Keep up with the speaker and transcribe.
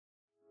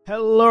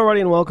Hello,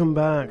 everybody, and welcome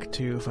back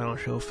to Final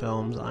Show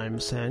Films. I'm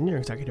Sen, your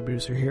executive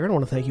producer here, and I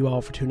want to thank you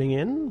all for tuning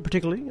in.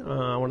 Particularly,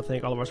 I want to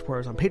thank all of our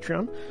supporters on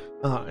Patreon,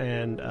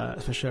 and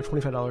especially our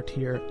 $25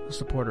 tier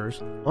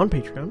supporters on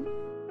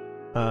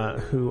Patreon,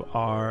 who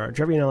are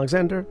Jeremy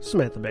Alexander,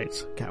 Samantha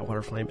Bates, Cat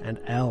Waterflame, and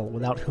Elle,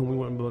 without whom we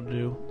wouldn't be able to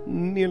do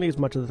nearly as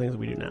much of the things that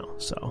we do now.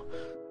 So,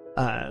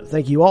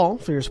 thank you all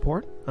for your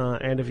support,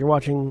 and if you're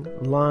watching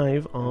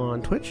live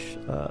on Twitch,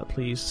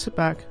 please sit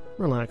back,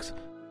 relax,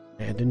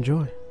 and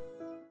enjoy.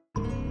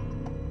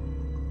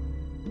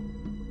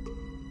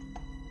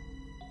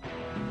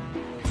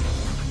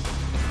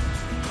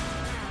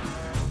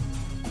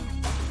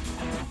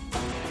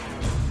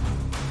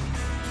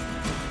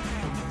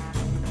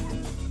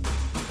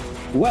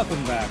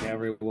 Welcome back,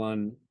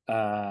 everyone.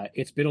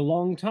 It's been a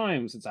long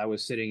time since I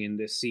was sitting in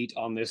this seat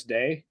on this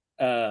day.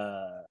 But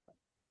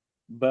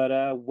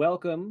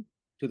welcome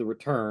to the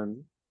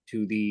return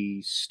to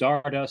the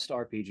Stardust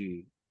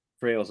RPG,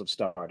 Trails of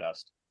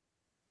Stardust.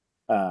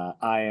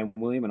 I am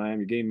William, and I am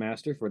your game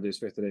master for this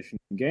 5th edition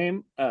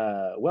game.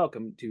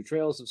 Welcome to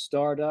Trails of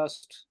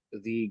Stardust,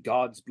 the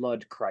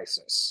Godsblood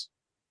Crisis,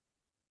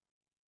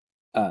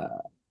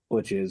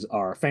 which is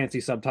our fancy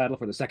subtitle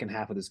for the second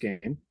half of this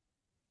game.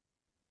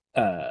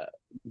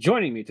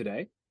 Joining me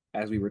today,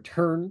 as we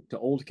return to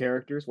old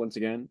characters once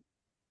again,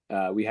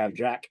 we have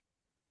Jack.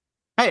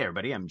 Hey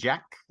everybody, I'm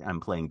Jack. I'm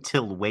playing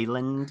Till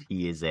Wayland.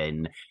 He is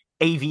an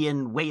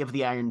avian Way of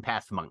the Iron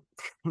Path monk.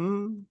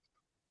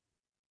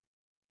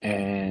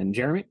 And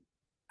Jeremy.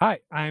 Hi,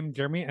 I'm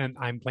Jeremy, and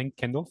I'm playing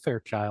Kendall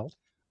Fairchild.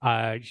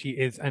 She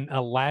is an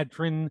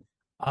Eladrin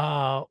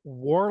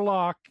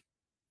warlock.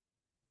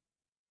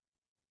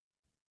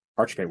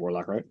 Archfey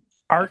warlock, right?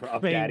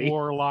 Archfey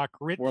warlock,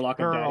 rich warlock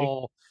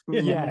girl.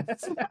 Yes.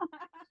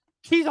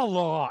 She's a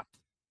lot.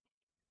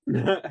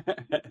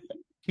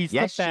 She's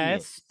Yes, the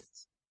best.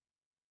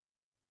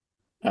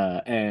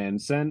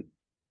 And Sen.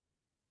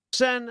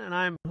 Sen, and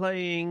I'm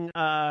playing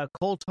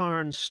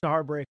Coltarn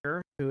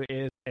Starbreaker, who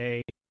is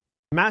a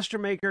Master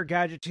Maker,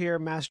 Gadgeteer,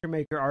 Master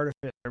Maker,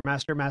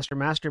 Artificer,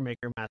 Master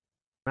Maker,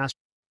 Master.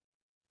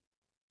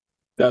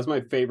 That was my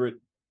favorite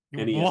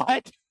NES.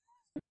 What?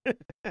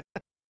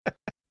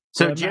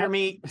 So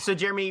Jeremy,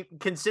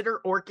 consider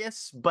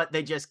Orcus, but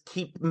they just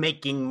keep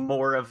making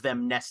more of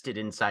them nested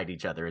inside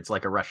each other. It's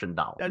like a Russian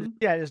doll.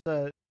 Yeah, just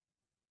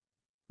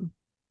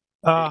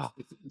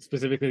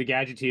specifically the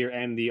Gadgeteer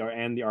and the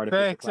Artificer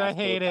Thanks, class I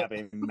hate both it.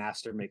 have a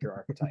Master Maker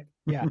archetype.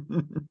 Yeah.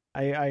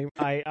 I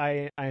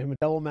am a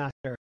double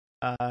master.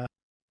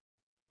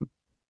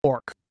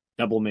 Orc.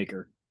 Double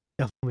Maker.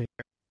 Double maker.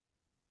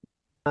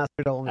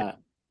 Master double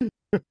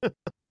maker.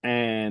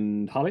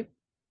 And Holly?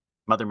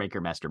 Mother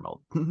Maker, Master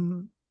Mold.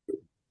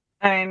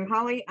 I'm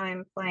Holly.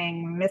 I'm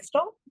playing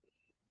Mistle.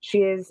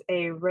 She is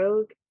a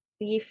rogue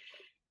thief.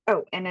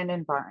 Oh, and an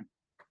Envarn.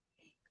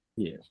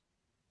 Yes.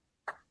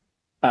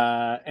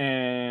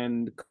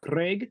 And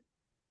Craig?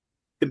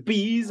 The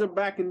bees are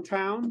back in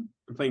town.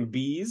 I'm playing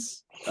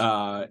bees,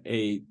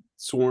 a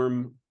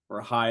swarm or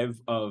a hive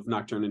of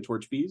nocturne and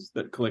torch bees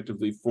that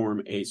collectively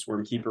form a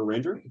swarm keeper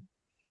ranger.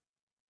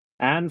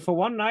 And for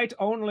one night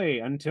only,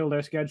 until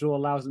their schedule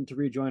allows them to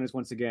rejoin us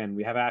once again,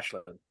 we have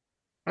Ashlyn.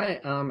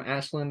 Hi, I'm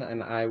Ashland,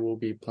 and I will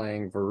be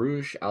playing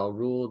Varouche. I'll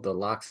rule the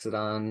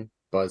Loxodon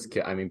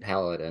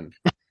Paladin.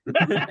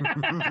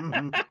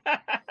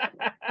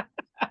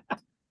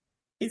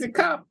 He's a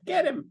cop.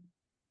 Get him.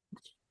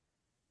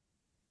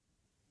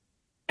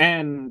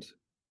 And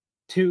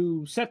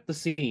to set the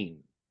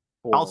scene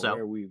for Also.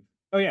 where we've...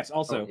 Oh, yes,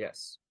 also. Oh,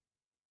 yes.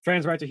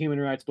 Trans rights are human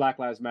rights, Black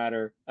Lives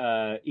Matter,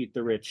 Eat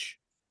the Rich.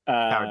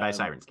 Powered by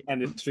Sirenscape.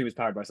 And the stream is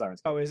powered by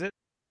Sirenscape. Oh, is it?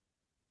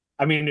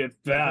 I mean, it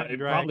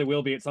probably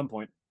will be at some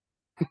point.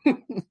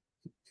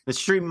 The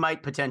stream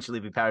might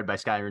potentially be powered by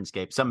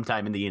Sirenscape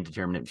sometime in the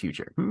indeterminate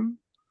future.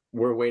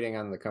 We're waiting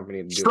on the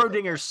company to do it.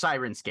 Schrodinger's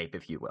Sirenscape,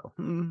 if you will.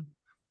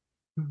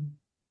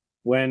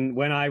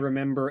 When I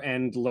remember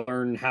and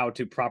learn how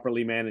to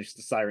properly manage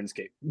the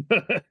Sirenscape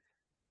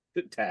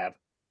tab.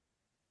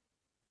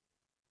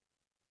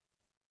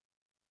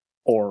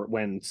 Or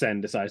when Sen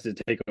decides to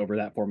take over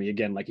that for me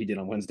again like he did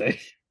on Wednesday.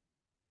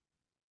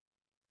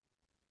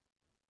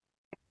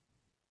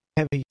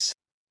 Heavy.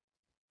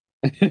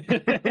 I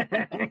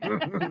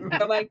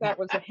feel like that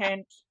was a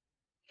hint.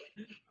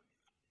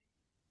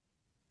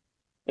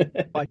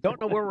 I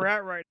don't know where we're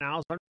at right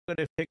now, so I'm going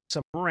to pick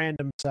some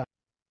random stuff.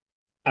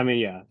 I mean,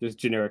 yeah, just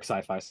generic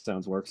sci-fi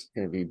sounds works. It's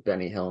going to be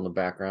Benny Hill in the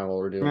background while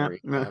we're doing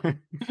recap.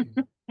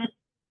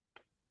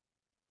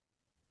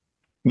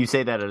 You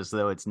say that as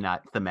though it's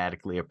not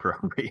thematically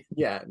appropriate.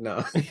 Yeah,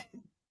 no.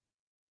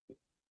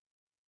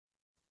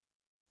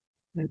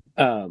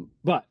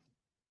 But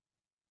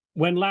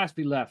when last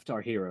we left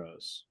our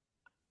heroes,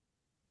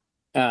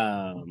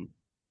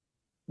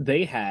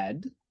 they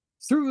had,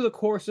 through the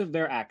course of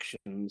their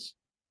actions,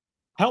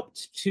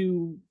 helped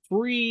to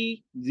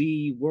free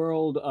the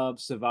world of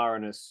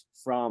Sevarinus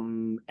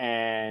from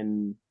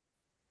an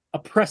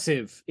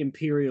oppressive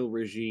imperial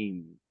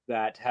regime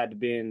that had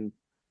been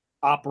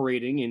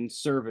operating in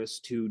service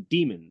to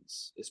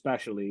demons,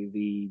 especially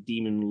the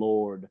demon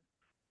lord,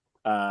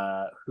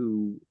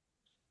 who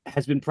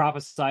has been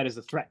prophesied as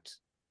a threat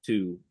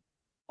to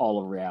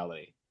all of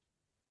reality.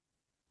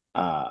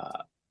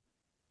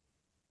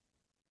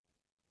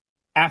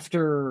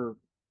 After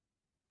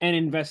an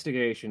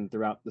investigation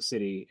throughout the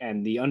city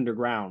and the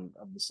underground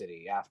of the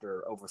city,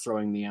 after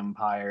overthrowing the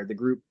Empire, the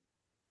group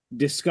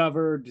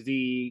discovered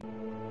the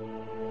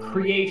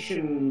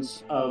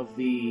creations of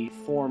the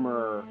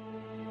former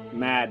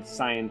mad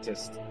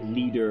scientist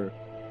leader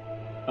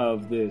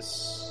of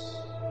this,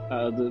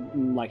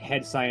 the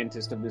head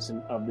scientist of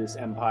this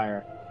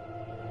empire,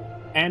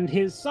 and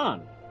his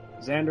son,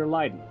 Xander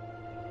Leiden,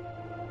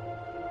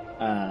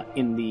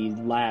 in the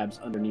labs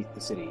underneath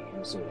the city in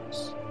the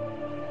sewers.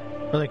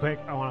 Really quick,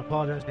 I want to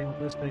apologize to anyone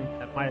listening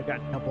that might have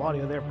gotten a couple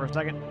audio there for a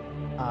second.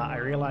 I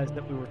realized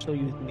that we were still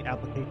using the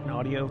application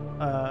audio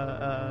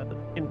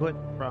input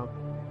from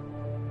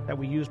that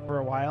we used for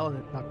a while and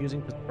then stopped using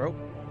because it broke.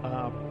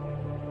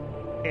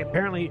 It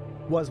apparently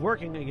was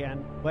working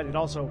again, but it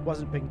also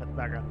wasn't picking up the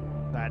background.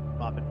 So I had to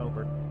pop it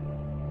over.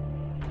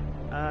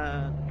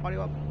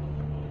 Audio up.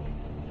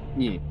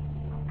 Yeah.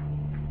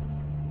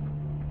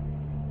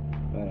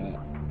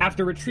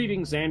 After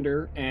retrieving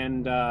Xander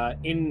and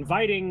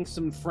inviting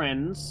some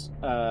friends,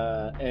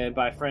 and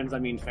by friends I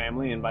mean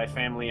family, and by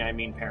family I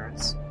mean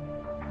parents,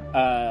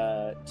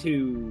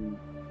 to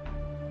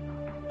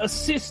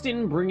assist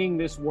in bringing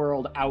this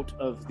world out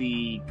of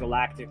the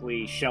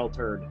galactically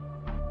sheltered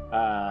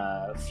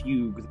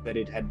fugue that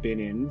it had been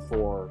in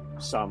for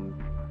some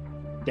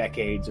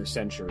decades or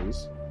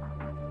centuries,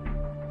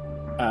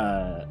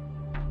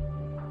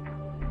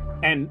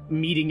 and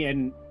meeting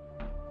an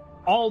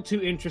all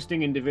too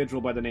interesting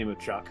individual by the name of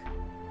Chuck.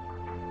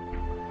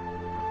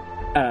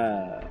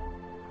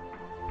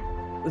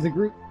 The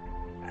group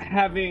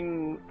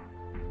having,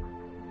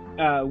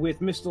 with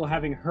Mistel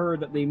having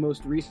heard that the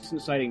most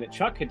recent sighting that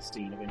Chuck had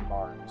seen of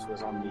Invarns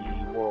was on the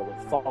world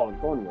of Fallen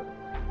Thornwood,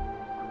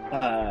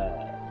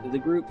 the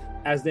group,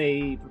 as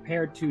they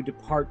prepared to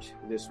depart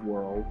this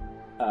world,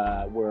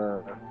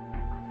 were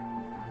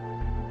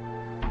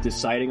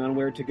deciding on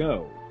where to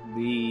go.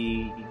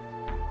 The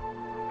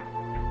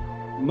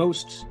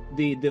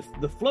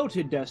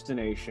floated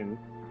destination,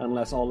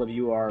 unless all of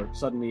you are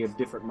suddenly of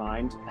different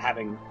mind,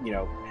 having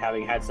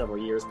had several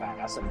years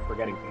pass and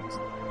forgetting things,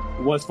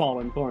 was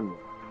Fallen Thornwood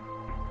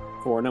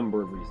for a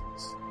number of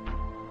reasons.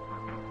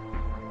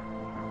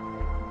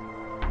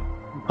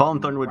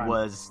 Fallen Thornwood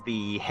was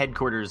the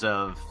headquarters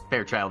of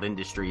Fairchild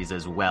Industries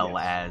as well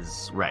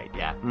as... Right,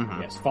 yeah.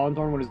 Mm-hmm. Yes, Fallen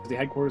Thornwood is the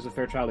headquarters of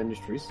Fairchild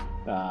Industries,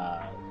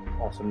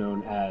 also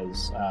known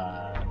as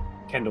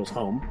Kendall's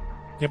home.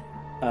 Yep.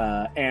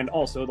 And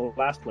also the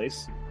last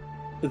place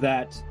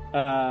that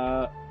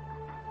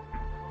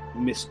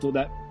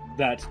Mistel,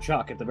 that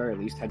Chuck, at the very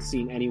least, had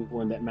seen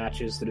anyone that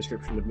matches the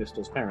description of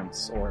Mistel's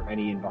parents or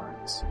any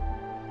environments.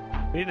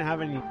 We didn't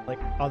have any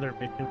other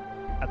missions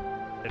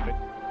did we?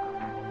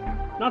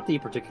 Not that you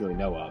particularly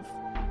know of.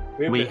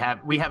 We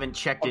haven't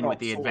checked in with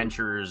the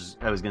adventurers.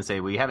 I was going to say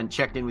we haven't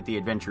checked in with the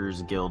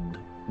Adventurers Guild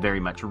very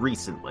much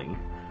recently.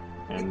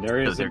 And there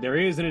is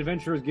an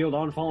Adventurers Guild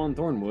on Fallen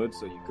Thornwood,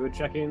 so you could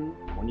check in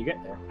when you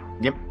get there.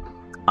 Yep.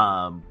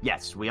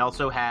 Yes, we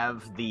also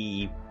have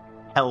the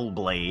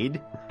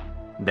Hellblade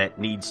that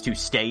needs to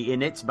stay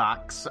in its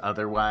box,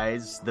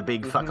 otherwise the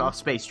big fuck-off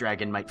space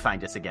dragon might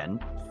find us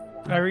again.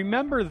 I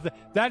remember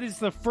that is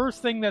the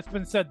first thing that's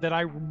been said that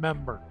I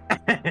remember.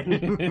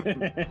 And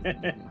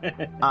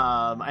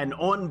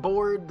on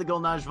board the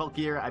Golnage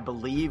Valkyr, I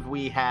believe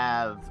we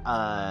have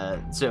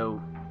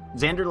so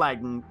Xander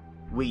Leiden.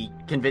 We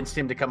convinced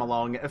him to come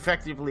along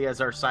effectively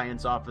as our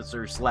science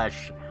officer /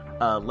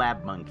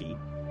 lab monkey.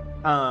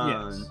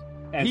 Yes.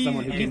 And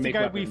someone who he's can the make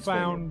guy we weapons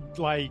found,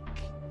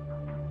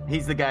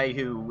 He's the guy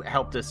who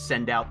helped us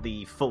send out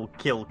the full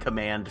kill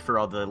command for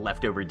all the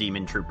leftover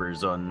demon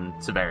troopers on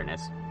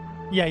Severnus.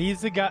 Yeah,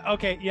 he's the guy.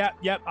 Okay,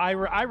 yep. I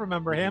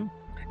remember him.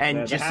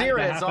 And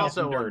Jasira is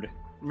also nerd.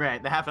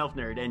 Right, the half-elf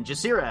nerd. And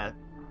Jasira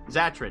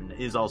Zatrin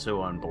is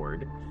also on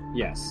board.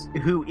 Yes.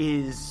 Who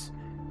is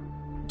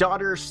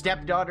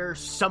stepdaughter,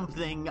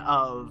 something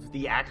of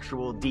the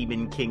actual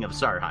demon king of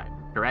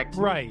Sarheim, correct?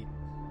 Right.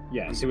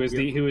 Yes, who is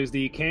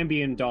the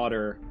Cambion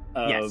daughter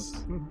of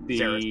the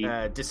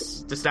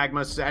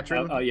Dystagmos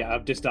Zatrin?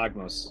 Of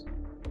Dystagmos.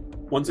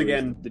 Once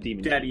again, the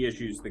demon daddy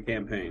issues the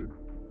campaign.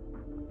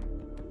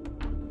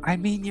 I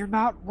mean, you're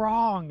not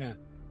wrong.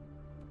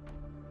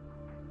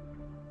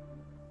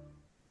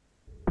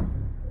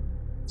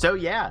 So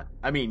yeah,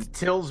 I mean,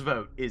 Till's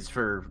vote is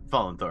for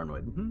Fallen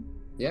Thornwood. Mm-hmm.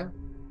 Yeah.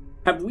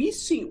 We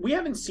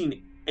haven't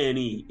seen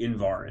any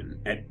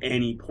Invarin at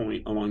any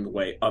point along the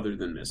way other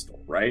than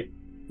Mistel, right?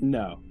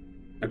 No.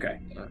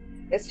 Okay.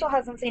 Mistel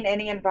hasn't seen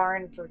any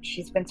Envarin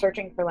she's been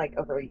searching for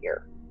over a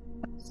year.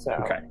 So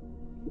Okay.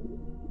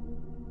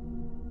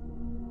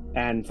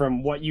 And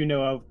from what you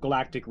know of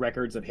galactic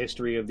records of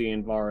history of the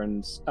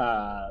Envarans,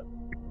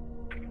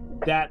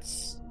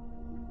 that's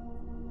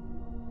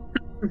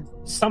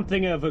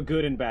something of a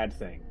good and bad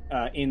thing.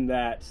 in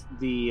that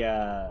the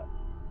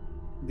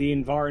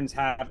Invarans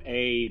have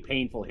a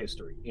painful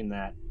history. In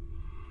that,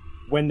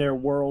 when their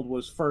world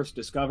was first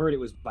discovered, it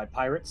was by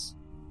pirates,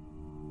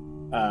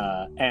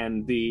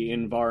 and the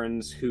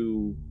Invarans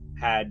who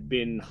had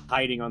been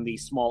hiding on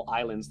these small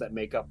islands that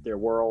make up their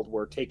world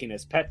were taken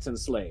as pets and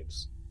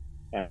slaves,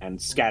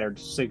 and scattered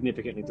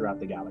significantly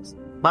throughout the galaxy.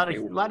 A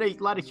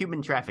lot of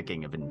human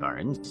trafficking of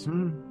Invarans.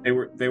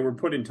 They were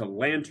put into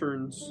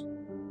lanterns.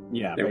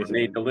 Yeah, They basically. were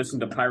made to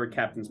listen to pirate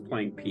captains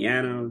playing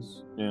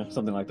pianos. Yeah,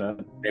 something like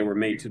that. They were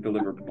made to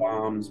deliver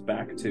bombs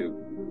back to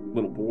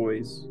little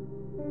boys.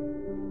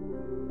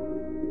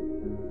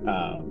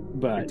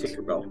 But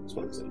Tinkerbell, that's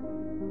what I'm saying.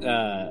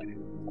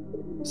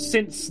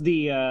 since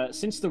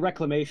the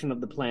reclamation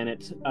of the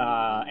planet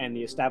and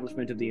the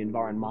establishment of the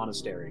Invaran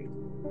Monastery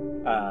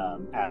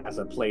as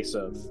a place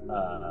of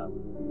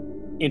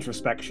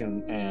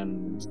introspection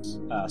and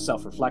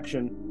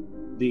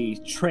self-reflection, the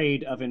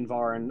trade of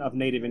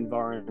native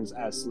Invarans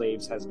as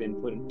slaves has been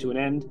put to an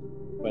end.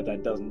 But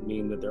that doesn't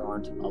mean that there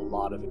aren't a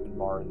lot of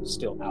Invarans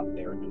still out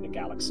there in the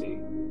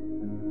galaxy.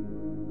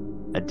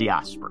 A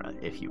diaspora,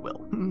 if you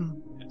will.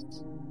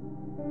 Yes.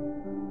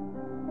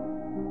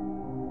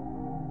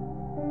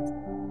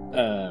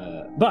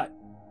 But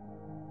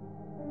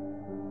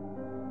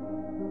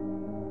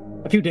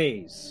a few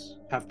days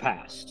have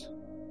passed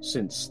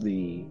since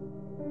the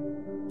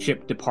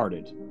ship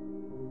departed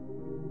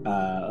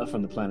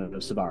from the planet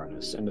of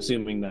Savaranus, and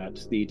assuming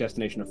that the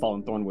destination of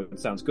Fallen Thornwood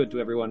sounds good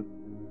to everyone,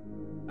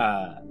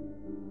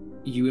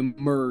 you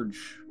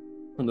emerge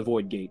from the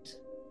Void Gate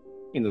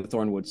in the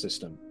Thornwood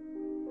system,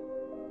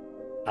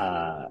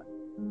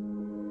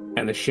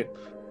 and the ship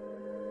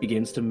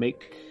begins to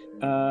make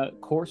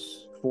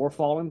course for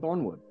Fallen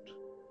Thornwood.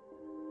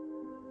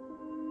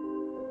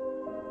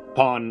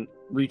 Upon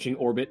reaching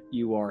orbit,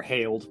 you are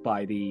hailed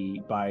by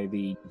the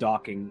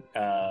docking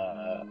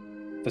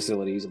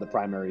facilities of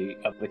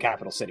the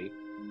capital city.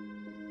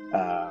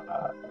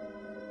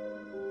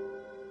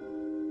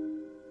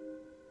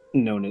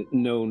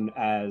 Known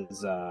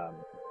as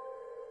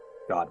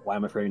God, why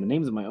am I forgetting the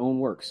names of my own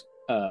works?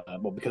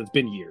 Well, because it's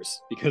been years.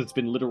 Because it's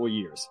been literal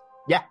years.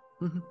 Yeah.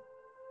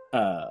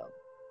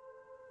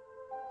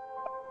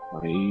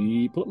 Let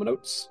me pull up my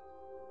notes.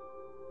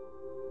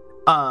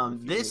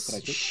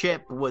 This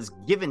ship was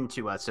given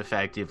to us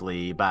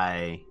effectively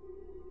by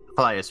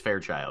Elias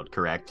Fairchild,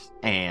 correct?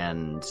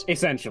 And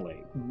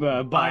essentially,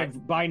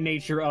 by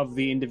nature of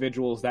the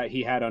individuals that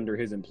he had under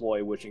his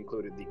employ, which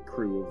included the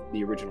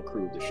original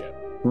crew of the ship.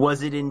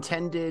 Was it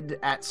intended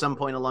at some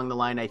point along the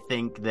line, I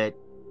think, that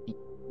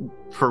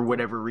for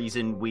whatever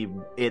reason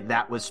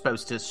that was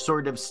supposed to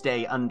sort of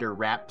stay under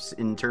wraps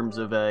in terms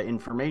of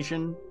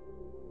information?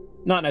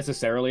 Not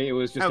necessarily. It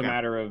was just Okay. a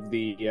matter of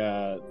the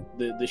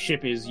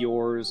ship is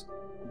yours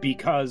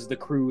because the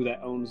crew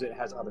that owns it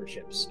has other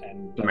ships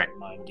and doesn't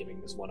mind giving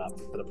this one up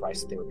for the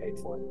price that they were paid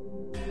for it.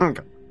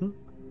 Okay.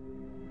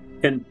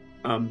 Can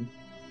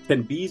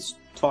Bees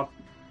talk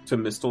to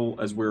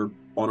Mistel as we're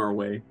on our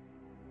way?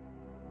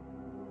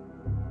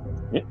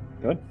 Yeah,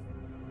 good.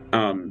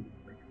 But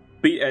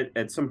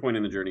at some point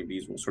in the journey,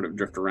 Bees will sort of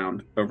drift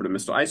around over to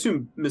Mistel. I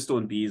assume Mistel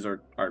and Bees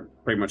are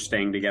pretty much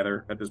staying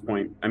together at this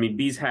point. I mean,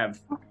 Bees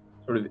have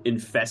sort of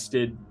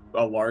infested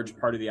a large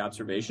part of the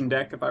observation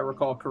deck, if I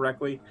recall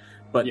correctly,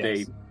 but Yes.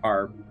 they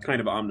are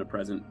kind of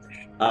omnipresent.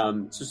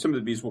 So some of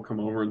the Bees will come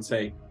over and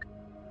say,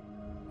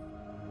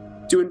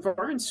 "Do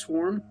Invarans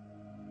swarm?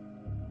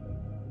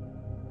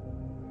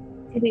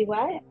 Do we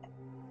what?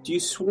 Do you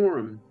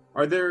swarm?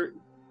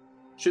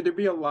 Should there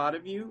be a lot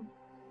of you?"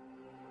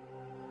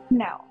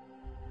 No.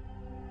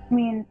 I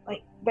mean,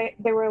 like,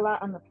 there were a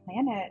lot on the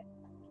planet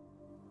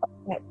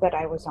that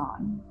I was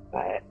on,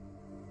 but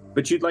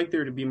But you'd like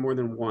there to be more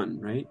than one,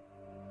 right?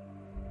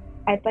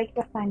 I'd like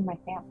to find my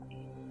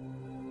family.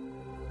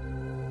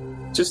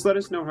 Just let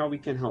us know how we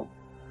can help.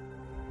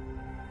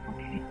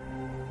 Okay.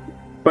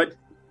 But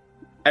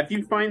if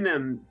you find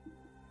them,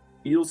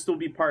 you'll still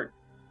be part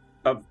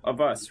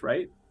of us,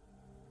 right?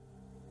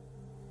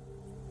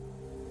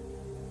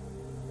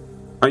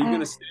 Are you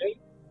going to stay?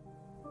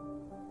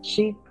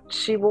 She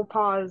will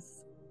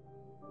pause.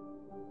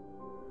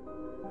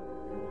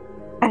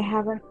 I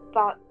haven't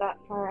thought that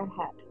far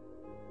ahead.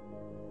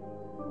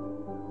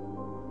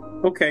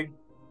 Okay.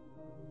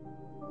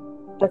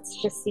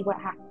 Let's just see what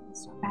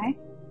happens, okay?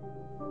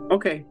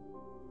 Okay.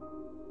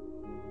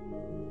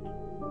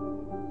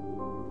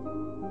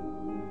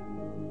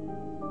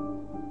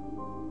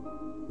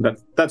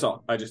 That's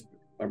all. I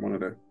wanted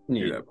to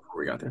do that before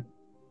we got there.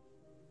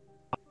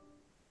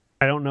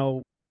 I don't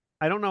know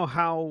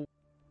how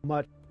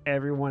much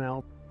everyone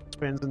else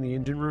spends in the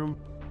engine room.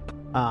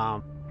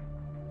 But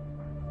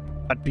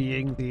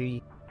being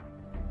the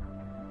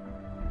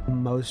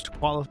most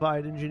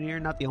qualified engineer,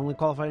 not the only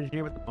qualified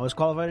engineer, but the most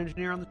qualified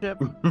engineer on the ship,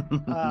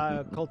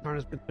 Coltarn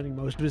has been spending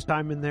most of his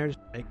time in there, just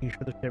making sure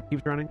the ship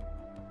keeps running.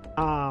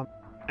 And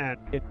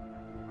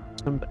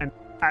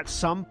at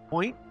some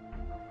point,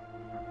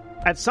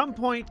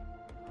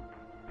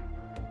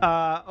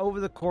 over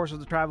the course of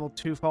the travel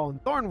to Fallen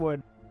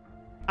Thornwood,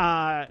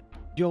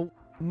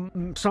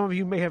 some of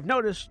you may have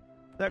noticed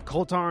that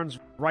Koltarn's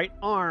right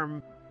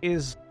arm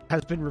has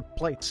been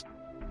replaced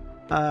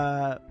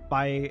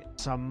by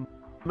some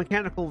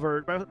mechanical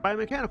by a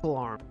mechanical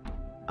arm,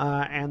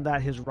 and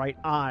that his right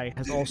eye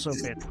has also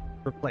been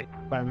replaced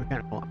by a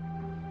mechanical arm.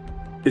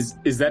 Is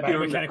that By the a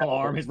mechanical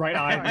arm, his right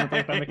eye is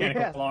replaced by a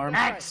mechanical Yes. arm.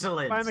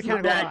 Excellent. By a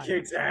mechanical that eye.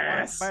 kicks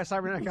ass? By a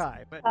cybernetic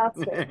eye. But That's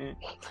it.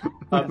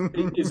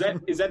 Is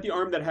that the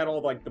arm that had all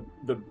like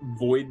the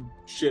void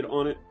shit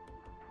on it?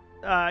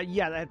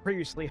 yeah, that had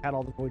previously had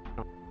all the void shit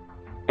on it.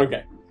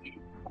 Okay,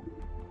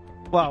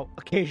 Well,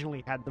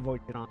 occasionally had the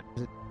void shit on it.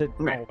 'Cause it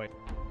didn't Right. always.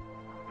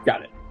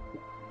 got it.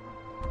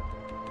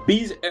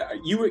 Bees,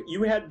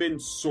 you had been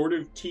sort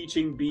of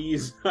teaching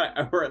Bees,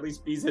 or at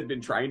least Bees had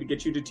been trying to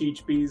get you to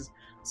teach Bees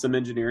some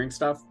engineering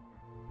stuff.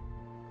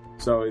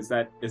 So is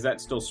that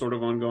still sort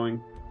of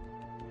ongoing?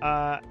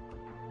 Was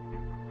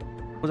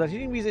I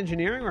teaching Bees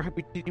engineering or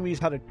teaching Bees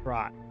how to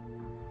drive?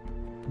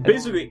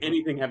 Basically,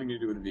 anything having to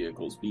do with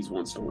vehicles, Bees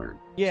wants to learn.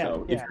 Yeah,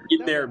 So yeah. if you're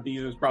in there,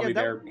 Bees was probably Yeah,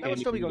 that- there that would handing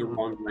still be you the going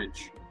wrong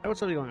wrench. That would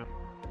still be going on.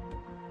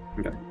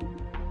 Okay.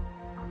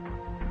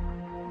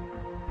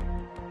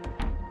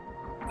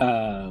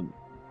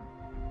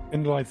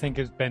 Kendall, I think,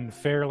 has been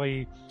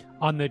fairly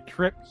on the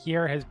trip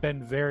here, has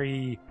been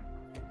very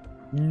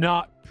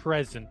not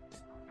present.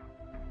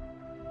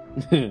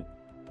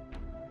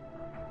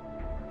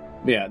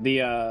 Yeah,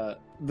 the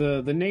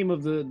name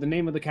of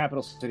the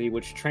capital city,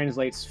 which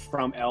translates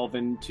from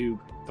Elven to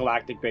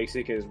Galactic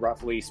Basic, is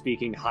roughly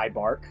speaking High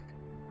Bark.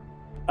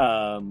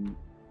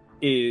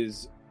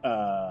 Is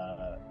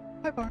Hi,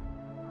 Bar.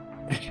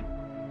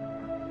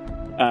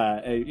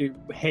 it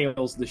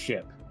hails the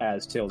ship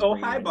as Till's. Oh,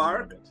 bringing hi, in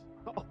Bark. it.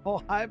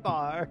 Oh, hi,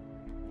 Bar.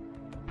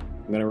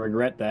 I'm gonna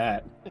regret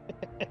that.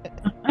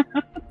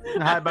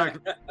 High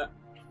Bark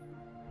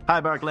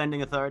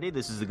Landing Authority,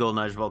 this is the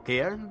Golden Age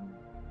Volcair.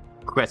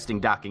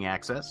 Requesting docking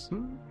access.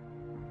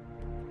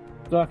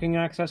 Docking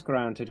access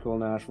granted,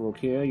 Golnash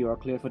Volkir. You are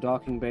clear for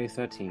docking bay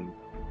 13.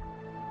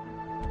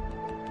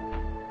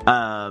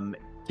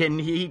 Can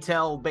he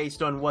tell,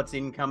 based on what's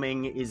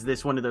incoming, is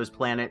this one of those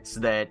planets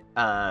that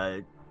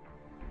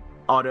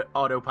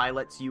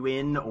autopilots you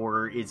in,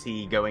 or is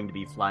he going to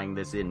be flying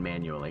this in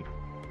manually?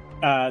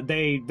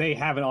 They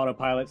have an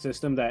autopilot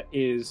system that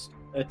is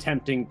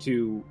attempting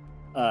to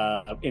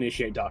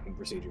initiate docking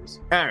procedures.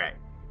 All right,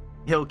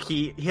 he'll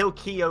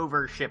key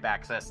over ship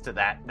access to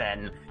that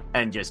then,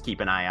 and just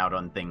keep an eye out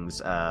on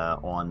things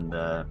on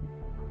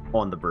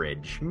the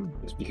bridge.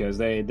 It's because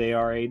they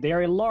are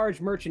a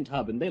large merchant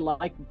hub and they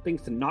like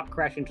things to not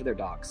crash into their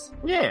docks.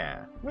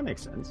 Yeah, that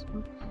makes sense.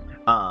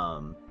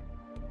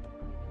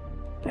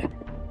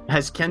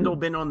 Has Kendall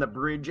been on the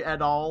bridge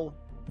at all?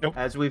 Nope.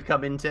 As we've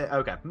come into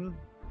okay.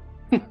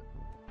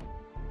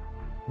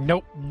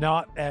 Nope,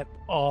 not at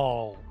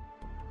all.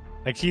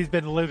 Like, she's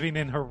been living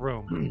in her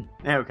room.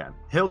 Okay.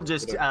 He'll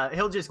just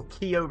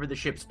key over the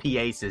ship's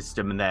PA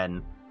system and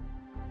then.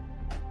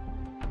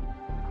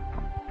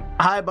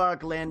 High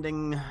Bark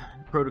landing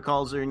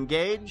protocols are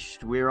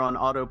engaged. We're on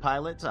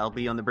autopilot. I'll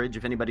be on the bridge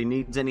if anybody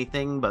needs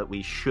anything, but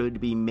we should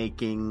be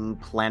making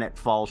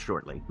planetfall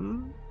shortly.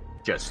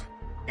 Just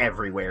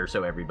everywhere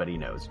so everybody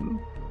knows.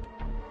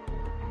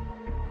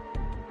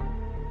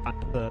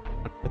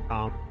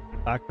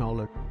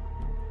 Acknowledge.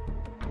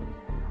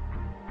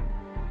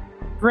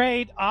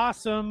 Great,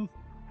 awesome.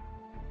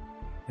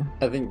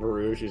 I think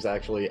Varouche is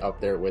actually up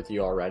there with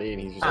you already,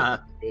 and he's just like,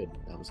 good.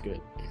 That was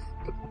good.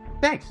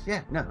 Thanks.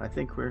 Yeah, no, I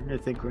think we're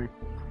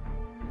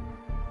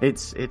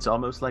it's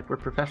almost like we're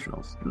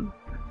professionals.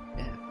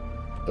 Yeah.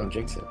 Don't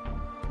jinx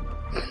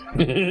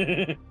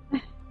it.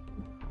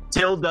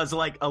 Till does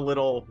like a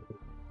little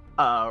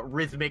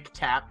rhythmic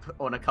tap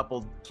on a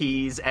couple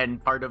keys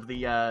and part of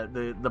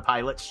the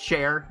pilot's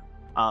chair.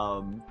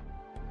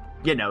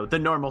 You know, the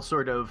normal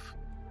sort of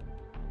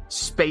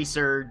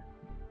spacer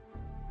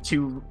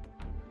to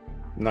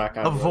Knock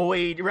on wood.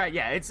 avoid right,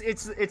 yeah, it's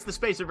the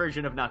spacer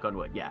version of knock on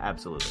wood. Yeah,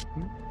 absolutely.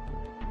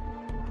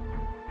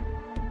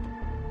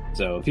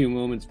 So a few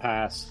moments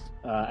pass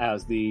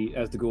as the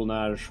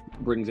Gulnaj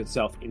brings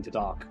itself into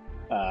dock,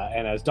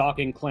 and as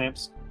docking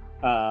clamps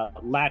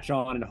latch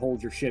on and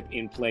hold your ship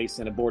in place,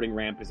 and a boarding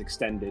ramp is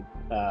extended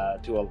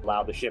to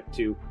allow the ship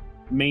to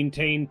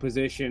maintain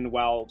position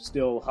while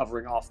still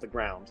hovering off the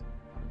ground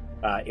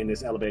in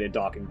this elevated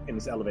docking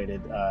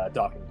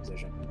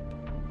position.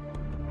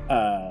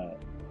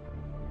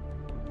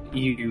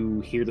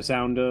 You hear the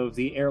sound of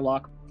the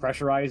airlock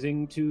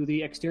pressurizing to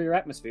the exterior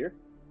atmosphere.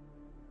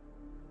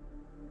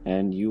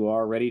 And you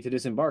are ready to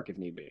disembark if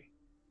need be.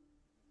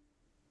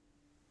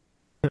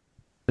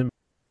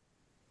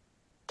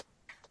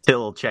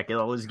 Till check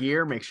all his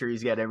gear, make sure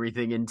he's got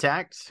everything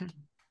intact.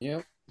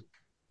 Yep.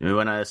 We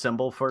want to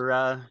assemble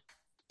for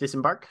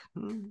disembark.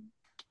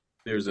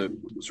 There's a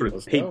sort of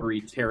Let's go.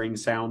 papery tearing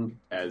sound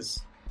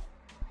as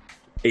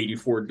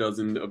 84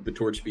 dozen of the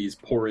torch bees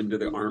pour into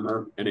the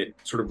armor, and it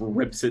sort of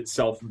rips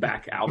itself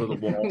back out of the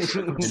wall,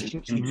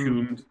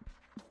 entombed,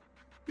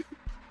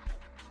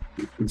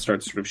 and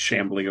starts sort of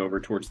shambling over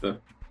towards the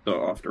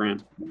off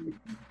ramp.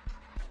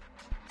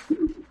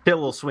 Phil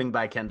will swing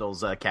by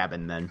Kendall's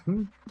cabin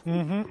then.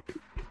 Mm-hmm.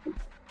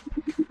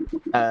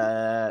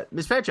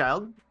 Miss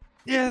Fairchild.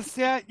 Yes,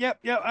 yeah, yep.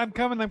 I'm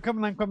coming.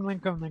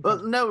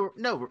 Well,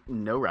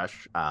 no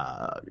rush.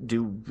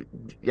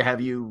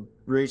 Have you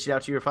reached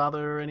out to your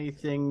father or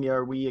anything?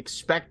 Are we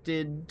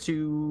expected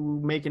to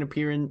make an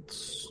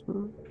appearance?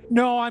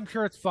 No, I'm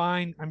sure it's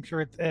fine. I'm sure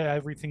it's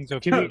everything's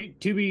okay.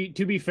 To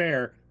be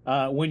fair,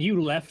 when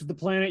you left the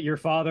planet, your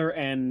father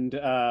and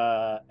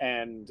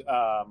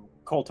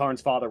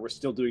Coltarn's father were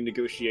still doing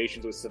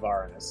negotiations with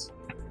Sevarinus.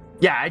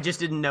 Yeah, I just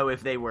didn't know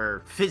if they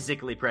were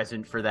physically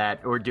present for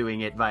that or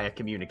doing it via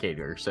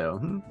communicator.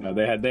 So no,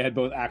 they had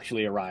both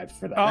actually arrived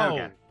for that.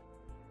 Oh,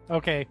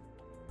 okay.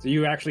 So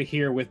you actually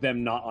here with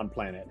them not on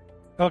planet.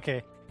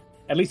 Okay.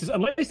 At least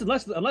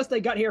unless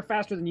they got here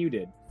faster than you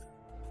did.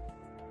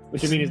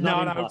 Which I mean is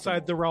not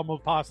outside the realm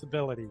of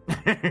possibility.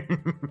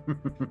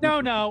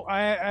 No,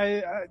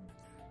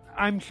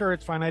 I'm sure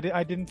it's fine.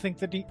 I didn't think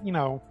that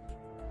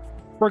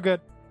we're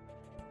good.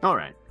 All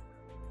right.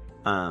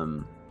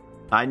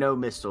 I know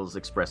Mistel's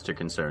expressed her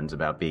concerns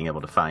about being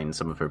able to find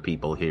some of her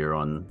people here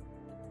on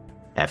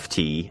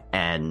FT,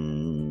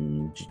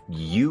 and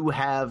you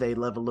have a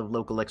level of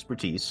local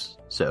expertise.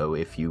 So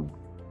if you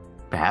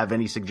have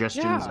any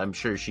suggestions, I'm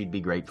sure she'd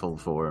be grateful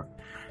for.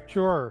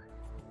 Sure.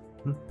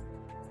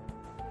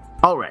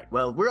 All right.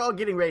 Well, we're all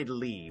getting ready to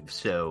leave,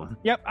 so.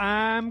 Yep,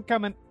 I'm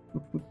coming.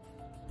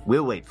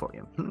 We'll wait for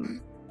you.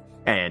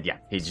 And yeah,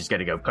 he's just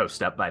gonna go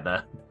post up by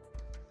the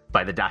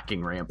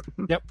docking ramp.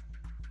 Yep.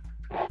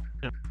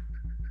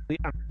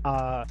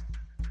 I'll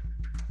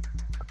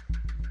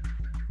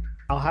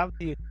have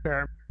the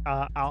experiment.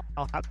 I'll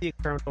have the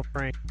experimental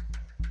frame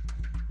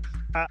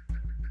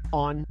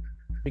on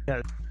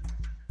because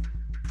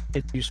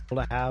it's useful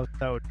to have,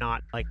 though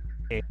not like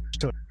it's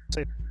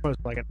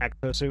almost like an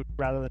exosuit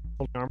rather than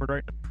fully armored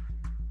right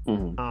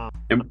now.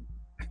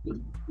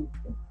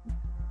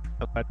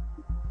 Okay.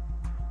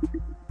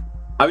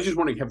 I was just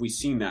wondering, have we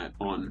seen that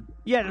on?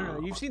 Yeah,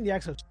 no. You've seen the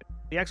exosuit.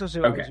 The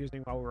exosuit I was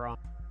using while we were on.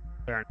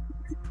 There.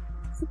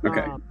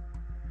 Okay.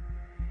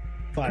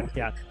 But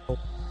yeah, we'll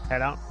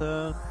head out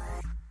to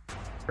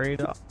trade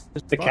up.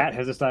 The cat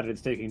has decided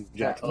it's taking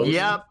Jack's place.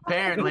 Yep,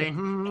 apparently.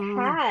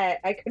 Cat.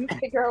 I couldn't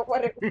figure out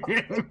what it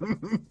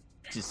was.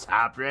 Just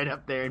hopped right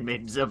up there and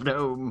made himself at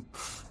home.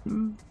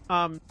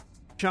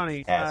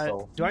 Johnny,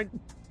 do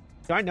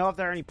I know if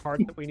there are any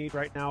parts that we need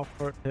right now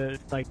for the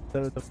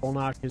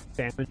Volnach is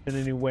damaged in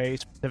any way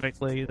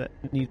specifically that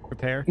needs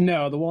repair?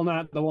 No, the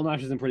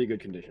Volnach is in pretty good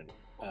condition.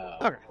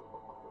 Okay.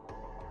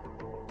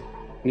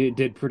 It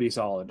did pretty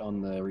solid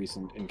on the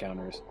recent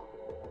encounters.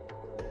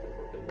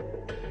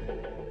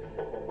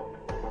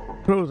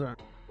 So then,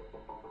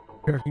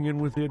 checking in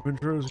with the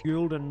Adventurers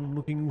Guild and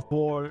looking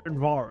for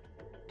Envar.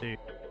 The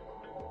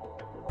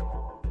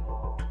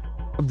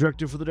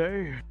objective for the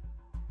day.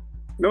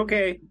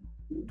 Okay.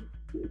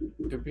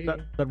 Could be.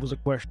 That was a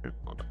question.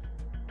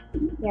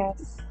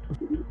 Yes.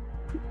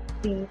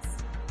 Please.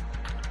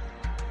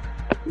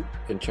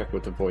 Can check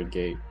with the Void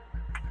Gate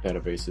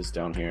databases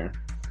down here.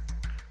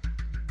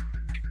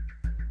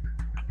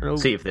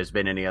 See if there's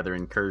been any other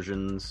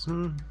incursions.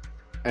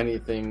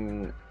 Any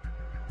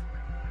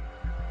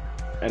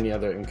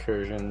other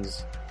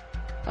incursions?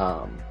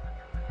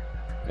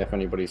 If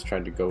anybody's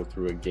tried to go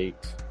through a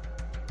gate,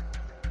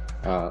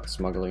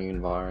 smuggling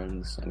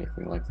environs,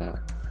 anything like that.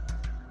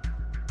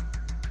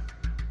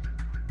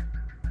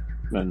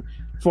 And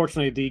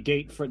fortunately, the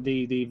gate for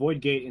the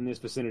void gate in this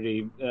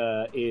vicinity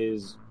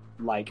is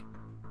like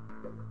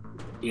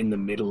in the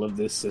middle of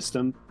this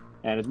system.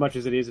 And as much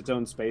as it is its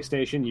own space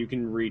station, you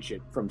can reach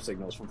it from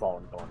signals from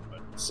Fallen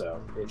Thornwood.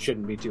 So it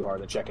shouldn't be too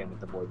hard to check in with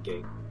the Void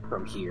Gate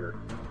from here.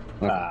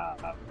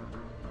 Okay.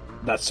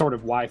 That's sort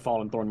of why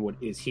Fallen Thornwood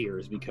is here,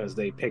 is because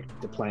they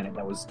picked the planet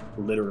that was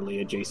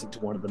literally adjacent to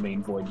one of the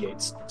main Void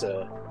Gates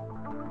to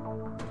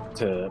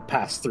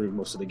pass through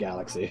most of the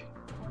galaxy.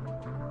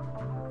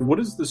 What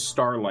is the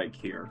star like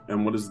here,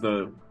 and what is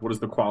the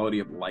quality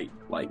of light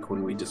like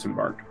when we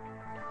disembark?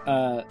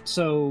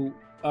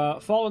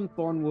 Fallen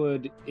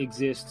Thornwood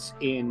exists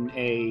in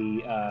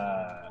a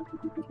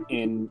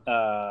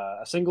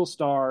single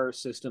star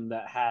system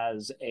that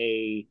has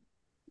a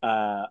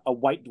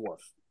white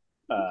dwarf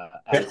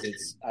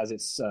as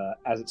its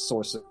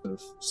source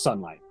of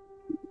sunlight.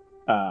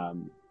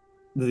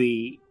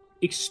 The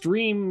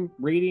extreme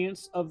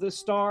radiance of this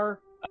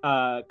star,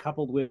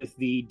 coupled with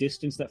the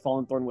distance that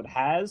Fallen Thornwood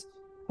has,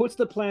 puts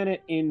the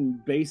planet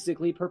in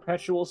basically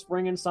perpetual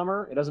spring and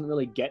summer. It doesn't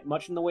really get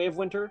much in the way of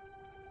winter.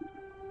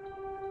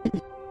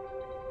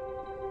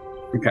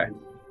 Okay.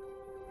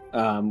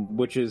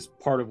 Which is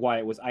part of why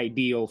it was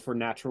ideal for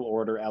natural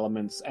order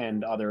elements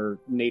and other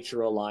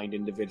nature-aligned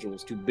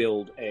individuals to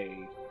build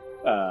a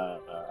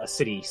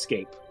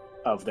cityscape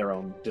of their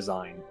own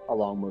design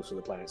along most of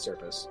the planet's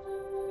surface.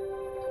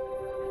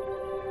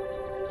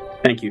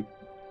 Thank you.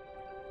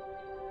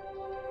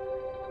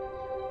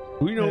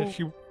 We know.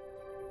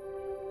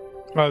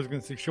 I was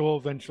going to say she'll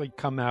eventually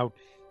come out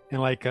in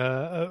like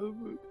a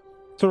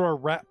sort of a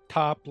wrap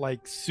top,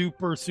 like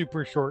super,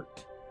 super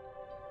short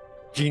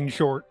jean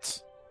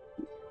shorts,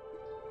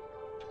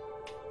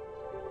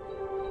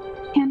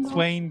 Kendall,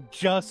 swaying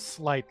just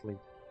slightly.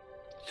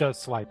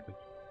 Just slightly.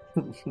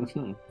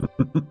 Do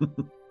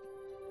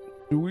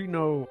we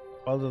know,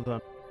 other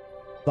than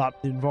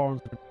that the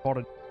environment's been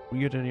spotted, we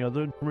get any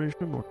other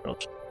information, or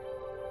just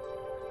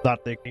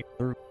that they came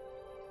through?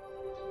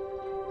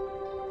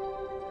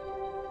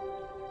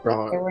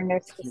 there were no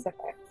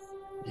specifics.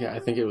 Yeah, I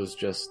think it was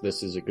just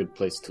this is a good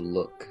place to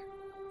look.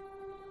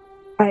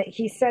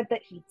 He said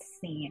that he'd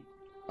seen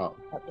Oh,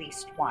 at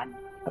least one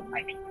of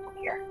my people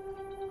here.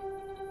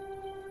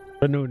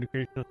 But no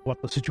indication of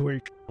what the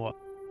situation was.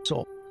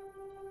 So,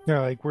 Yeah,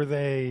 like were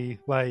they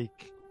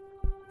like?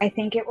 I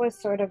think it was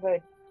sort of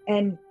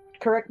and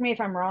correct me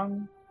if I'm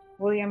wrong,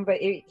 William, but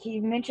he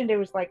mentioned it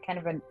was like kind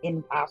of an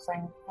in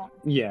passing thing.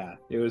 Yeah,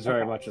 it was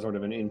very Okay. much a sort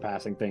of an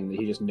in-passing thing that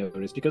he just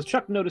noticed, because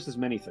Chuck notices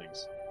many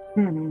things.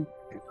 Mm-hmm.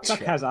 Chuck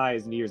has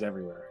eyes and ears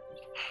everywhere.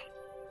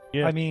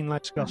 yeah, I mean,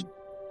 like, disgusting.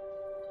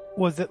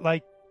 was it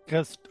like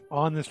just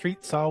on the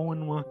street saw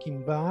one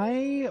walking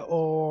by,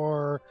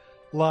 or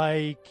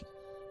like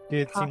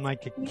did it seem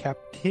like a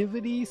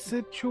captivity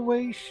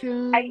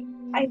situation?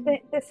 I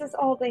think this is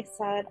all they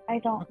said. I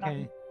don't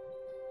Okay.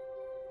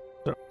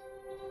 know.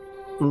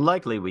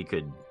 Likely we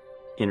could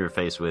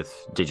interface with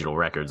digital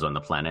records on the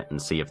planet and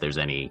see if there's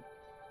any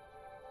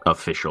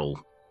official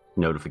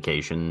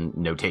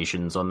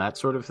notations on that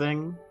sort of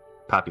thing.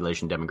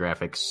 Population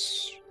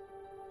demographics,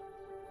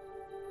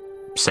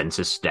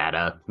 census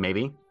data,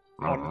 maybe.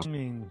 I don't know. I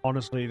mean,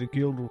 Honestly, the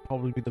guild will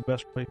probably be the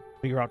best place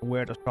to figure out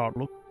where to start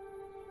looking.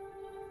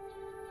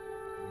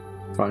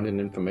 find an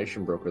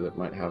information broker that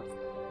might have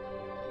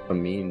a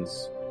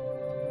means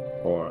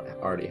or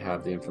already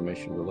have the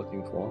information we're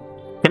looking for.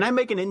 Can I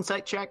make an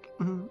insight check?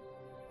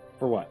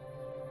 For what?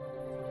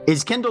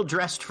 Is Kendall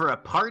dressed for a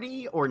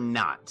party or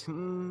not?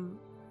 Go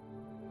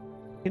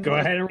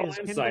ahead and roll Is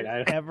insight.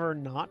 Kindle ever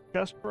not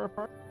just for a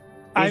part?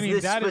 I Is mean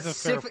this that is a fair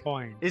specific-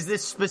 point. Is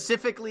this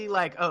specifically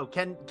like, oh,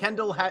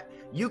 Kendall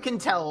you can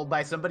tell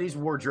by somebody's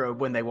wardrobe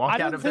when they walk I out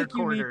don't of their think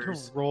you need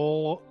quarters. to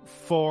roll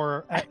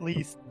for at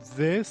least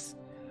this.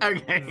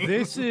 Okay.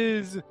 This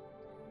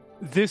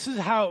is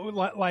how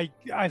like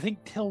I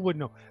think Till would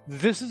know.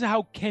 This is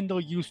how Kendall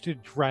used to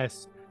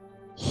dress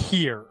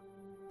here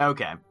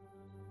Okay.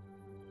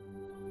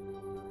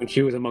 When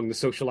she was among the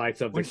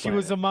socialites of when the she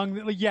was among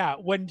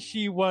when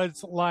she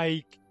was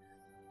like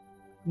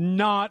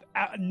not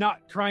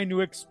trying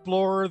to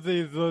explore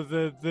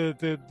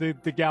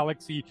the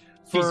galaxy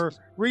for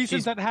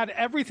reasons that had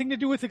everything to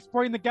do with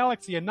exploring the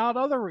galaxy and not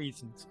other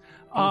reasons.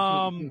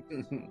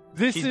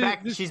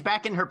 She's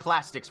back in her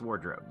plastics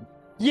wardrobe.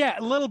 Yeah,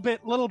 a little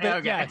bit.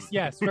 Okay.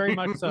 Yes, very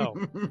much so.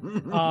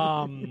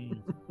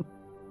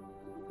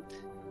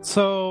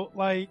 So,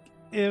 like,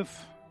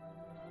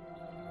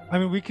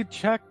 we could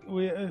check.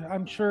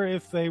 I'm sure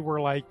if they were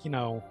like,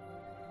 if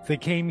they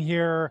came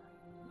here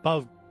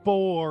above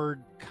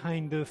board,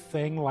 kind of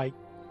thing. Like,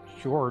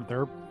 sure,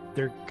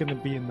 they're gonna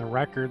be in the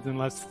records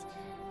unless,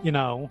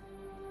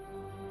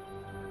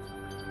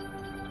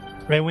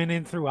 they went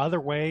in through other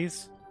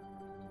ways.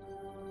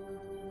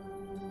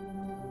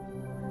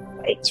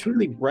 It's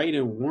really bright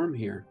and warm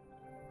here.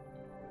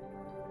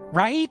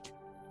 Right?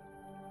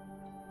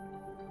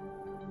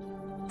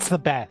 It's the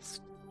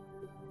best.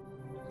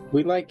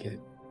 We like it.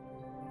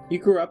 You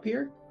grew up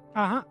here?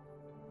 Uh-huh.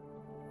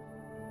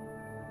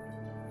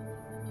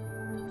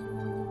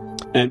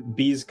 And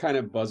bees kind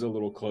of buzz a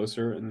little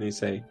closer and they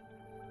say,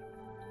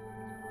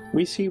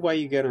 "We see why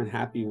you get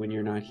unhappy when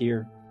you're not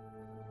here."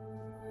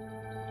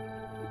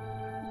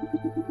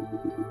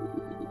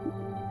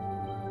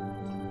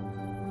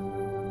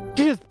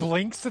 She just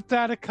blinks at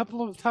that a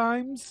couple of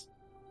times.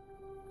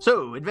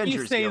 So, You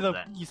Adventures say Guild, the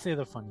then. you say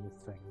the funniest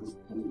things.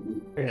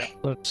 Yeah,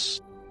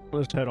 let's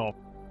head off.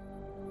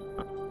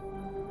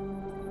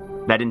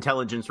 That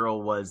intelligence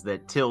roll was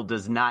that Till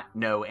does not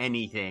know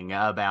anything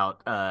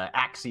about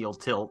axial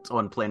tilt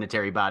on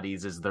planetary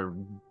bodies as the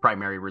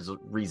primary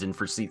reason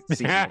for seasonal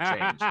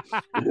change.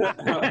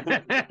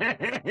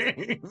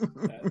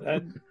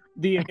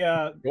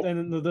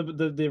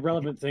 The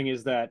relevant thing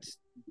is that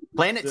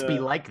Planets be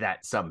like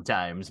that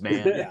sometimes,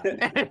 man.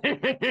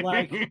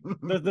 like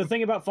the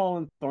thing about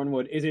Fallen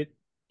Thornwood is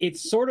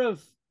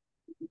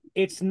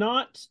it's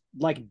not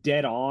like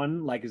dead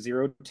on like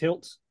zero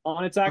tilt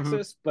on its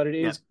axis, but it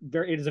is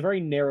a very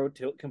narrow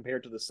tilt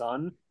compared to the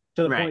sun,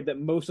 to the point that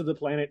most of the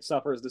planet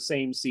suffers the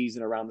same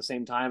season around the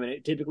same time, and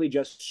it typically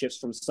just shifts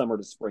from summer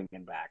to spring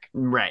and back.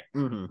 Right.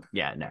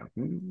 Yeah, no.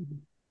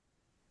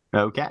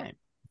 Okay.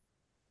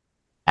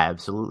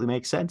 Absolutely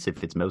makes sense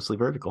if it's mostly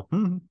vertical.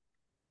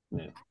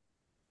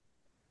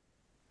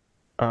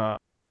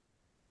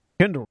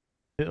 Kendall,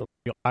 do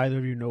either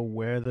of you know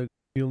where the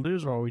guild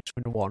is, or are we just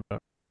going to wander?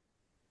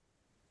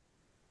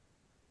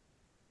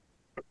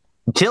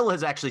 Till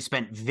has actually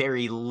spent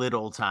very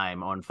little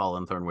time on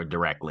Fallen Thornwood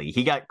directly.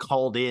 He got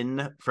called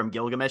in from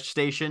Gilgamesh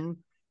Station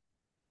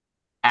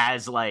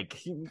as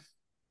like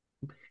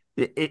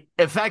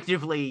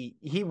Effectively,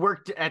 he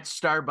worked at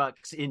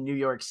Starbucks in New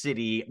York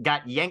City,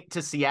 got yanked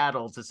to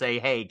Seattle to say,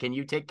 hey, can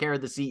you take care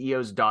of the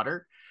CEO's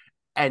daughter?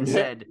 And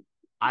said,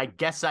 I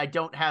guess I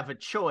don't have a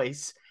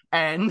choice.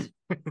 And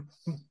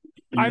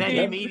then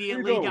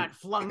immediately got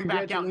flung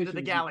back out into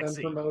the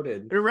galaxy.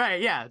 Promoted.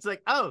 Right, yeah. It's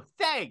like, oh,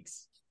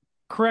 thanks.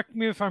 Correct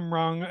me if I'm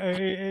wrong.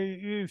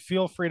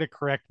 Feel free to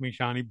correct me,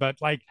 Shawnee, but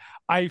like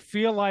I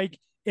feel like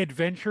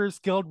Adventurers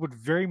Guild would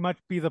very much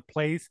be the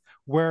place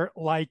where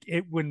like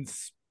it when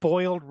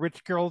spoiled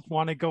rich girls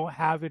want to go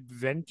have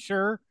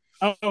adventure.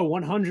 Oh,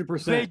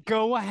 100%. They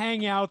go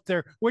hang out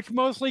there, which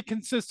mostly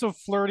consists of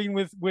flirting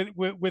with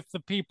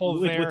the people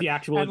there, with the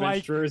actual and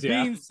adventurers, like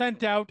yeah. being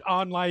sent out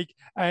on like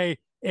a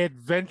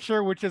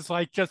adventure, which is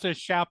like just a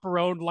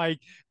chaperone like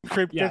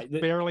trip just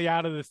barely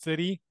out of the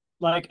city.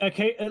 Like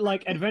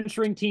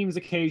adventuring teams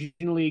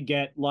occasionally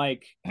get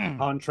like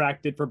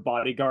contracted for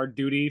bodyguard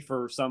duty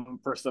for some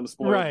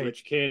spoiled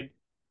rich kid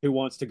who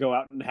wants to go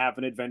out and have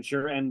an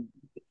adventure, and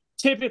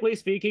typically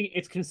speaking,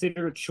 it's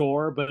considered a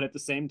chore, but at the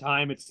same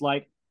time, it's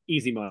like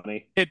easy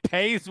money. It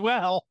pays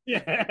well.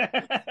 Yeah.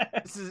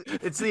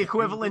 It's the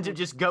equivalent of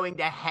just going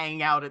to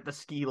hang out at the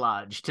ski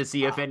lodge to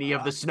see if any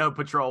of the snow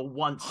patrol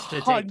wants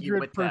to take you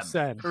with them.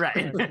 100%.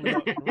 Right.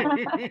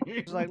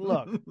 It's like,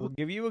 look, we'll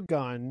give you a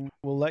gun,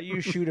 we'll let you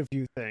shoot a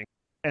few things,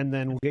 and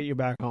then we'll get you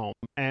back home.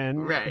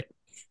 And right.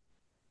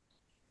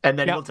 And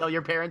then we'll tell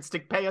your parents to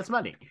pay us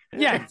money.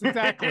 Yes,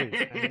 exactly.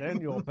 And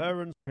then your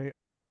parents pay.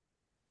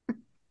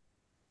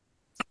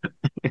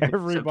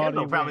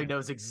 Everybody probably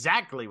knows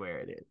exactly where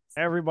it is.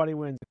 Everybody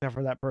wins except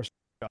for that person.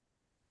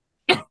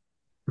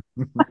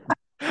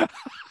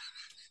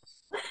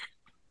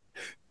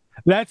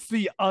 That's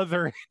the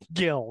other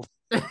guild.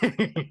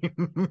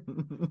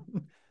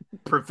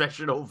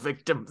 Professional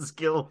Victims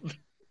Guild.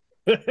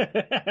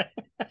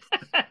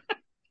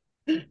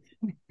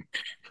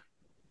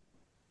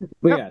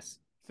 Yes.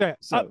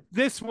 So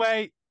this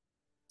way.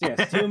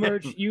 Yes, to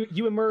emerge,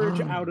 you emerge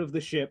out of the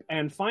ship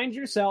and find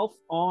yourself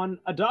on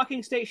a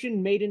docking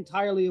station made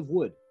entirely of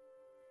wood.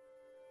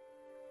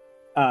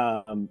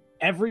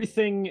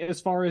 Everything, as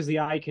far as the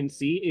eye can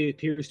see, it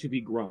appears to be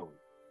grown.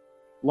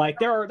 Like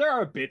there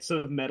are bits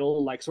of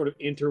metal, like sort of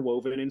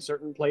interwoven in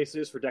certain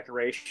places for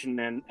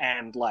decoration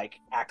and like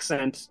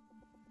accent,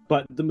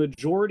 but the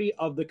majority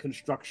of the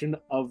construction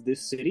of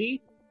this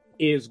city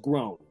is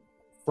grown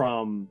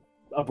from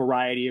a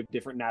variety of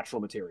different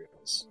natural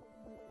materials.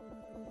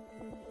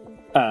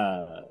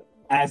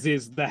 As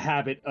is the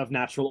habit of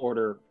natural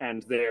order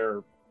and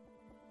their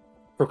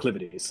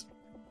proclivities.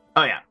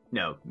 Oh yeah,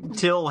 no.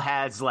 Till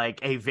has like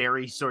a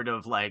very sort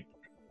of like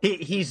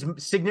he's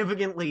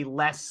significantly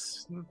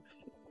less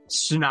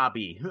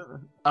snobby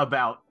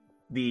about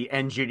the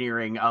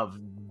engineering of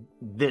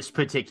this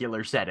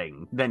particular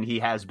setting than he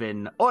has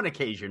been on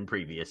occasion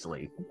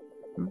previously.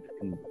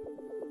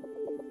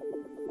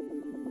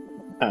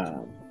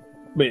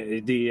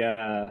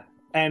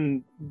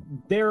 And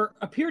there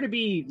appear to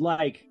be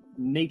like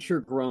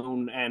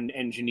nature-grown and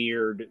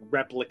engineered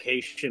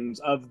replications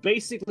of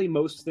basically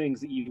most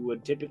things that you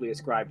would typically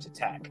ascribe to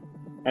tech.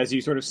 As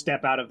you sort of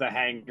step out of the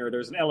hangar,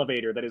 there's an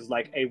elevator that is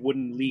like a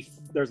wooden leaf.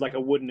 There's like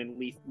a wooden and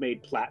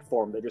leaf-made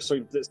platform that just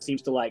sort of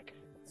seems to like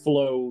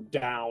flow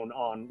down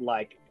on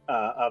like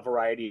a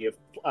variety of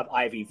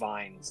ivy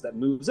vines that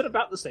moves at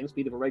about the same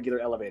speed of a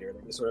regular elevator.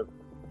 That just sort of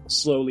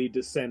slowly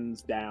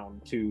descends down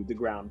to the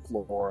ground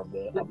floor of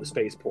the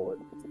spaceport.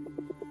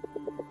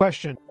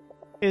 Question: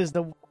 Is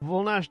the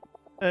Volnash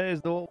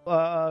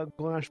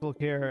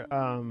Volcare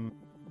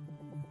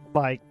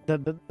like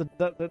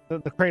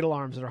the cradle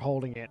arms that are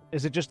holding it?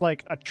 Is it just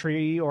like a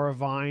tree or a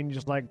vine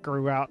just like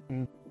grew out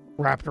and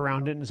wrapped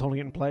around it and is holding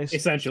it in place?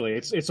 Essentially,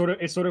 it's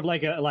sort of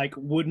like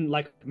wooden,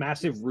 like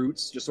massive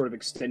roots just sort of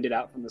extended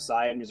out from the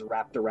side and just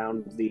wrapped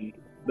around the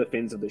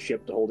fins of the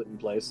ship to hold it in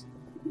place.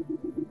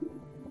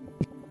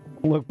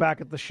 Look back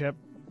at the ship.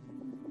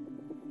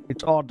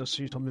 It's odd to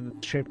see something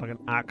that's shaped like an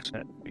axe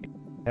head being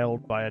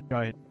held by a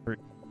giant tree.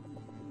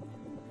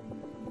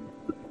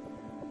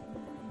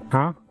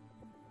 Huh?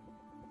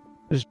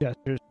 Just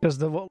gestures,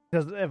 because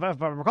if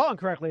I'm recalling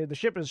correctly, the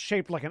ship is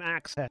shaped like an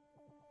axe head.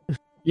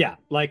 Yeah,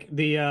 like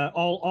the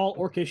all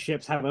Orcish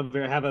ships have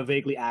a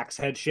vaguely axe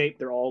head shape.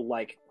 They're all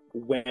like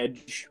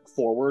wedge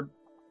forward,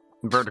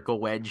 vertical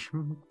wedge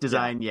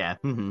design. Yeah.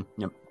 Mm-hmm.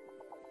 Yep.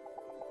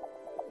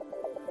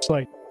 It's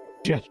like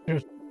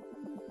gestures.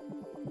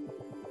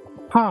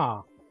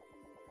 Huh.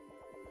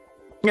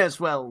 Yes,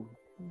 well,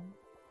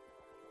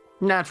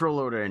 natural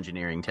order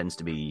engineering tends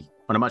to be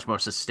on a much more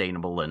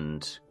sustainable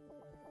and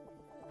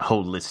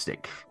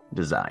holistic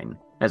design,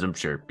 as I'm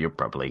sure you're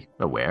probably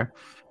aware.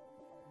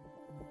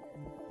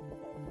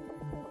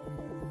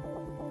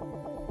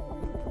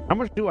 How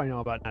much do I know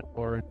about natural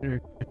order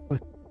engineering?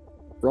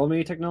 Roll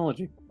me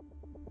technology.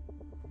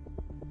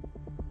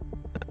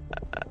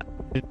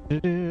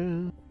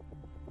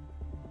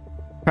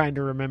 Trying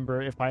to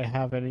remember if I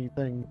have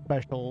anything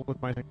special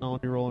with my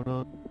technology roll or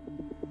not.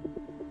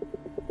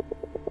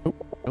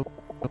 Nope.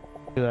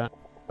 Do that.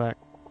 Back.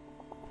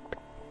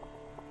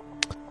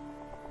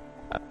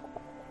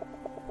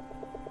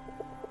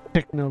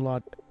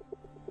 Technolog.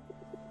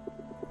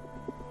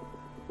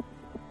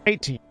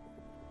 18.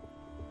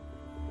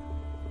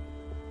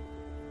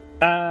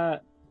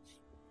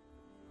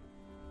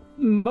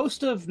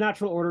 Most of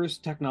Natural Order's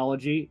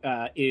technology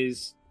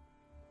is,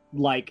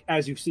 like,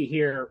 as you see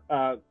here,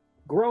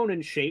 grown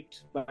and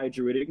shaped by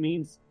druidic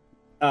means,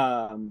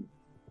 and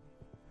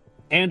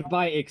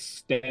by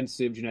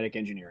extensive genetic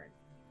engineering.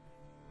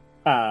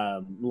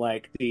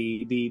 Like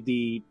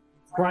the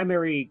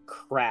primary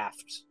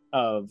craft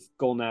of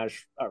Golnash,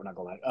 or not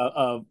Golnash,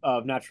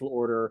 of Natural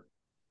Order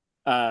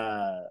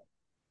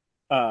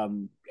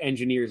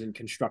engineers and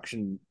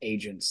construction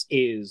agents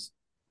is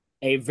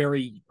a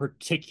very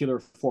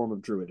particular form of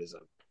druidism,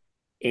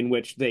 in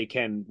which they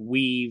can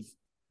weave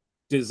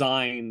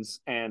designs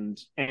and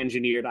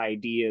engineered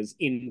ideas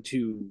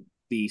into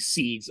the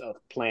seeds of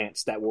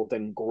plants that will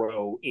then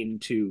grow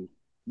into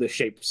the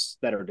shapes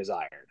that are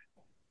desired.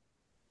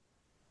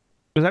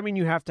 Does that mean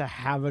you have to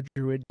have a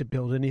druid to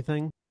build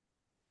anything?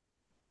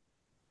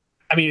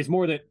 I mean,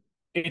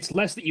 it's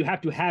less that you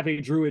have to have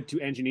a druid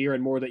to engineer,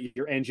 and more that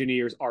your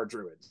engineers are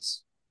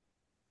druids.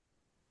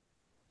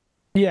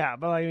 Yeah,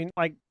 but I mean,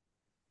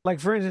 like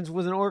for instance,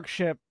 with an orc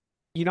ship,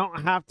 you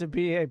don't have to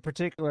be a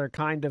particular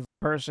kind of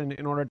person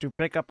in order to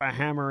pick up a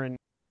hammer and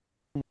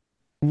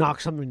knock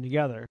something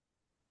together.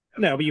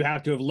 No, but you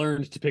have to have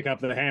learned to pick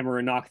up the hammer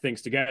and knock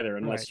things together,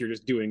 unless you're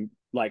just doing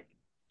like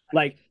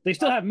they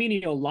still have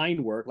menial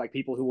line work, like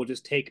people who will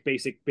just take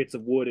basic bits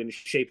of wood and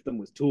shape them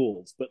with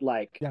tools. But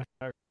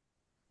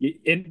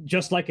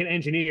just like an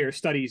engineer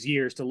studies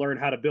years to learn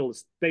how to build a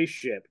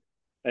spaceship,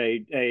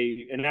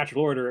 a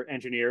Natural Order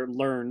engineer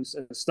learns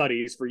and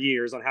studies for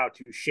years on how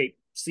to shape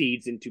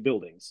seeds into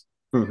buildings.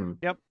 Mm-hmm.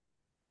 Yep.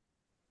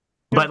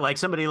 But like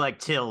somebody like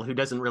Till, who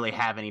doesn't really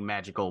have any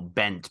magical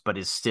bent, but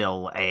is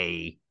still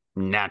a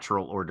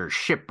Natural Order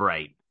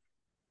shipwright,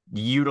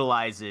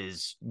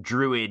 utilizes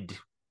druid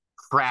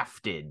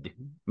crafted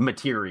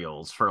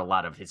materials for a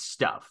lot of his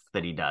stuff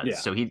that he does. Yeah.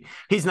 So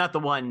he's not the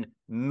one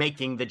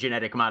making the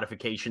genetic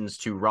modifications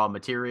to raw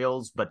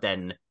materials, but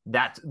then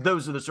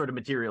those are the sort of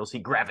materials he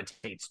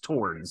gravitates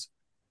towards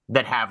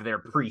that have their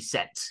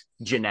preset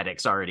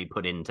genetics already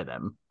put into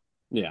them.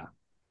 Yeah.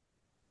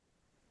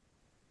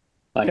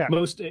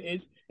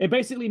 It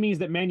basically means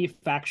that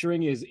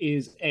manufacturing is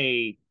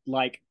a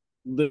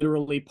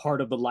literally part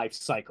of the life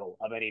cycle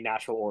of any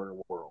Natural Order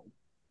world.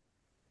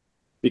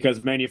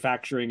 Because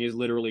manufacturing is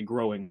literally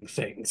growing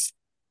things.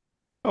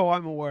 Oh,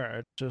 I'm aware.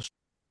 It's just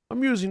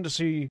amusing to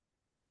see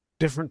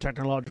different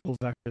technological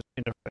vectors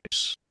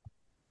interface.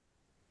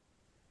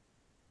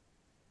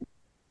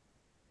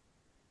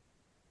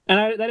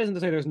 And that isn't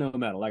to say there's no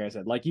metal. Like I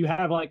said, like you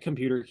have like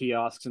computer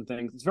kiosks and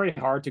things. It's very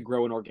hard to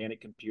grow an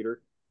organic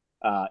computer.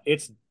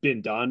 It's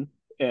been done,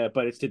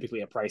 but it's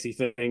typically a pricey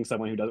thing.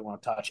 Someone who doesn't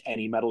want to touch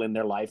any metal in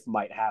their life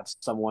might have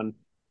someone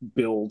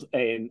build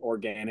an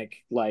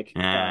organic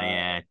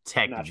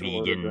tech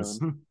Natural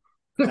vegans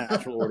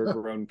Natural Order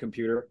grown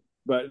computer.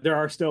 But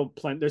there's still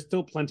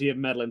plenty of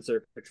metal and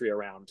circuitry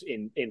around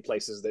in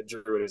places that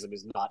druidism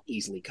is not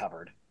easily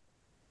covered.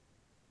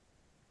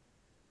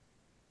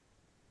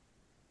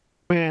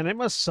 Man, it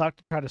must suck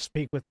to try to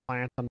speak with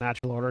plants on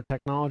Natural Order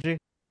technology.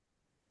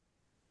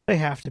 They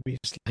have to be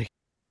just like,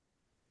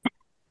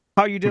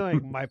 how are you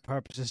doing? My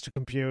purpose is to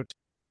compute.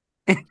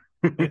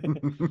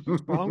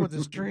 What's wrong with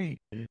this tree?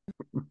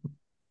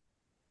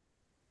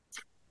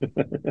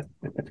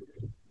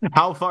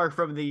 How far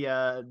from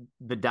the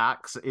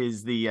docks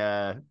is the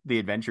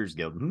Adventurers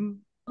Guild?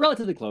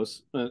 Relatively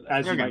close,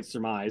 as you might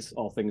surmise,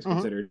 all things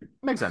considered.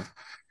 Makes sense.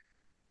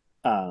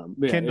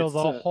 Kindle,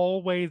 the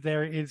whole way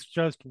there is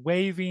just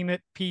waving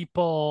at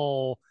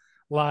people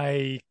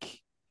like.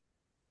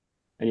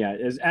 And yeah,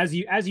 as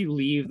you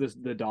leave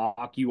the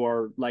dock, you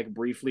are like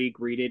briefly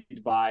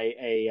greeted by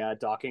a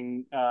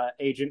docking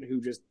agent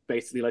who just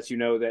basically lets you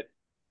know that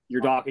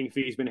your docking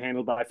fee's been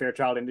handled by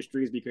Fairchild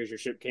Industries because your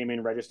ship came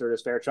in registered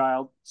as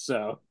Fairchild.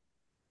 So,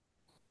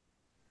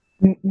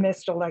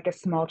 Mr. Like a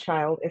small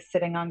child is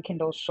sitting on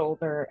Kindle's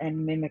shoulder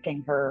and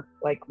mimicking her,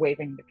 like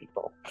waving to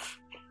people.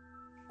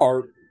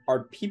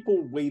 Are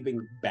people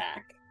waving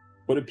back?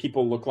 What do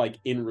people look like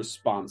in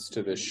response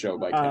to this show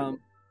by Kendall?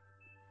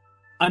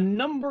 A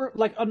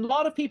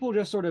lot of people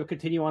just sort of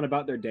continue on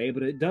about their day,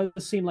 but it does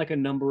seem like a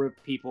number of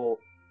people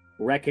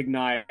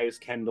recognize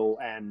Kendall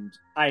and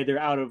either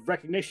out of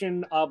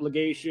recognition,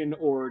 obligation,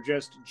 or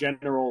just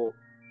general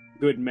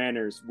good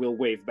manners will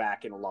wave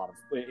back in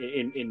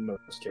in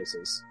most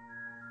cases.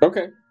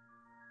 Okay.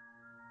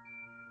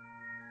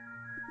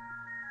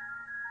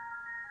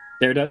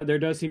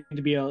 There seems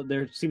to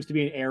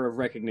be an air of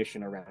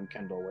recognition around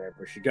Kendall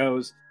wherever she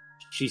goes.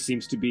 She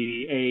seems to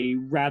be a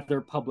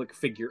rather public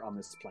figure on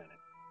this planet.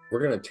 We're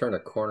going to turn a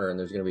corner and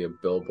there's going to be a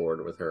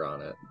billboard with her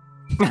on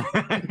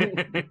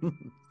it.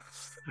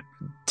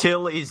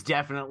 Till is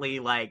definitely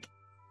like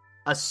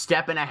a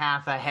step and a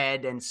half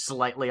ahead and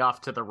slightly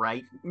off to the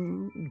right,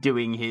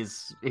 doing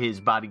his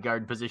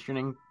bodyguard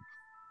positioning.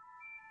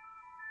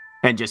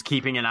 And just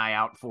keeping an eye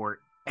out for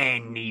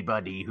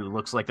anybody who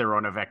looks like they're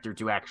on a vector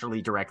to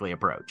actually directly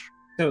approach.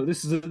 So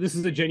this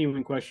is a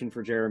genuine question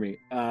for Jeremy.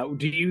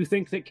 Do you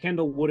think that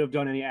Kendall would have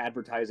done any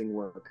advertising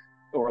work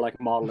or like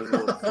modeling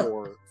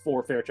work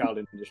for Fairchild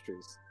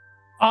Industries?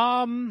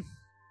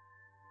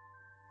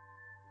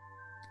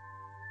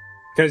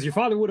 Because your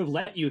father would have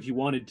let you if you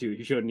wanted to, if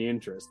you showed any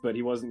interest, but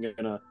he wasn't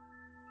gonna,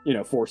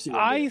 force you.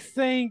 I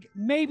think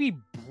maybe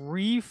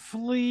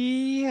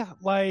briefly,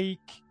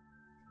 like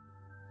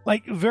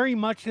very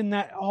much in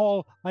that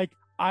whole, like,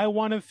 I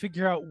want to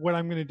figure out what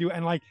I'm going to do.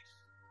 And like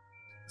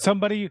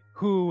somebody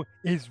who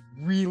is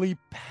really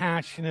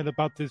passionate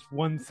about this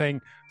one thing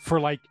for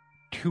like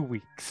 2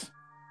 weeks.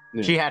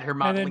 Yeah. She had her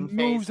modeling and then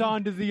phase. moves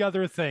on to the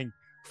other thing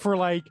for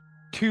like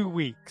 2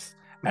 weeks.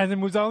 And then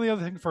moves on to the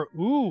other thing for,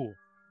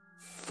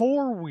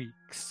 4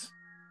 weeks.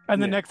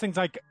 And the next thing's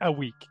like a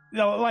week.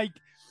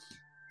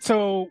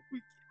 So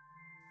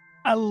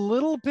a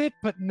little bit,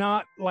 but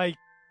not like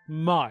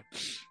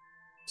much.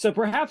 So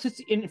perhaps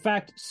it's in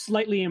fact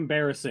slightly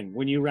embarrassing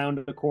when you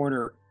round a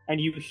corner and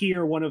you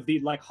hear one of the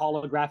like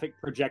holographic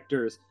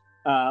projectors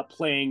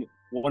playing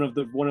one of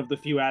the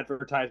few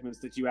advertisements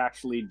that you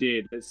actually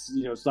did. It's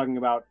talking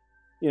about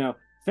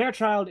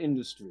Fairchild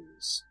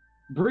Industries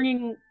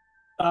bringing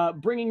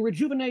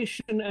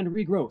rejuvenation and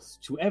regrowth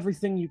to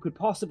everything you could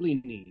possibly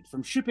need,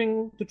 from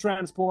shipping to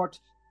transport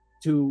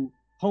to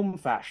home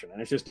fashion.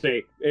 And it's just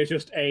a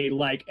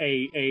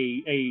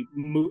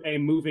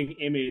moving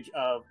image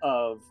of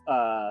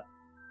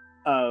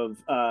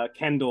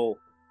Kendall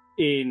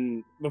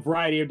in a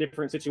variety of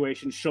different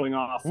situations, showing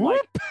off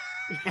like.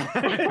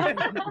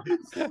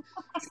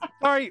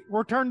 Sorry,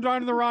 we're turned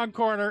on to the wrong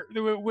corner.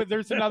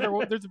 There's another.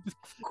 There's a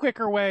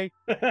quicker way.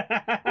 Wait,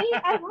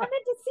 I wanted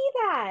to see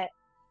that.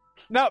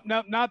 Nope,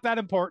 not that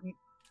important.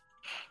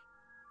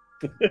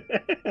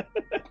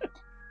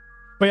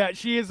 But yeah,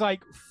 she is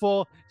like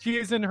full. She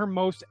is in her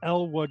most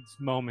Elwood's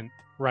moment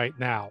right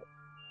now.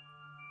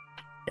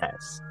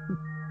 Yes.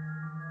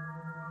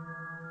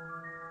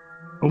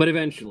 But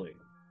eventually,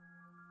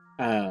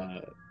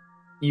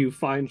 you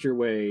find your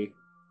way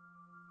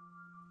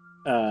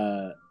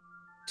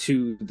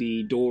to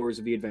the doors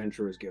of the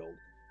Adventurers Guild.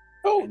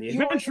 Oh, and the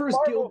Adventurers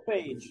Guild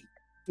page.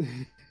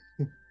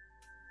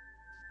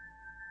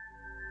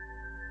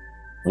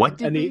 What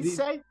did he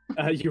say?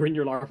 You're in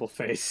your larval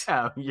face.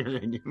 Oh, you're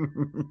in.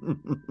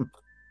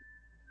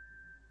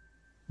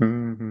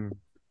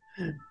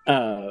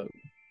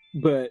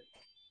 But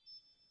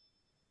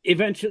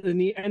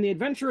eventually, the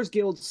Adventurers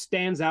Guild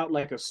stands out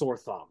like a sore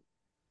thumb,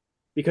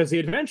 because the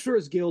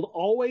Adventurers Guild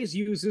always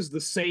uses the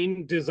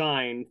same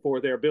design for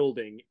their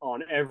building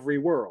on every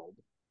world,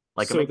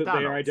 like so that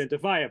they are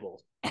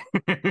identifiable.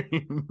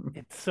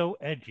 It's so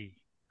edgy.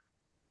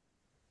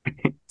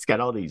 It's got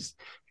all these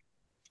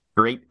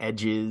great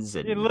edges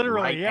and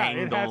literally, right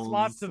angles. It has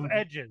lots of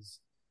edges.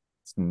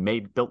 It's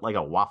built like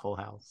a Waffle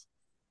House.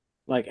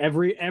 Like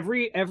every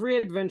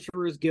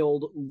Adventurers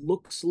Guild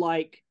looks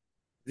like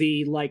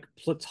the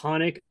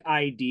platonic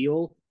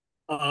ideal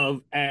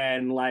of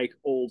an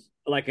old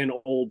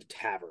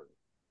tavern.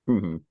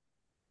 Mm-hmm.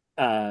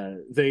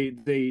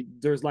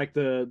 There's like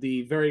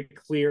the very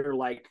clear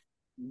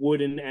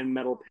wooden and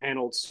metal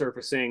paneled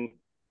surfacing,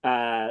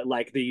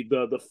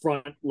 the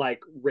front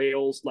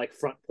rails,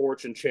 front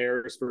porch and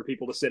chairs for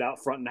people to sit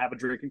out front and have a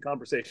drinking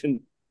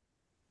conversation.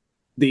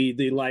 The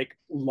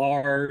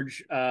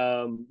large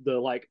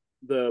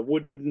the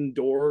wooden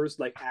doors,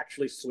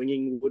 actually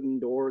swinging wooden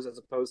doors as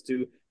opposed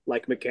to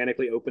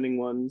mechanically opening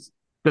ones.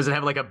 Does it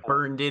have a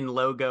burned in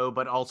logo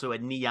but also a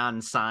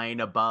neon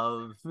sign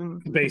above?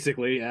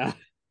 Basically, yeah.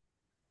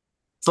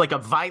 It's like a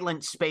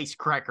violent space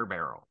Cracker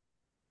Barrel.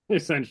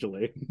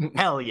 Essentially.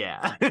 Hell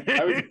yeah.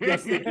 I was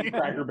just thinking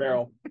Cracker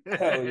Barrel.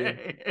 Hell yeah.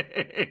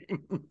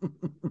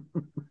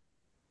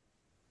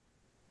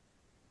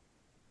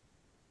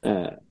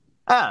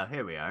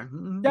 Here we are.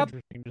 Yep.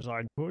 Interesting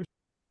design choice.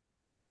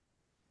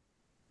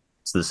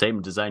 It's the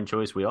same design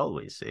choice we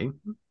always see.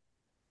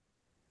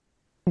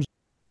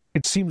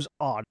 It seems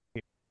odd.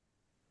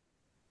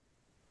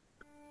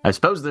 I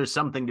suppose there's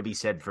something to be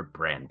said for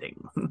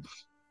branding.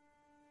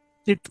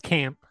 It's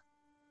camp.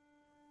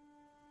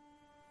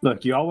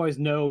 Look, you always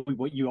know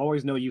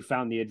you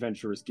found the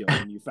Adventurers Guild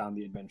when you found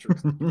the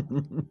Adventurers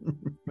Guild.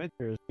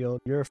 Adventurers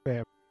Guild, you're a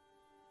fan.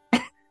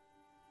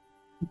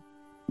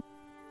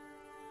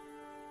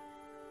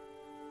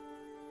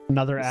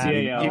 Another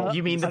ad.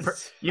 You mean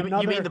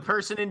the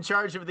person in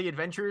charge of the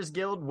Adventurers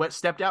Guild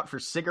stepped out for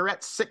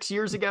cigarettes 6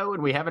 years ago,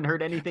 and we haven't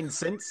heard anything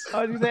since?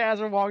 As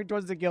we're walking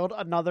towards the guild,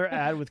 another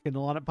ad with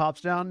Kindle on it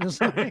pops down,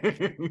 just like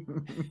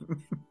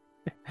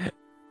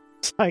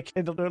it's like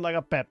Kindle doing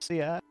a Pepsi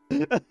ad.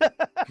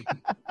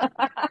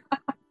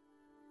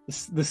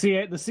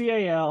 The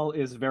CAL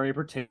is very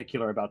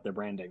particular about their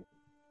branding.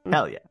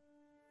 Hell yeah.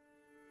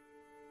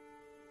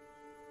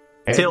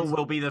 Till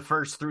will be the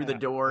first through the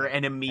door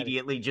and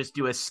immediately just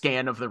do a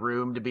scan of the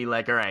room to be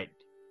like, all right,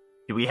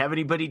 do we have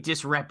anybody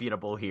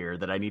disreputable here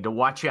that I need to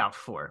watch out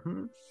for?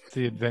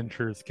 The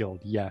Adventurers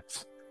Guild,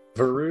 yes.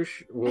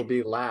 Varush will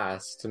be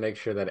last to make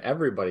sure that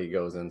everybody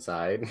goes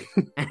inside.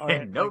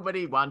 And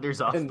nobody wanders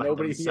off by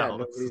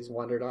themselves. Nobody's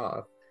wandered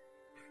off.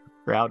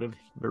 Proud of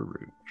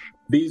Baruch.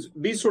 Bees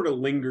sort of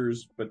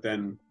lingers, but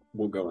then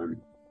we'll go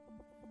in.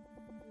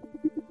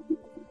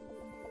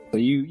 So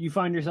you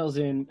find yourselves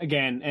in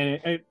again,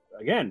 and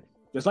again,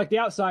 just like the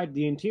outside,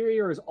 the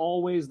interior is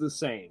always the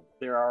same.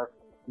 There are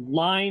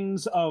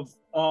lines of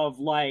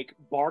like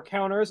bar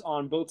counters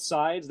on both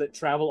sides that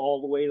travel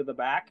all the way to the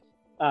back,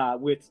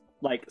 with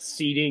like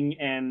seating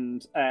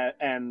and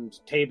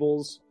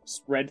tables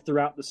spread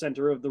throughout the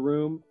center of the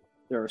room.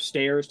 There are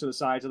stairs to the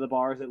sides of the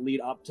bars that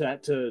lead up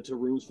to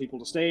rooms for people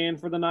to stay in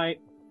for the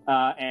night,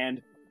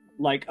 and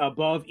like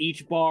above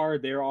each bar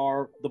there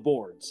are the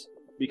boards,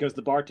 because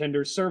the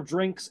bartenders serve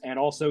drinks and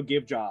also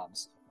give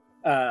jobs.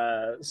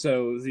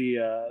 So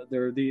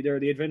there are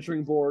the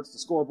adventuring boards, the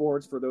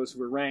scoreboards for those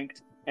who are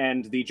ranked,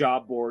 and the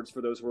job boards for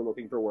those who are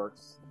looking for work,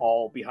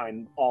 all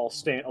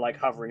like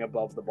hovering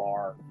above the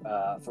bar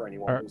for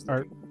anyone who's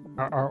looking.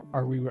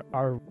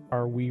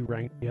 Are we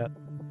ranked yet?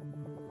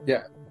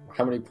 Yeah.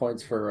 How many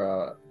points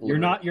for? You're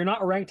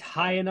not ranked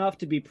high enough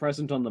to be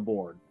present on the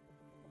board.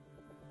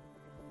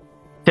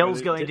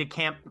 Phil's going to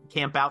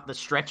camp out the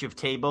stretch of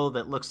table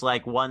that looks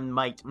like one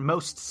might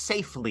most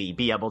safely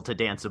be able to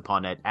dance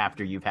upon it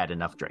after you've had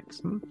enough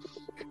drinks.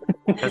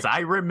 Because I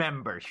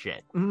remember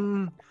shit.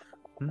 Gonna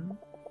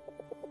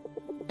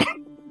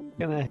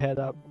head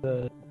up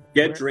the...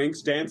 Get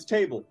drinks, dance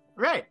table.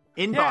 Right.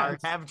 In bar,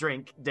 have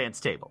drink, dance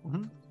table.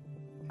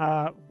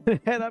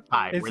 Head up...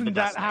 Isn't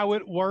that how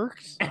it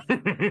works?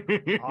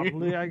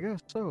 Oddly, I guess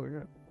so,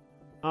 yeah.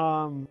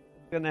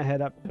 Gonna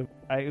head up to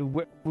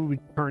we would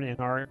turn in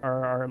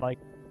our like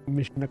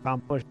mission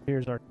accomplished,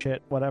 here's our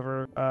shit,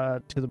 whatever,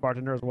 to the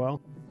bartender as well.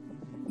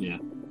 Yeah.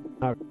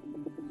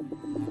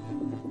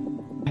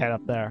 Head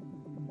up there.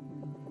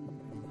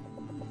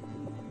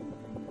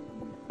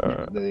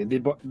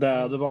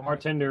 The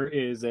bartender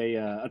is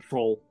a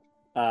troll,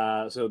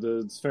 so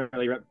there's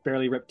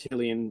fairly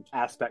reptilian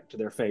aspect to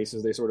their face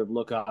as they sort of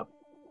look up.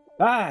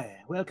 Hi,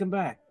 welcome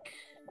back.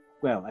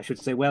 Well, I should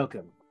say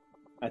welcome.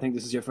 I think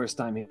this is your first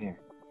time here.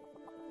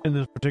 In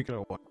this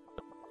particular one,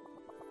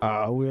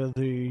 we're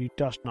the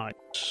Dust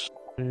Knights.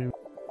 We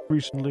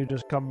recently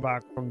just come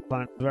back from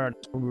planet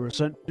Stardust. We were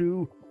sent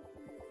to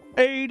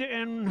aid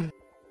in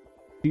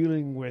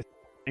dealing with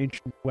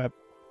ancient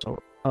weapons. So,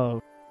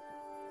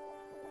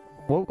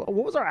 what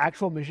was our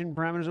actual mission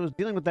parameters? It was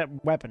dealing with that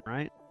weapon,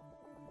 right?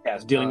 Yeah,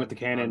 it's dealing with the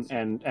cannon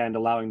and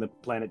allowing the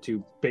planet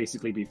to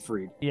basically be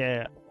freed.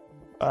 Yeah.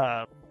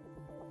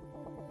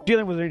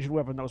 Dealing with an ancient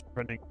weapon that was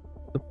preventing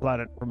the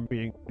planet from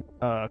being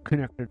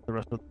connected to the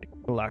rest of the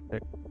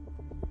galactic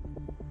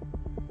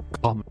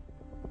common,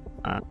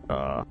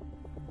 and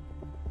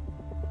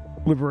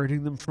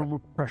liberating them from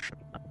oppression.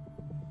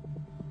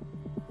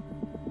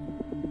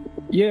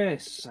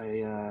 Yes,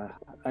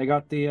 I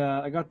got the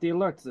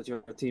alert that your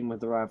team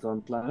had arrived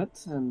on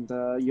planet, and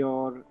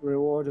your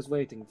reward is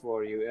waiting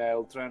for you.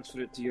 I'll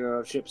transfer it to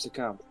your ship's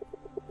account.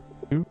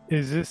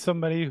 Is this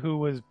somebody who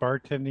was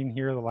bartending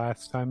here the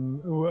last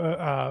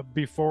time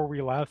before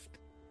we left?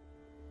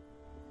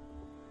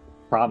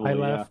 Probably, I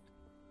left.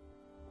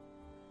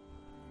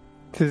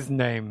 What's his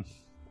name?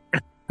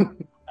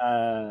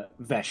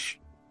 Vesh.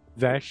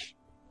 Vesh?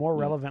 More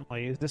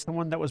relevantly, is this the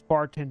one that was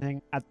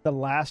bartending at the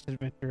last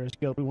Adventurers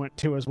Guild we went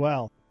to as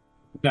well?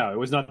 No, it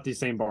was not the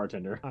same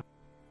bartender.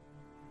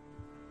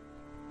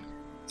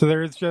 So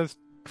there's just,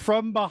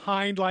 from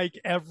behind like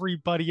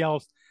everybody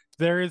else,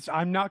 there is,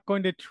 I'm not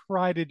going to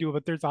try to do it,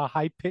 but there's a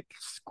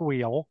high-pitched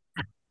squeal.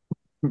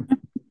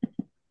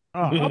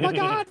 Oh my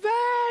God,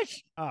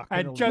 Vesh!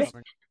 And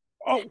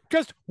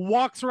just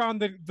walks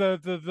around the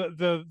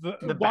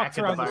walks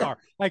around the bar.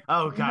 Like,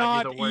 oh God,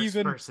 not you're the worst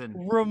even person.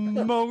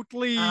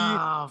 remotely.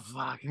 Oh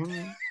fuck!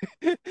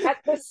 At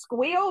the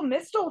squeal,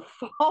 Mistle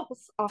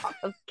falls off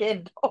of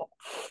Kendall.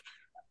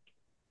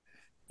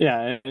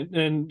 Yeah,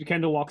 and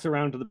Kendall walks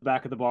around to the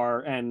back of the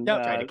bar and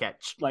try to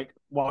catch. Like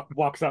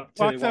walks up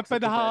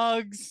and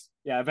hugs.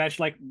 Yeah, Vesh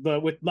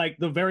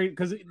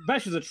because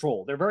Vesh is a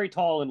troll. They're very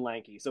tall and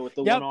lanky, so with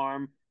the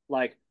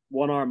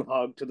one arm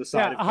hug to the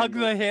side. Yeah, hug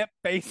the hip,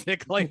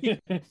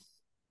 basically.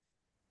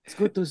 It's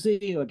good to see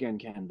you again,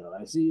 Kendall.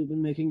 I see you've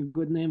been making a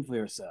good name for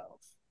yourself.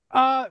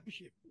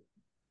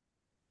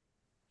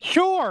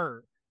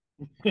 Sure.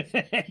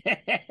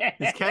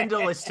 Because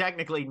Kendall is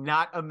technically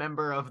not a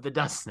member of the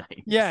Dust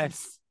Knights.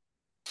 Yes.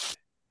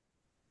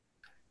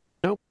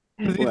 Nope.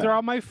 These are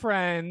all my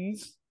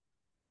friends.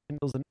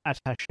 Kendall's an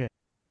attaché.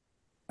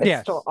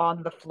 It's still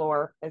on the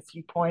floor as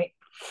you point.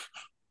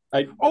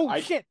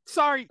 Shit!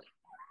 Sorry.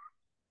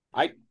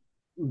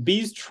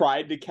 Bees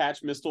tried to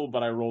catch Mistle,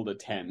 but I rolled a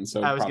 10.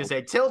 So I was going to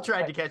say, Till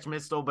tried to catch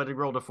Mistle, but he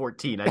rolled a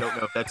 14. I don't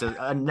know if that's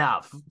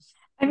enough.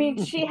 I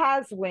mean, she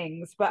has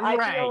wings, but I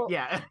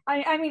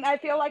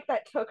feel like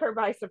that took her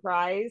by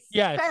surprise.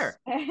 Yes. Fair.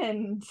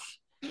 And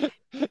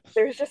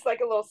there's just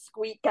like a little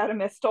squeak out of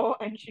Mistle,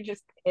 and she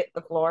just hit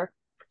the floor.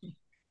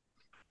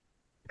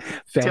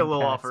 Till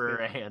will offer her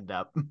a hand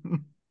up.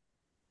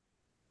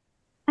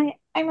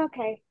 I'm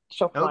okay.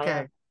 She'll fly okay.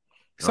 up.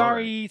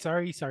 Sorry.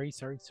 Okay.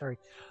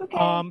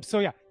 So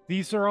yeah,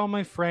 these are all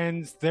my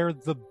friends. They're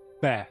the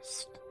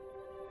best.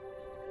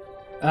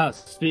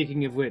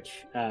 Speaking of which,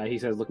 he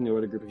says, looking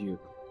over the group of you,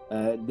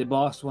 the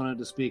boss wanted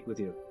to speak with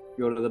you.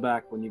 Go to the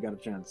back when you got a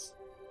chance.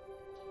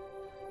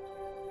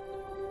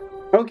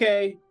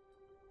 Okay.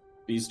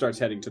 Bees starts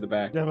heading to the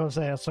back. Yeah, I was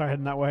saying, I'll start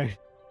heading that way.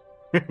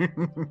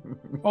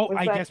 Oh, Was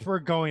I that- guess we're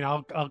going.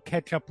 I'll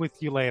catch up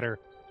with you later.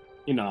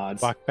 He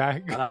nods. Walk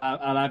back.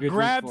 I'll have your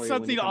Grab drink for you when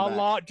something you a come back.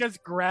 lot.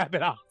 Just grab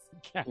it off.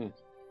 Okay.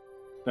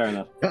 Fair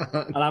enough.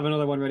 I'll have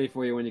another one ready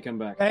for you when you come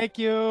back. Thank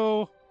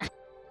you.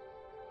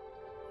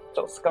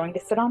 Just going to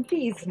sit on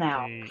bees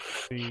now.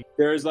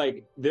 There's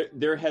like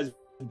there has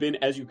been,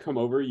 as you come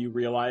over, you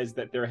realize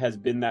that there has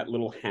been that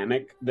little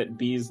hammock that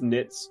Bees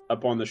knits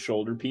up on the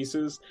shoulder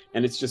pieces,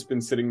 and it's just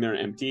been sitting there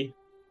empty.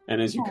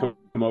 And as you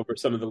come over,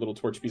 some of the little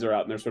torch bees are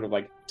out, and they're sort of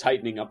like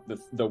tightening up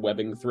the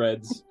webbing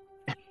threads.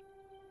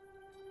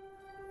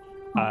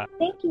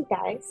 Thank you,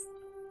 guys.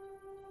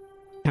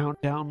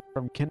 Countdown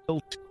from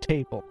Kindle to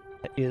table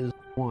is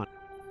 1.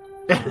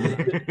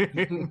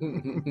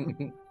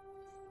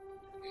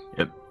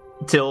 Yep.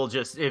 Till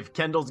just, if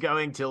Kendall's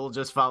going, Till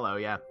just follow,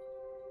 yeah.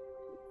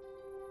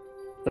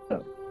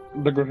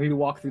 The group of you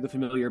walk through the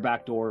familiar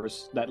back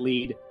doors that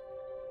lead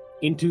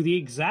into the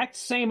exact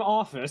same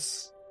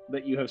office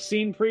that you have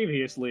seen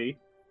previously,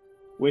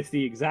 with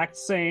the exact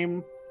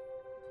same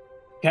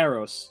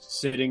Karos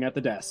sitting at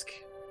the desk.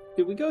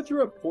 Did we go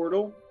through a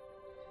portal?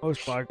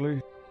 Most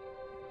likely.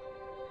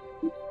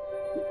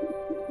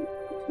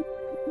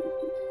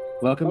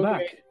 Welcome Okay.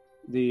 back,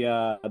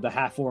 the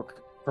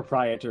half-orc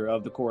proprietor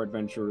of the Core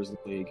Adventurers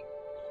League,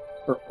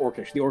 or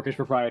Orcish, the Orcish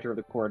proprietor of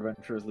the Core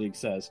Adventurers League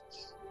says,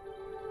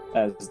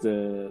 as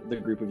the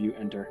group of you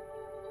enter.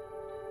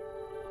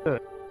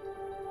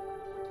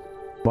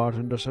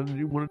 Bartender said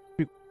you wanted to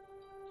speak.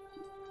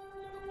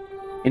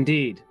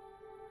 Indeed,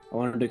 I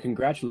wanted to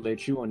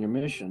congratulate you on your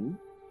mission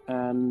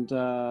and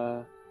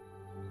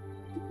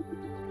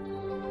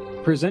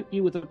present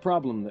you with a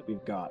problem that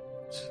we've got.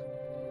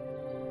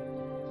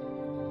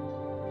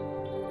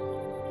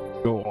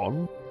 Go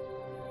on.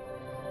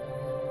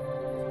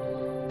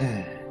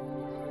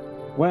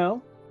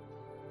 Well,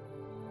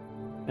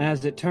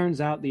 as it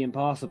turns out, the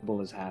impossible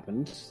has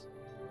happened,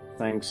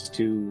 thanks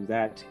to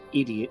that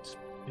idiot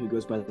who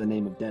goes by the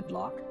name of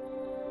Deadlock.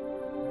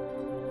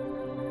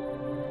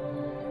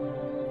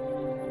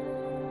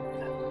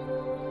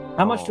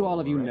 How much do all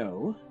of you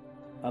know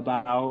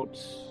about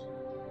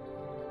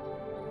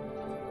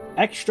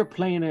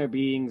extraplanar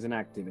beings and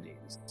activities?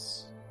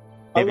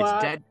 If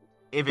it's dead,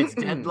 if it's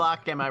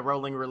deadlock, am I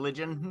rolling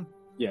religion?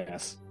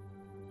 Yes.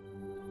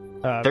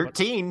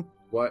 13.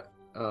 What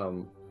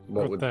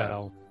would the that?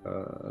 hell?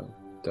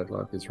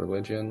 Deadlock is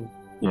religion.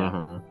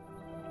 Yeah.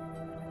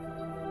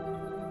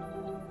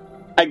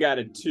 I got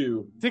a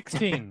 2,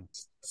 16.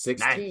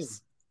 16.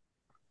 Nice.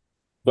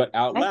 but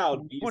out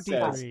loud, he 23.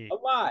 says a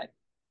lot.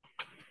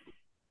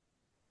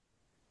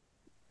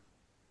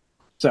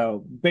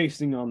 So,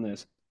 basing on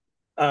this,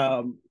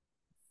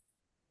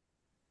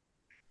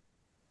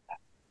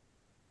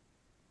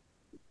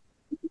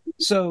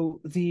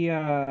 so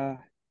the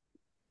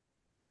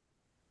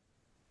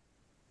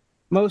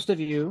most of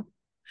you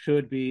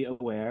should be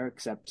aware,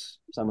 except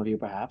some of you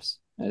perhaps.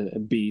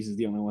 Bees is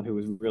the only one who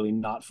is really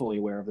not fully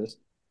aware of this.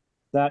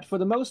 That for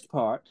the most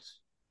part,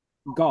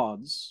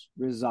 gods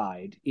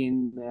reside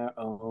in their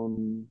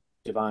own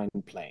divine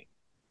plane.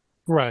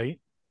 Right.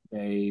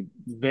 They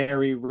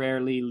very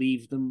rarely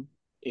leave them,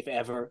 if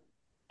ever,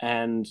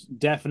 and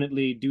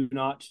definitely do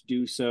not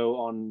do so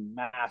on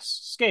mass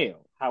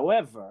scale.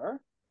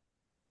 However,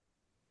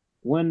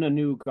 when a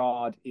new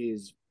god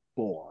is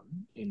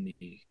born in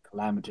the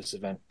calamitous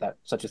event that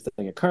such a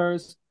thing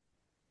occurs,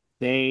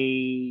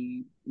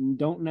 they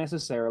don't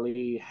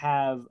necessarily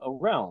have a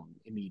realm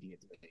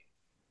immediately.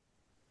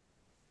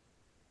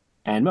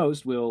 And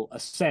most will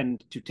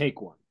ascend to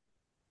take one.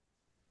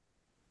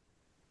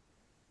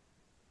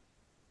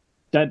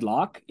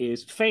 Deadlock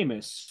is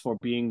famous for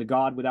being the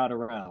god without a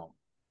realm,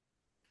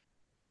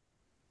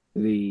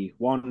 the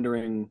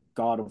wandering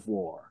god of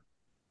war,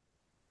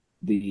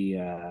 the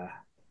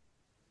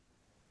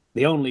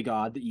only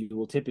god that you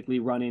will typically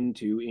run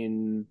into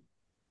in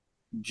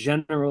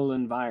general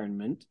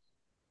environment,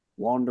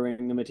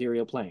 wandering the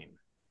material plane.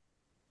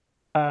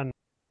 And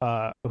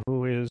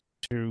who is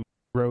to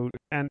road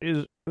and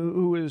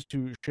who is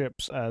to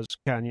ships as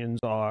canyons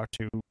are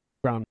to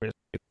ground-based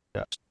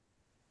dust.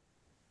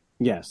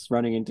 Yes,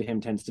 running into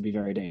him tends to be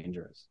very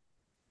dangerous.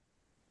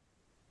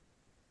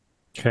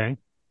 Okay.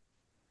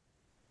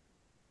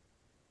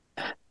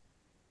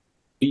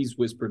 Bees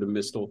whisper to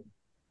Mistle,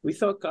 "We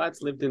thought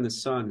gods lived in the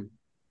sun."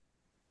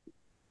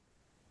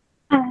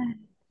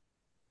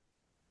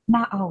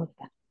 Not all of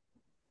them.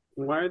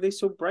 Why are they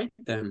so bright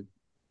then?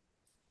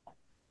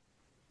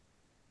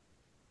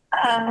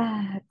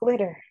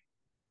 Glitter.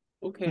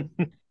 Okay.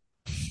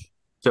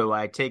 So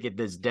I take it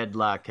this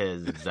deadlock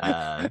has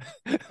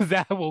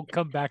That will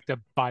come back to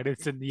bite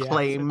us in the ass at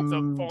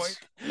some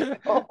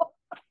claimed. point.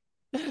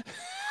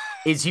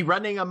 Is he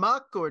running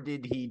amok, or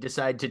did he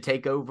decide to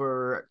take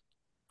over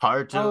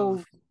part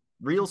of?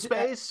 real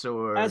space,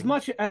 or as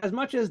much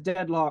as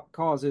Deadlock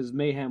causes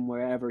mayhem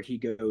wherever he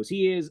goes,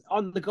 he is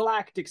on the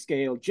galactic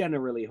scale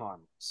generally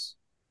harmless.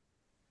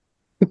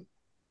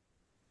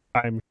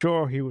 I'm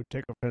sure he would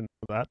take offense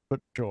to that, but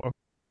sure.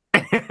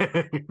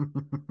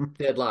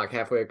 Deadlock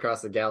halfway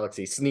across the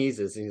galaxy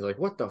sneezes, and he's like,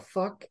 "What the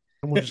fuck?"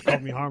 Someone just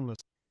called me harmless.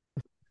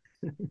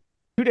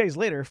 2 days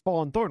later,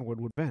 fallen Thornwood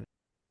would vanish.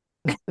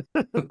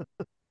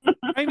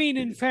 I mean,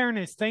 in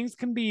fairness, things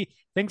can be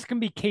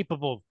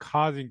capable of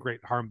causing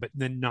great harm, but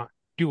then not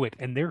do it,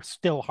 and they're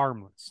still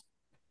harmless.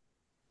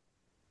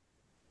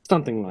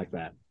 Something like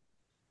that.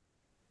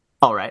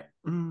 All right.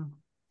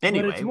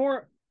 Anyway,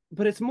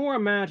 but it's more a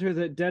matter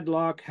that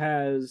Deadlock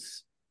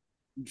has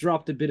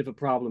dropped a bit of a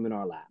problem in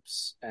our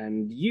laps,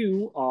 and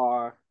you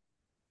are,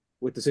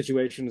 with the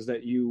situations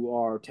that you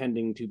are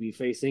tending to be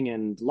facing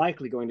and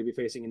likely going to be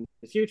facing in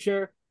the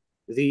future,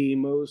 the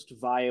most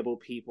viable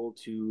people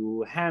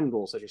to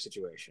handle such a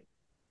situation.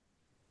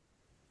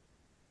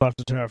 That's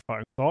a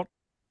terrifying thought.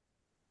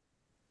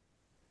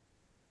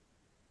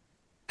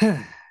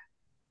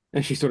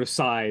 And she sort of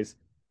sighs.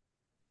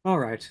 All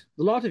right,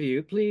 the lot of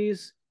you,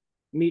 please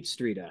meet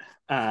Strida.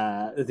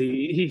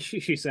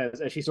 She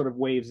says as she sort of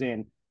waves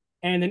in,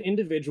 and an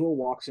individual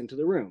walks into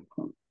the room.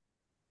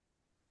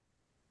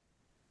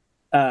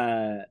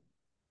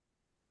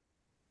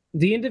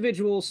 The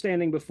individual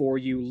standing before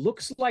you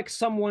looks like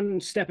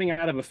someone stepping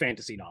out of a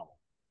fantasy novel.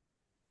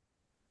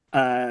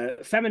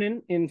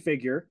 Feminine in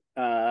figure,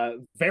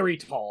 very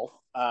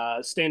tall,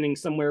 standing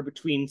somewhere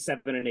between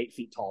 7 and 8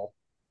 feet tall.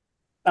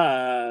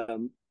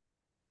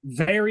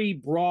 Very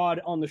broad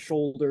on the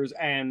shoulders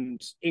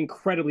and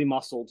incredibly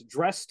muscled,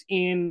 dressed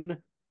in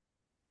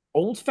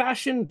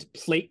old-fashioned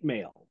plate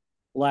mail,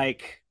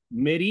 like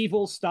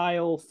medieval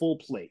style full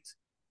plate,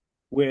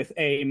 with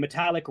a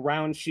metallic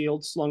round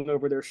shield slung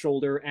over their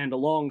shoulder and a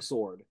long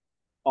sword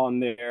on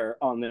their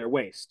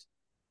waist.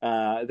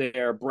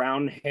 Their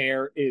brown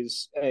hair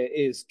is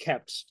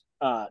kept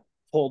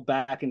pulled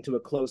back into a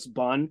close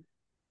bun,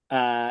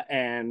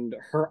 and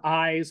her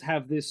eyes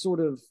have this sort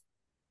of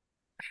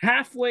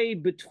halfway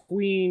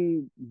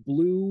between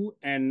blue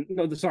and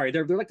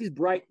they're like these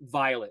bright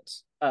violet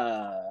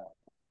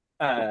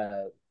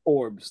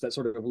orbs that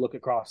sort of look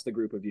across the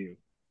group of you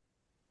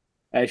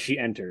as she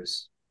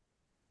enters.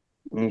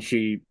 And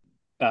she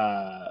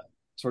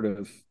sort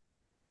of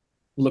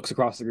looks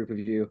across the group of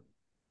you.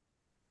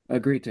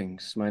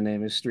 Greetings, my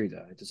name is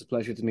Strida. It is a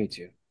pleasure to meet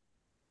you.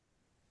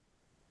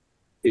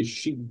 Is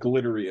she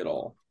glittery at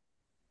all?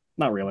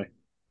 Not really.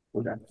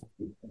 Okay.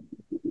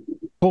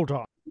 Hold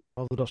on.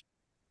 All the dust.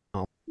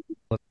 I'll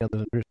let the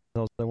others introduce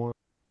themselves if they want.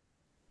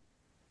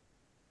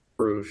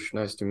 Bruce,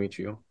 nice to meet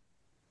you.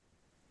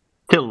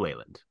 Till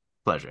Wayland.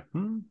 Pleasure.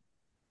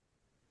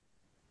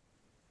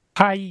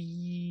 Hi.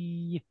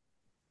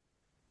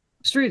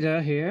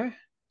 Strida here,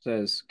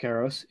 says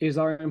Karos, is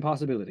our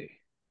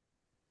impossibility.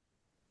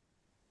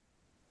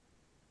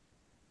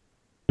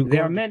 They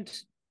are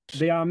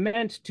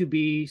meant to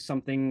be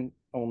something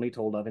only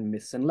told of in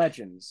myths and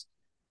legends.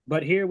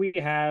 But here we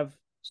have,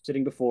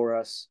 sitting before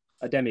us,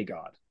 a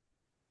demigod.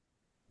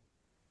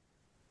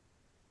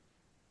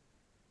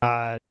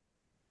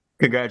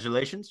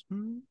 Congratulations.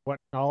 What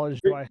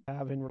knowledge do I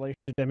have in relation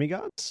to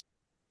demigods?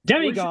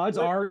 Demigods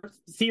are,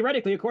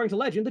 theoretically, according to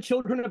legend, the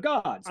children of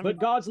gods. But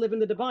gods live in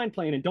the divine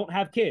plane and don't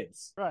have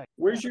kids. Right.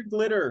 Where's your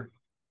glitter?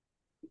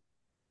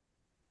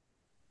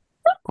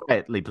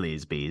 Quietly,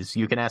 please, bees.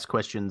 You can ask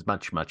questions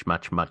much, much,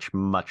 much, much,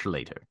 much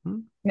later.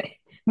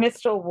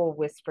 Mistel will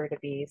whisper to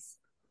bees,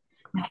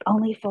 "Not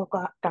only full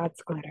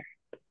God's glitter,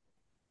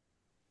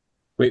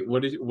 Wait,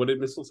 what did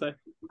Missile say?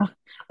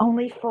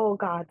 only full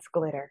God's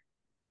glitter."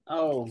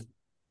 Oh,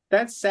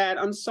 that's sad.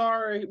 I'm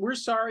sorry. We're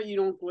sorry you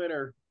don't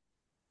glitter.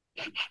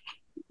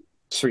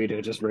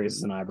 Strida just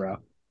raises an eyebrow.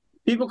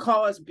 People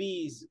call us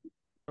bees.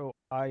 So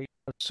I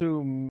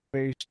assume,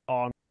 based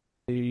on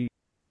the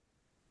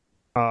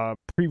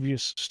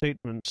previous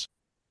statements,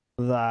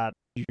 that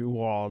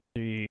you are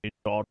the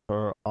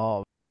daughter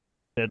of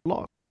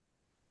Deadlock.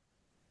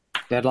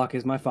 Deadlock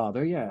is my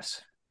father,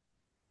 yes.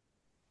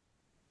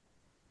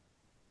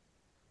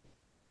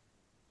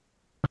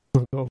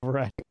 Look over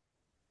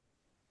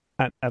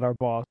at our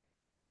boss,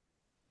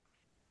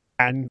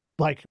 and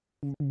like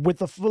with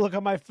the look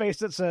on my face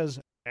that says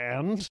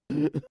 "and."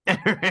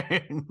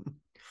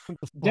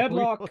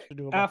 Deadlock,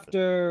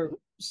 after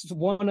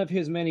one of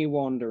his many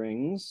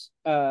wanderings,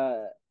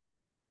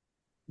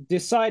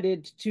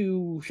 decided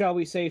to, shall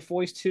we say,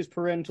 foist his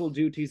parental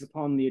duties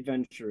upon the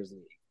Adventurers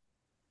League.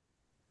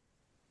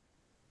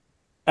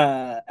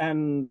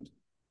 And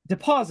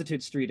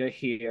deposited Strida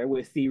here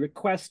with the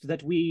request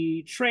that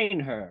we train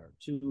her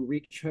to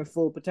reach her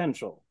full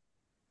potential.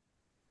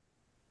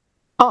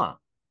 Huh.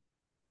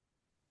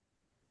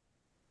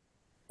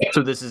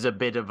 So this is a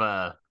bit of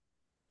a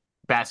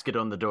basket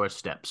on the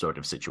doorstep sort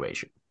of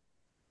situation.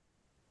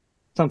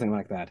 Something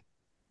like that.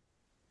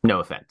 No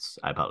offense.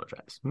 I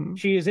apologize.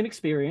 She is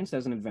inexperienced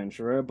as an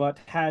adventurer, but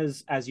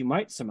has, as you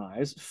might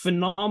surmise,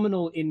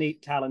 phenomenal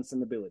innate talents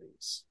and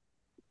abilities.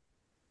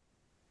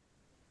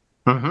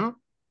 Mm-hmm.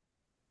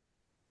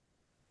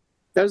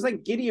 That was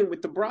like Gideon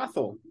with the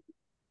brothel.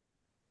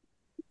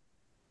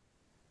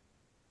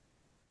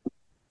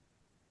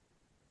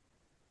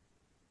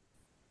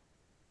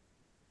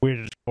 We're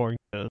just going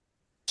to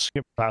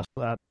skip past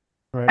that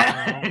right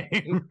now.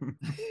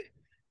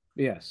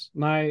 Yes,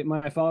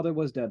 my father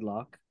was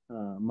Deadlock.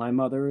 My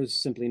mother is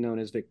simply known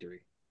as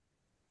Victory.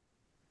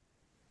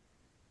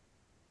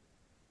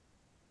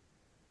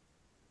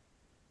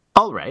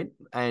 All right,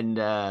 and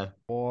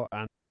 4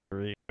 and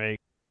 3 make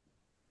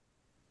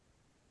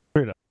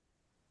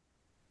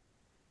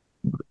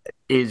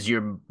is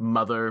your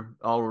mother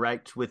all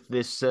right with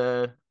this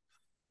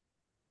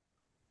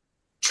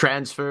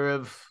transfer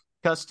of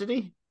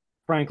custody?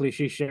 Frankly,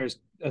 she shares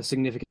a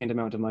significant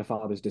amount of my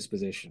father's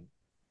disposition.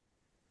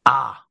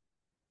 Ah,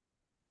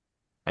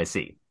 I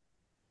see.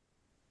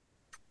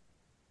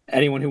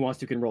 Anyone who wants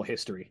to can roll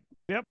history.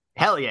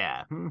 Hell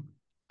yeah.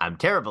 I'm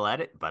terrible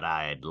at it, but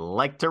I'd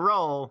like to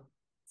roll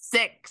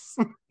 6.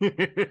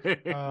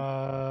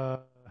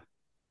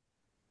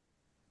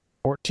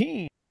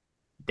 14.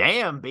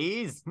 Damn,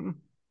 bees.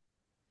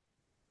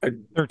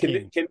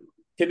 13. Can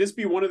this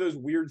be one of those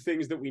weird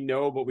things that we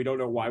know, but we don't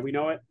know why we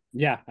know it?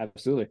 Yeah,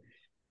 absolutely.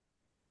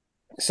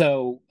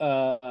 So,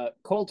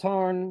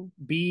 Coltarn,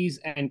 Bees,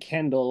 and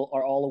Kendall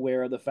are all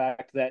aware of the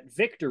fact that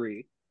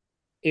Victory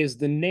is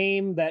the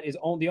name that is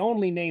the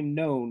only name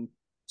known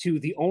to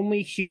the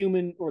only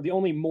human or the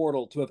only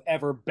mortal to have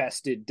ever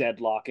bested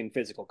Deadlock in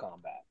physical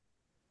combat.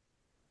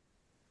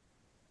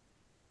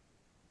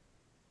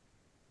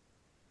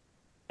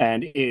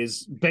 And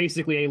is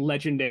basically a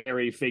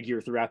legendary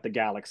figure throughout the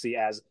galaxy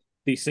as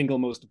the single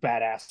most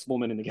badass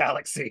woman in the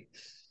galaxy.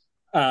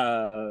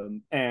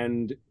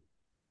 And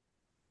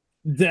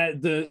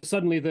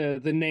suddenly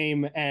the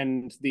name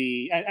and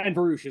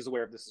Baruch is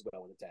aware of this as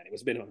well with a 10. It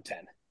was minimum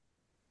 10.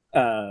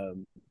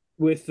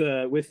 With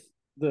the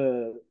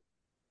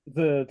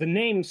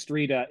name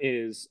Strida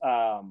is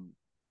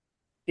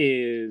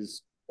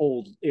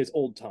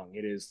old tongue.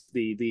 It is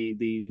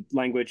the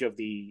language of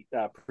the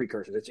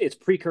precursors. It's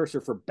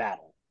precursor for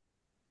battle.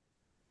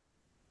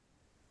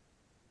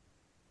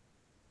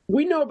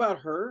 We know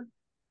about her.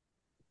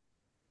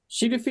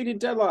 She defeated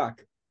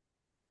Deadlock.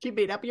 She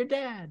beat up your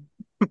dad.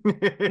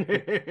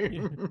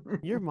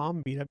 Your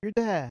mom beat up your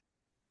dad.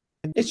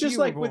 It's just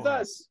like with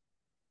us.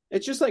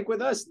 It's just like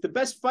with us. The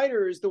best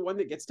fighter is the one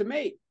that gets to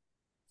mate.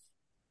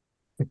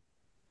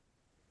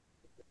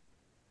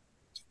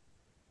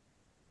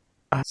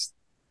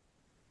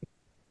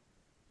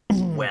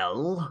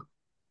 Well,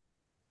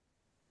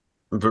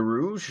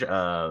 Varouge,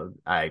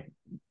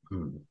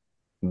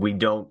 we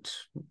don't.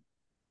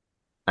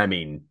 I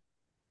mean,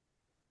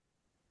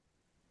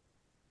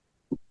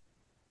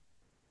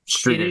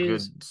 Strida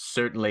could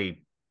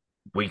certainly.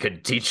 We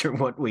could teach her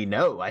what we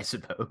know, I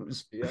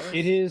suppose. Yeah.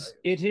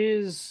 It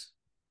is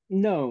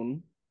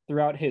known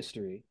throughout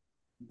history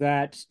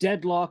that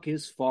Deadlock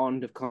is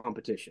fond of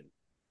competition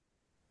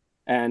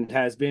and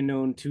has been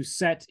known to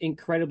set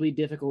incredibly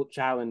difficult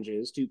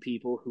challenges to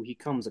people who he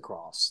comes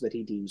across that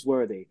he deems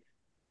worthy.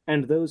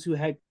 And those who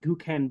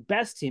can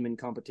best him in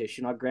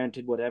competition are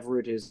granted whatever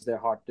it is their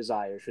heart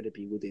desires, should it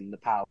be within the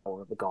power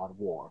of the god of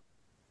war.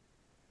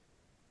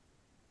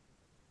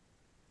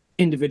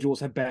 Individuals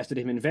have bested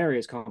him in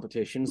various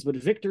competitions, but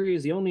Victory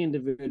is the only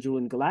individual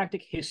in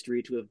galactic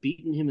history to have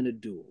beaten him in a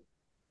duel.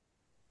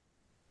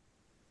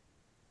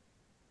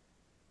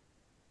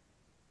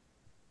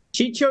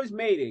 She chose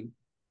mating.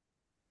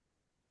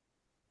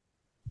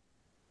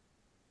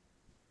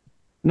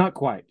 Not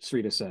quite,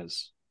 Srita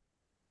says.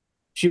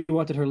 She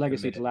wanted her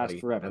legacy to last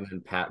forever. And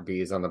then pat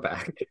Bees on the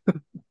back.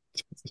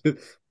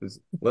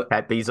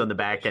 Pat Bees on the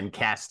back and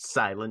cast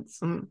silence.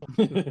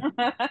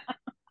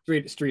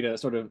 Strida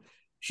sort of,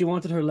 she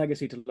wanted her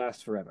legacy to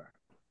last forever.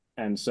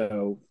 And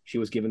so she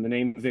was given the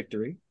name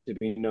Victory to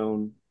be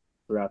known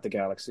throughout the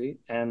galaxy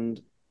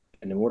and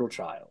an immortal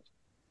child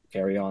to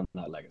carry on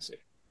that legacy.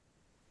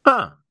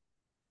 Huh.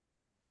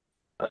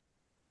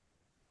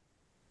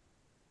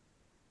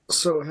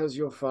 So has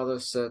your father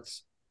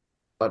set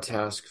a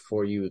task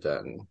for you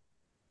then?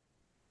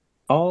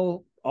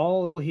 All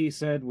he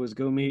said was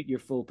go meet your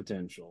full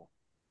potential.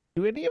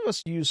 Do any of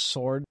us use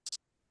swords?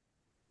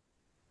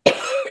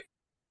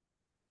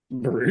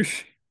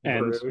 Baruch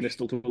and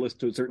Mistle to a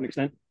certain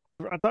extent.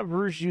 I thought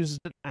Baruch used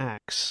an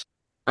axe.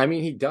 I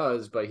mean, he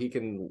does, but he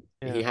can.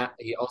 Yeah.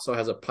 He also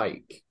has a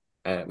pike.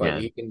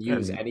 He can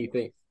use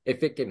anything.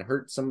 If it can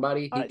hurt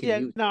somebody, he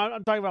can use. No,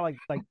 I'm talking about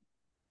like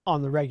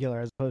on the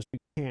regular as opposed to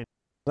can.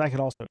 I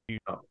could also use.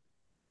 Oh.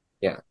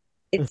 Yeah.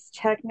 It's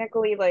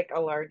technically like a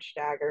large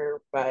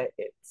dagger, but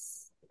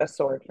it's a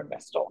sword from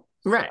Mistle.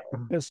 Right.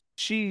 Because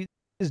she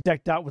is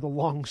decked out with a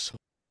long sword.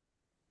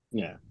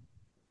 Yeah.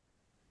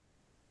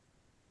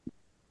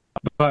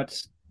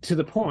 But to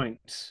the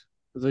point,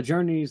 the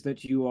journeys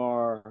that you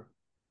are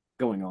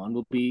going on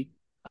will be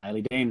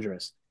highly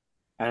dangerous.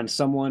 And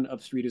someone of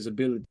Strida's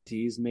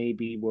abilities may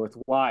be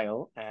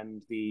worthwhile,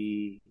 and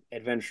the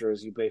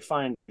adventures you may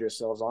find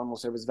yourselves on will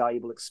serve as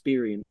valuable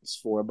experience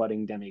for a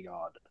budding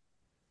demigod.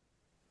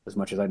 As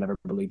much as I never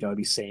believed I would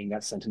be saying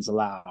that sentence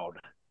aloud.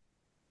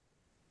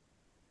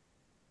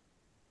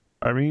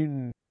 I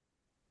mean,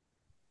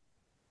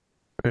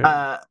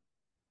 yeah.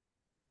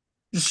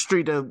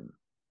 Streeter,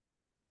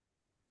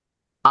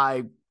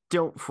 I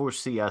don't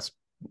foresee us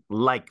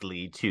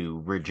likely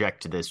to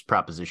reject this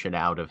proposition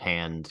out of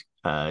hand,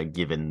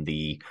 given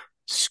the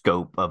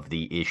scope of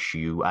the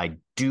issue. I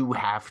do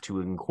have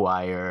to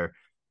inquire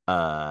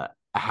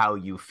how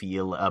you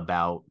feel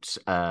about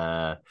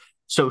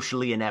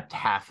socially inept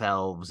half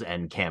elves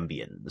and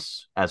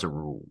cambions as a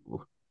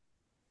rule.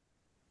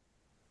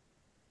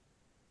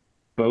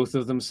 Both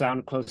of them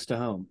sound close to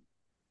home.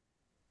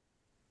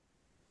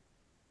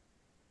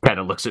 Kind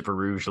of looks at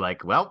Farouge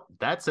like, well,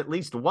 that's at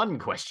least one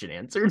question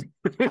answered.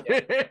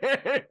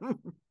 And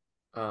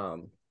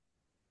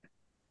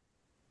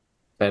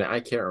I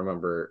can't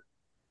remember.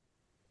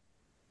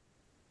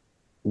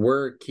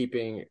 We're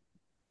keeping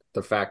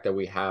the fact that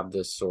we have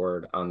this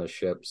sword on the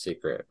ship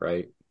secret,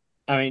 right?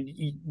 I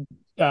mean,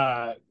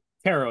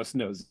 Karos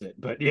knows it,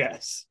 but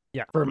yes.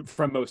 Yeah.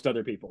 From most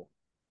other people.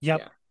 Yep.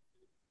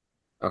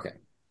 Yeah. Okay.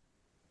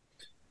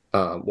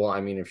 Well,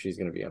 I mean, if she's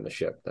going to be on the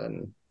ship,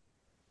 then...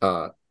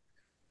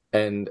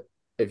 and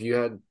if you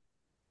had...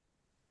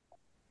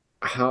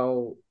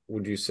 How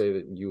would you say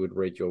that you would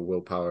rate your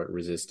willpower at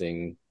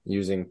resisting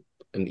using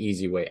an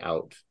easy way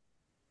out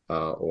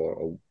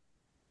or a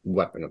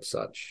weapon of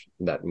such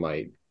that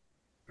might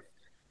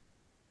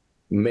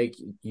make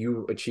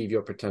you achieve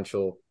your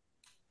potential?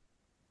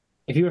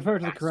 If you refer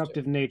to the faster?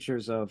 corruptive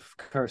natures of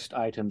cursed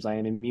items, I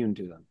am immune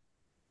to them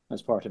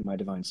as part of my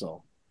divine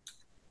soul.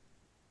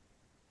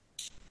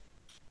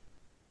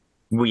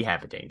 We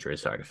have a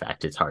dangerous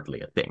artifact. It's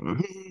hardly a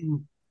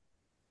thing.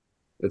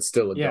 It's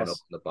still a Yes. gun up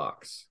in the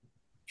box.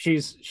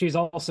 She's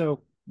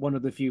also one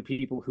of the few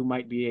people who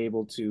might be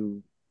able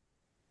to,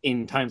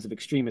 in times of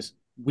extremis,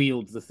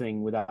 wield the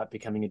thing without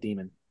becoming a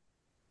demon.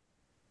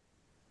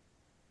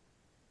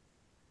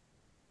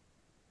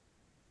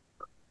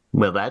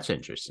 Well, that's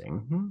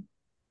interesting.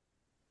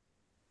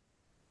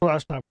 The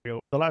last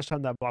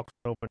time that box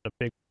was opened, a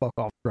big fuck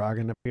off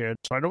dragon appeared.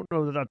 So I don't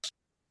know that that's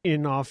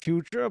in our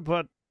future,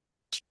 but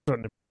it's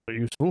certainly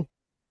useful.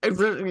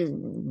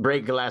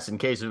 Break glass in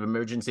case of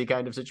emergency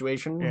kind of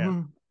situation.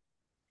 Yeah.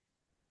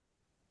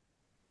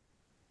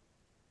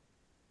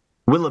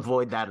 We'll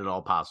avoid that at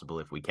all possible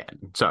if we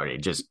can. Sorry,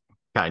 just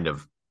kind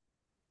of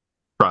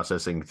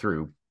processing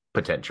through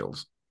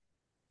potentials.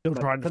 Still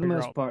trying to For the figure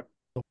most out part,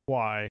 the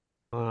why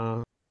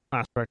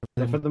aspect of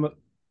things.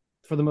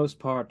 for the most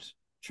part,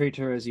 treat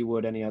her as you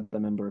would any other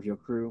member of your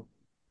crew,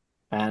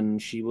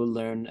 and she will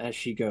learn as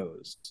she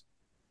goes.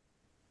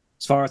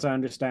 As far as I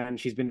understand,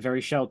 she's been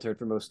very sheltered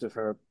for most of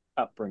her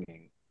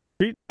upbringing.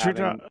 Treat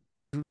her,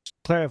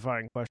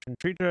 clarifying question.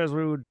 Treat her as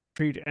we would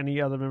treat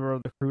any other member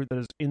of the crew that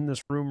is in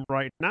this room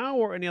right now,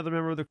 or any other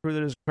member of the crew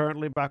that is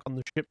currently back on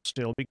the ship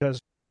still, because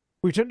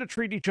we tend to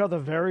treat each other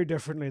very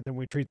differently than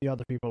we treat the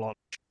other people on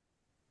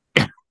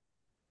the ship.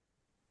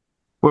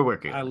 We're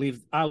working. I'll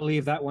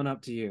leave that one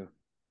up to you.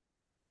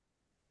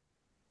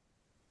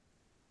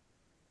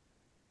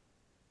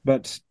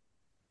 But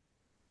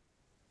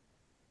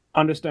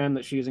understand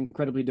that she is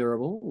incredibly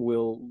durable,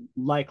 will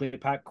likely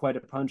pack quite a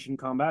punch in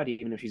combat,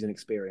 even if she's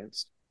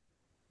inexperienced,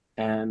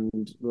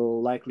 and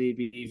will likely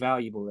be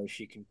valuable as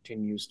she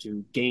continues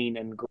to gain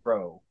and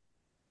grow.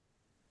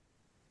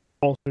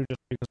 Also, just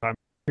because I'm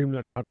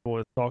extremely uncomfortable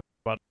with talking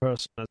about a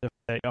person as if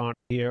they aren't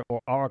here or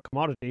are a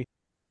commodity,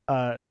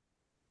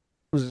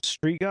 was it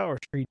Striga or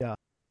Strida?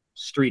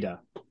 Strida.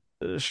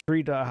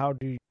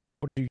 Strida,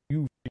 what do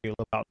you feel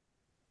about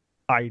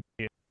the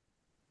idea?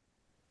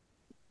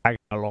 Tagging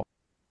along.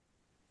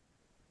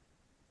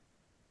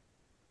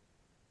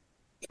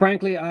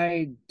 Frankly,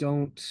 I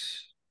don't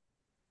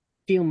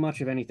feel much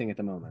of anything at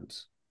the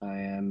moment. I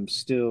am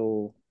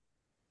still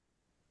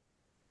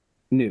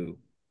new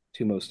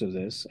to most of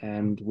this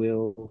and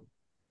will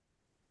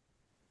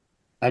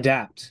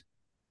adapt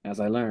as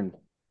I learn.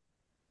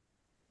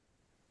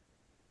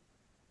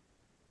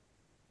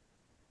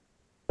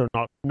 So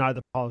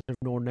neither positive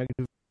nor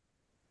negative.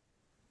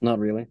 Not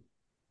really.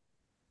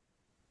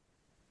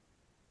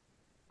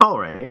 All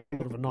right.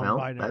 Sort of a Well,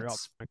 non-binary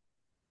that's option.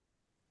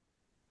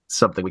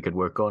 something we could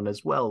work on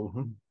as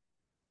well.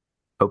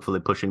 Hopefully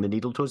pushing the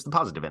needle towards the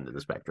positive end of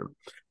the spectrum.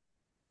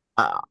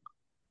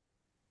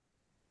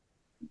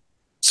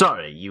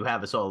 Sorry, you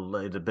have us all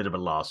at a bit of a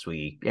loss.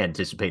 We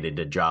anticipated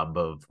a job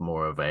of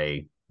more of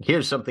a,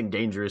 here's something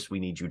dangerous, we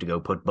need you to go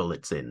put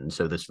bullets in.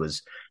 So this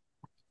was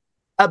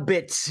a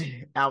bit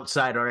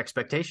outside our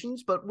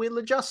expectations, but we'll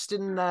adjust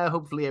and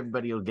hopefully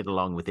everybody will get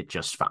along with it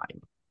just fine.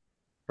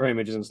 Her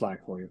image is in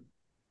Slack for you.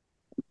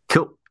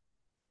 Cool.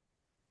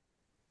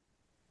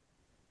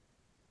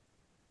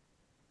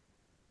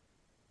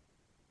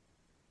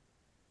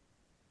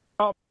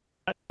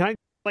 Can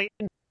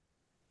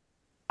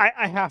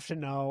I have to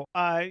know.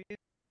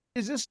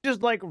 Is this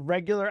just like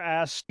regular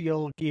ass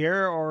steel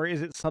gear, or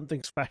is it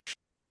something special?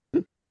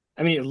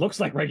 I mean, it looks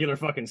like regular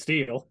fucking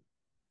steel.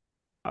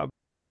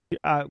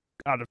 Out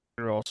of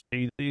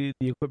curiosity, the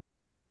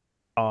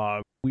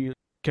equipment we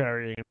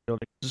carrying and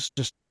building is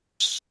just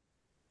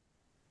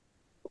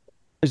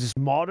Is this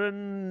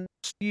modern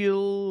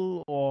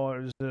steel,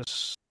 or is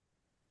this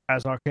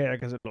as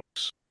archaic as it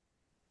looks?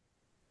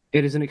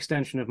 It is an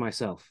extension of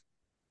myself.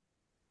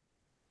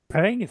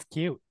 I think it's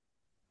cute.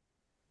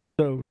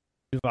 So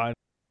divided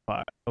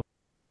by.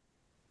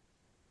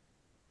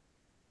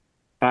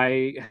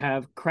 I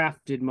have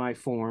crafted my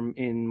form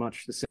in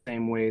much the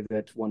same way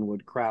that one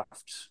would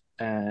craft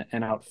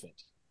an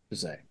outfit, to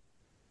say.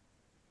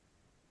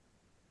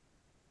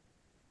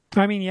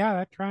 I mean, yeah,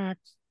 that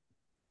tracks.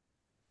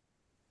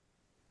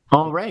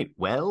 All right.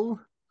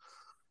 Well,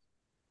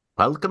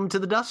 welcome to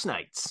the Dust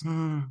Knights.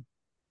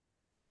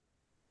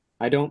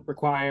 I don't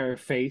require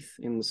faith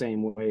in the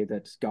same way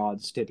that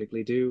gods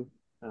typically do.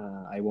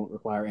 I won't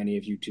require any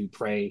of you to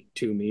pray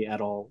to me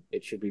at all.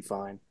 It should be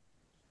fine.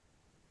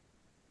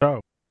 Oh,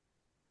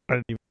 I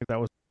didn't even think that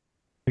was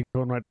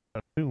going right to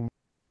that tomb.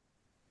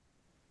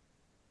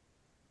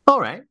 All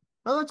right.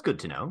 Well, that's good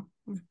to know.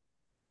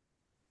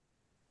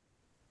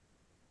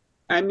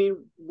 I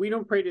mean, we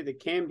don't pray to the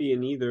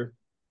Cambion either.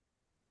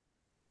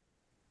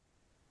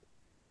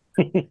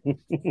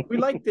 We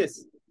like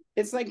this.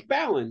 It's like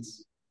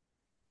balance.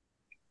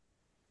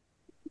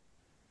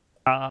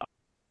 All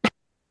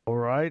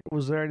right.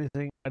 Was there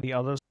any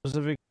other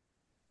specific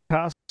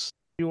tasks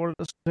you wanted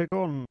us to take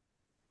on?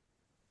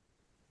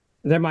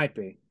 There might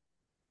be,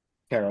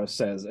 Kara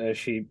says as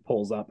she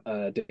pulls up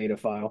a data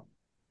file.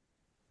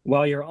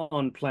 While you're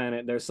on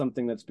planet, there's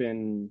something that's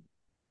been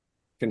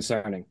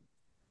concerning.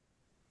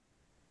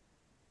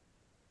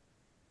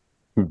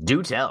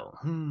 Do tell.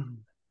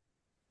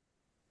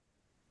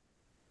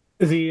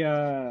 We've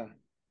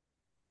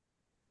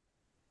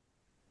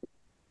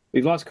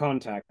lost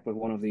contact with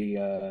one of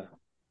the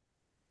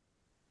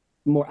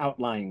more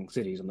outlying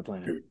cities on the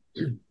planet.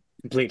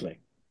 Completely.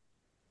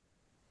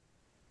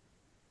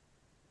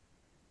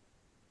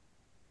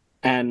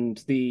 And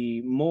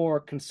the more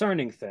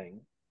concerning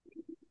thing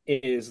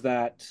is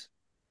that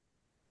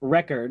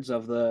records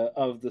of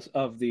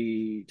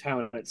the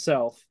town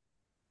itself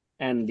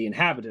and the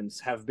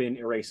inhabitants have been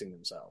erasing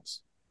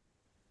themselves.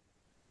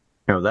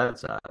 Oh,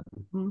 that's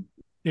odd.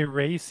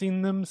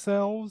 Erasing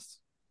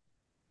themselves?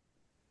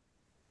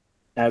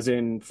 As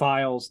in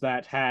files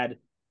that had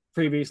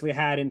previously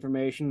had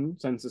information,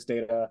 census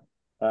data,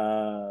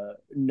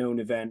 known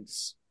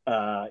events,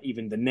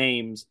 even the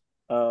names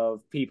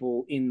of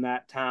people in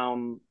that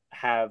town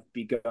have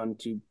begun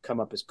to come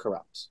up as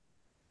corrupt.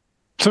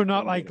 So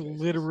not like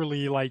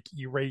literally like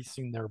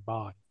erasing their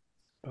body,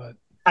 but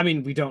I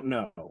mean, we don't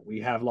know. We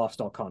have lost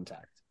all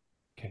contact.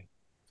 okay.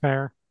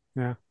 Fair.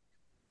 Yeah.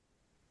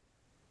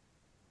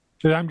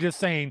 But I'm just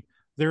saying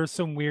there's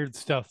some weird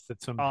stuff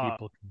that some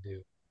people can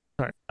do.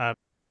 Sorry.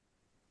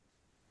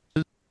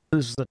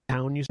 This is the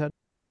town you said?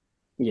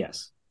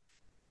 Yes.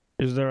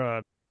 Is there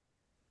a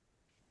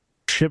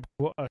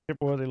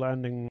shipworthy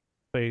landing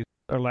space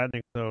or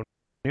landing zone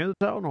near the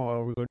town, or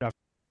are we going to have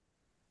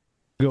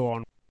to go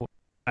on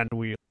and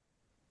wheel?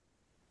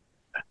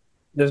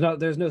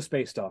 There's no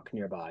space dock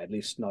nearby, at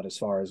least not as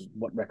far as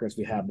what records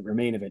we have that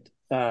remain of it.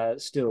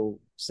 Still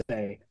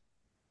say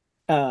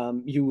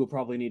you will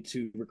probably need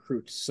to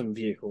recruit some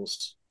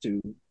vehicles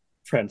to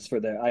transfer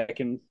there. I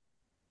can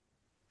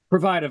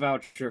provide a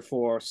voucher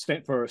for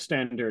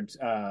standard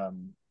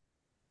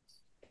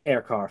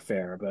air car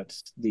fare,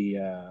 but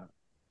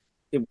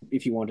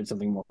if you wanted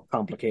something more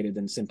complicated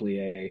than simply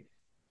a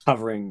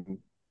hovering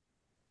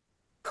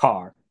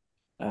car,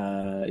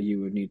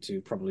 you would need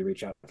to probably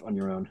reach out on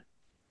your own.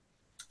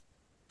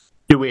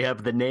 Do we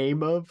have the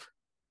name of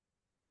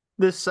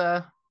this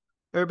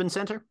urban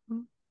center?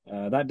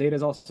 That data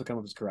has also come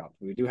up as corrupt.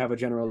 We do have a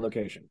general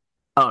location.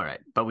 All right,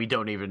 but we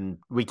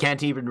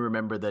can't even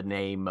remember the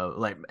name of,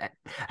 like,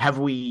 have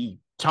we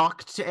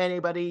talked to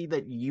anybody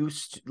that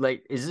used,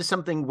 like, is this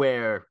something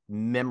where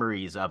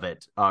memories of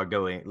it are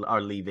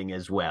leaving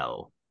as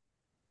well?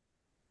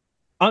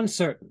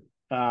 Uncertain.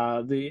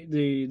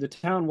 The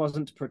town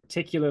wasn't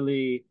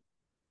particularly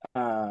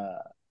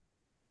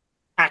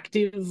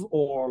active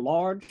or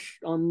large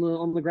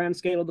on the grand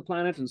scale of the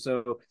planet, and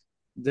so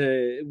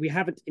we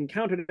haven't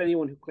encountered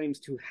anyone who claims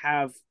to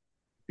have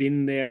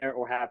been there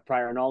or have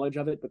prior knowledge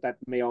of it, but that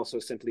may also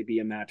simply be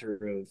a matter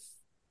of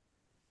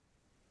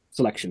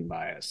selection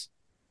bias.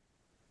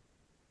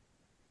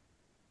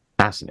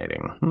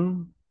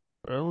 Fascinating.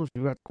 Well, if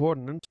you've got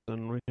coordinates,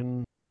 then we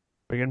can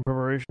begin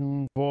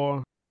preparation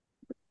for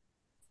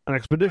an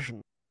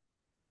expedition.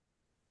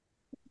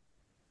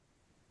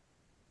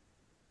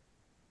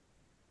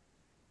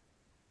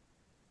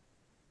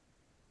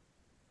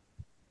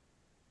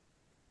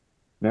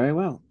 Very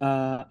well.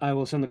 I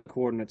will send the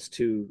coordinates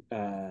to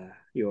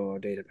your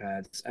data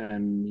pads,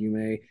 and you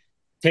may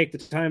take the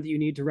time that you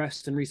need to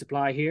rest and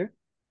resupply here,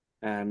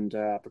 and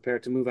prepare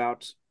to move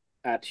out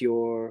at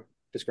your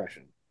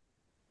discretion.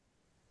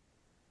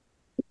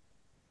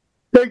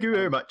 Thank you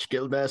very much,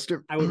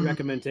 Guildmaster. I would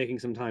recommend taking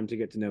some time to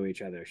get to know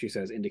each other, she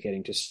says,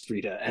 indicating to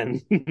Strita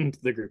and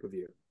the group of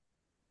you.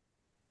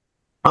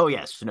 Oh,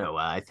 yes. No,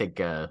 I think...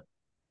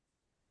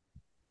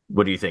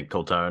 what do you think,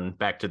 Coltarn?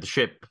 Back to the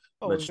ship.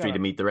 Let's Strita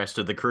meet the rest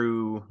of the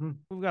crew.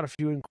 We've got a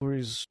few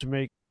inquiries to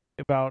make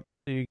about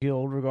the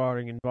guild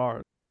regarding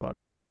environment, but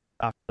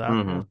after that,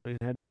 Mhm. we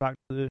head back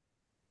to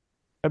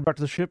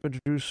the ship,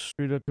 introduce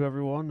Rita to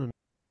everyone, and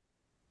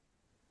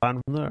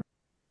plan from there.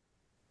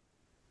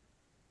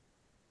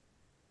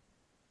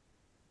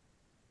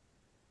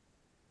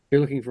 If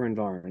you're looking for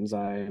environs,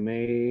 I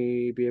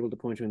may be able to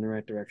point you in the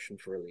right direction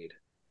for a lead.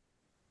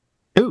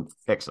 Ooh,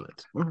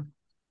 excellent. Have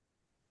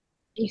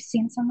you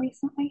seen some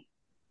recently?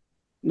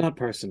 Not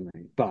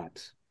personally,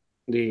 but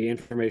the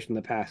information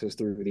that passes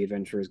through the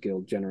Adventurers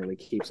Guild generally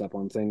keeps up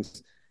on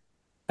things.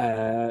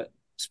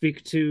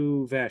 Speak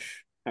to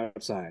Vesh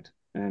outside,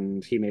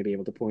 and he may be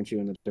able to point you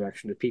in the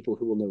direction of people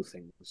who will know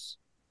things.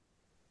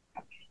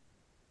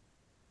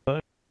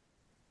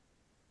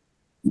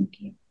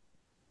 Thank you.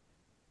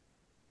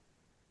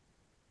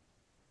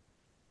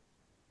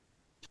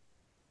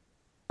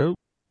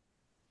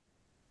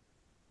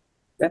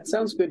 That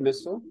sounds good,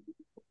 Mistle.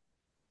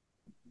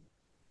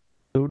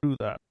 Go do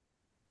that.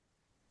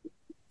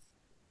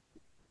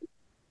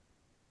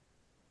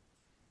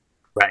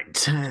 Right.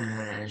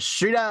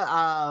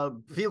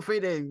 Shrita, feel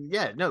free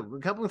to,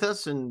 come with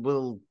us and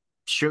we'll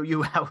show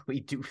you how we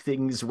do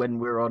things when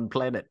we're on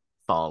planet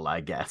fall,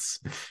 I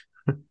guess.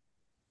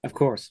 Of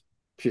course,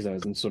 she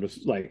says, and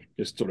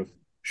just sort of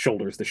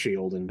shoulders the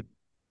shield and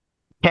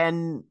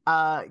Can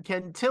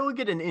Till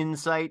get an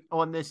insight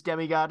on this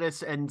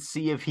demigoddess and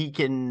see if he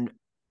can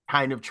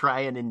kind of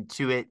try and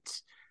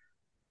intuit?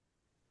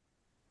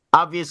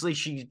 Obviously,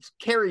 she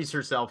carries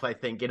herself, I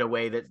think, in a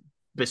way that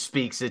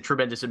bespeaks a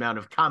tremendous amount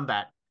of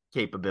combat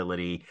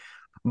capability,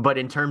 but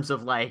in terms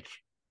of like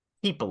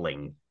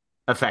peopling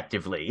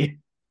effectively,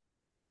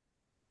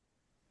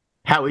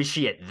 how is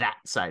she at that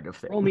side of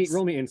things?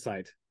 roll me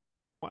insight.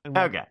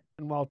 Okay.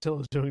 And while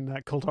Till is doing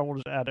that, Coltar will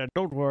just add, and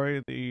don't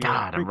worry,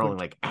 God, I'm rolling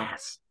like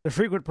ass. the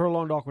frequent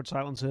prolonged awkward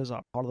silences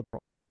are part of the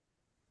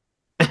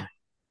problem.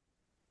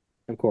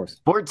 Of course.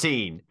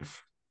 14.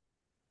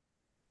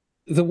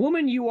 The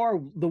woman you are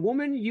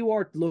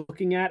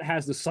looking at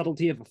has the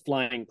subtlety of a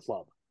flying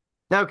club.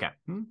 Okay.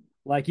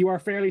 Like, you are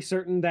fairly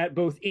certain that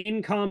both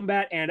in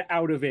combat and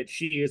out of it,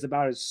 she is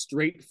about as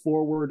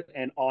straightforward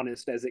and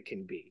honest as it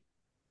can be.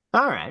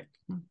 All right.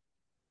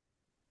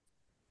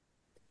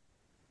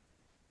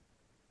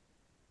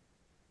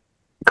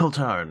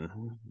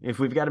 Coltarn, if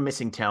we've got a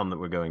missing town that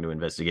we're going to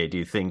investigate, do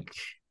you think...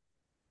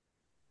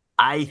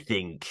 I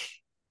think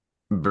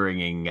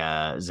bringing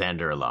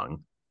Xander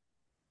along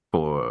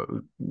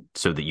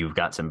so that you've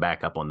got some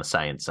backup on the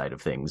science side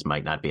of things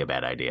might not be a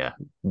bad idea.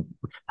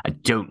 I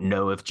don't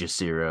know if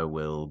Jasira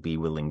will be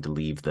willing to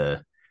leave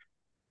the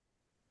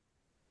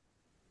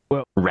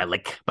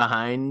relic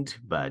behind,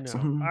 but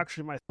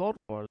actually, my thought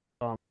was,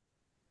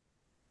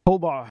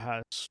 Tolbar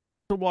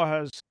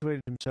has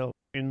situated himself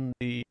in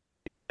the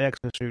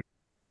exosuit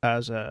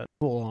as a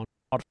full-on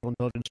artificial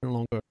intelligence, no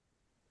longer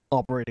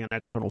operating an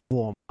external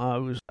form. I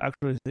was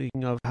actually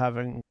thinking of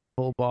having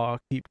Tolbar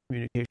keep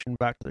communication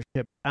back to the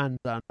ship and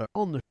Xander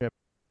on the ship,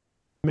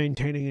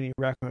 maintaining any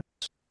records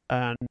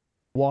and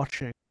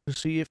watching to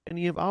see if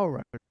any of our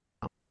records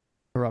come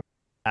corrupt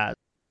as.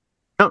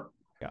 Oh,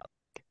 yeah.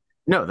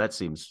 No, that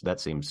seems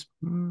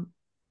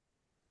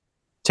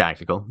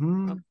tactical.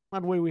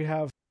 That way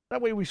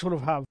we sort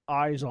of have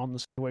eyes on the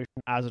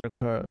situation as it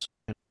occurs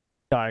and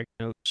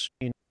diagnose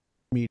in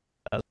meet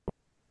as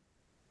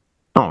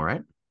well. All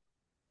right.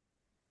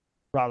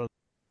 Rather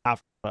than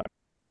after that.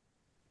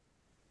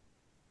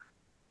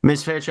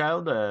 Miss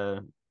Fairchild,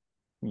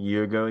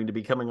 you're going to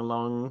be coming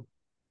along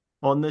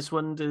on this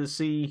one to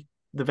see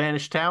the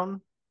vanished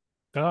town?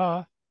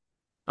 All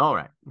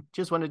right.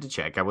 Just wanted to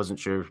check. I wasn't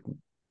sure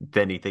if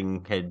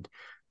anything had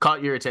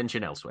caught your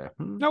attention elsewhere.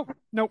 Nope.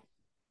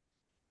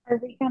 Are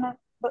we gonna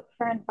look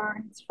for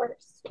environs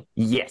first?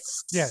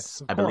 Yes.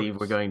 Yes, I believe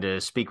we're going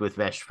to speak with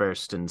Vesh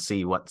first and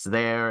see what's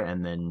there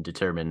and then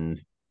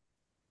determine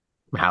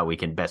how we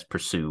can best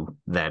pursue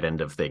that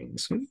end of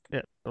things.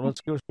 Yeah, so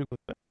let's go speak with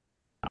Vesh.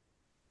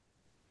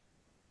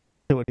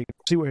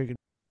 See where he can.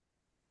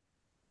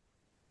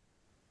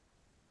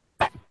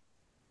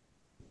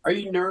 Are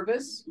you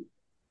nervous?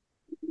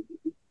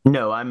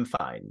 No, I'm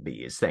fine,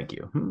 Bees. Thank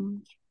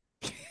you.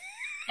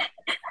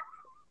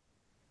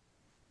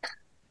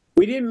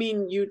 We didn't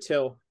mean you,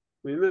 Till.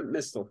 We meant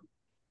Mistle.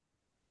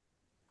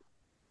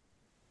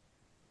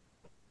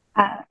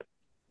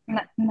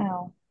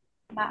 No,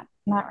 not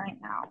right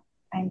now.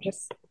 I'm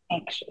just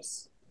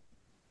anxious.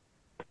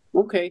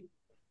 Okay.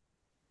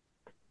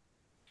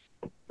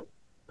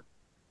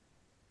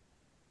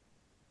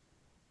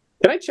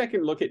 Can I check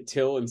and look at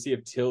Till and see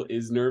if Till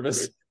is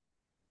nervous?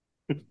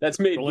 That's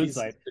made me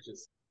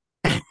suspicious.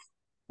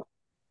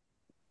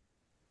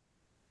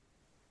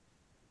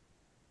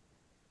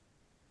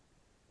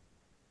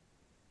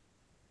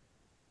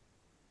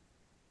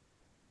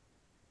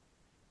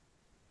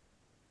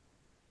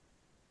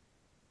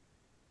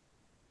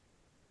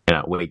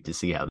 Cannot wait to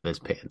see how this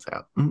pans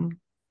out.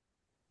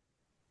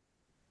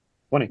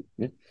 20.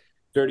 Yeah.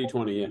 Dirty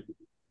 20, yeah.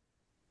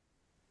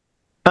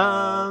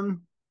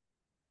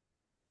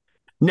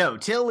 No,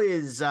 Till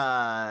has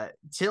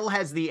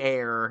the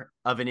air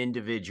of an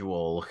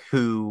individual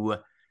who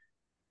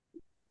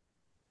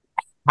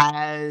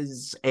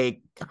has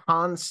a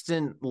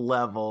constant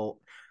level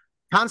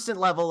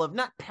of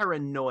not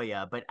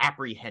paranoia but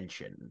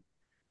apprehension,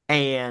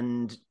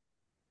 and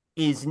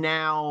is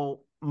now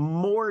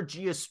more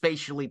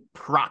geospatially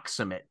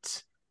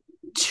proximate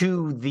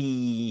to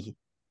the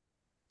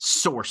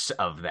source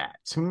of that.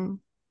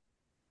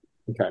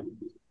 Okay.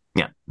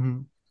 Yeah.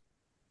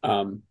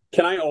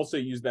 Can I also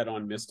use that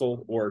on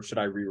Mistle, or should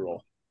I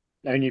reroll?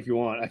 I mean, if you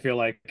want, I feel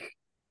like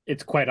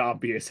it's quite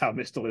obvious how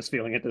Mistle is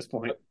feeling at this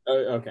point.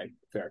 Okay,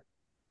 fair.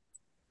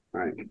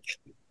 All right.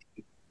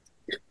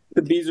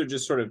 The bees are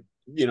just sort of,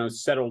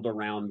 settled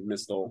around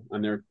Mistle,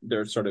 and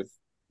they're sort of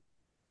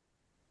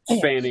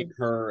fanning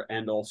her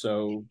and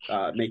also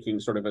making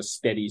sort of a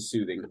steady,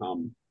 soothing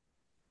hum.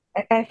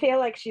 I feel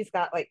like she's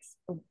got like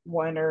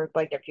one or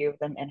like a few of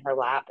them in her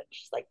lap, and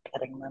she's like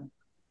petting them.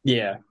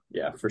 Yeah,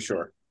 for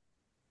sure.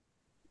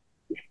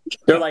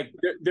 They're like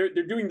they're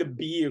doing the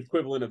bee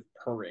equivalent of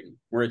purring,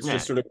 where it's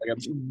just sort of like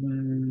a.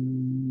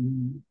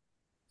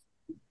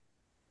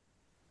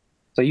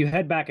 So you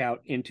head back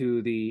out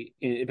into the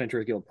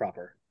Adventurers Guild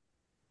proper.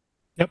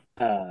 Yep.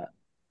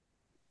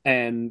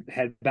 And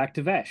head back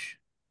to Vesh.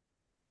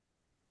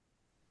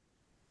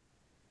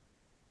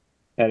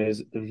 That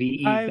is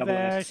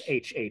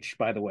VESSHH,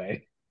 by the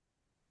way.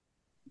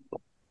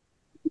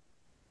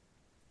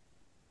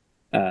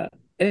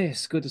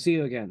 It's good to see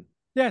you again.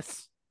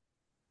 Yes.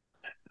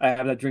 I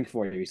have that drink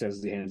for you, he says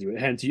as he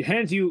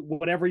hands you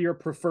whatever your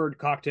preferred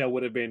cocktail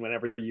would have been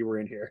whenever you were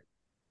in here.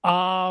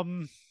 Yeah,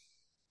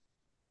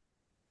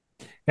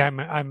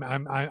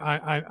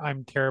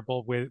 I'm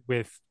terrible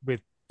with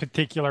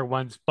particular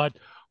ones, but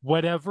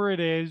whatever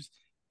it is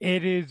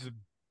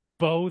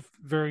both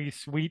very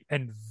sweet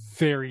and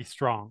very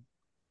strong.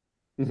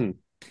 Mm-hmm.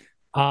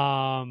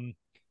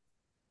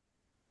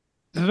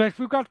 So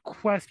we've got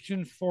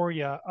questions for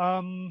you.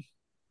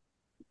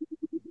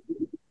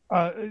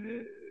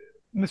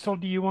 Mistle,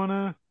 do you want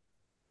to?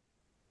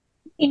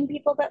 Seen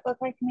people that look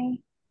like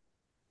me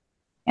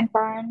in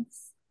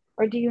barns,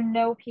 or do you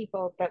know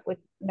people that would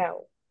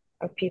know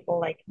of people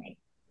like me?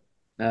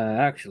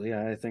 Actually,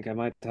 I think I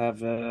might have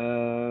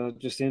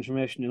just the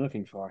information you're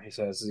looking for, he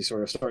says as he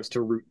sort of starts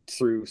to root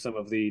through some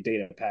of the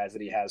data pads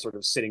that he has sort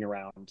of sitting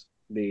around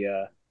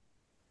the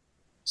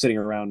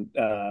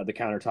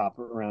countertop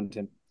around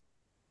him.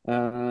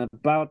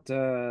 About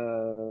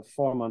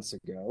 4 months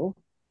ago,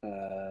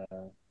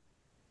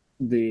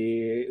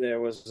 there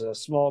was a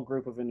small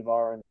group of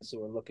Invarans who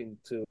were looking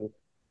to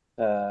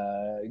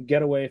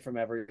get away from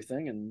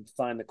everything and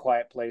find a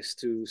quiet place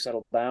to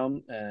settle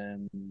down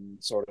and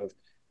sort of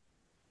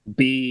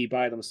be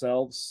by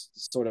themselves,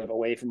 sort of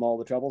away from all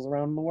the troubles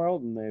around the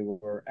world. And they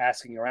were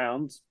asking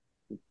around.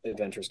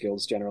 Adventurers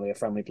Guild's generally a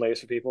friendly place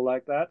for people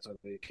like that, so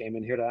they came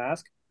in here to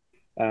ask.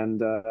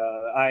 And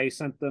I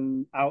sent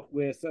them out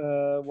with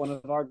one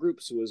of our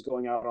groups who was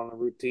going out on a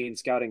routine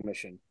scouting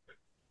mission.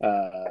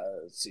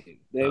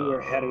 See, they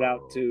were headed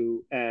out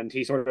to, and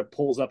he sort of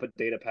pulls up a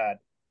data pad.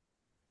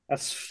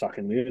 That's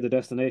fucking weird. The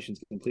destination's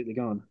completely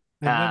gone.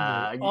 And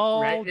then they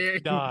all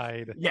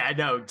died. Yeah,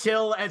 no.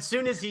 Till, as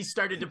soon as he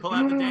started to pull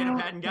out the data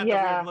pad and got the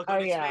weird look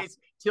on his face,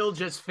 Till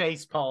just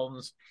face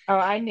palms. Oh,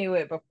 I knew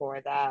it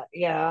before that.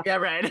 Yeah. Yeah,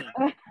 right.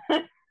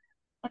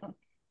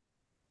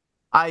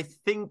 I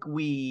think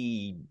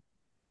we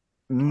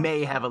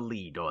may have a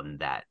lead on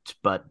that,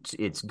 but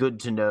it's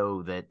good to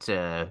know that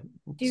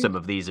some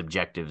of these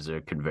objectives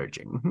are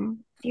converging.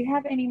 Do you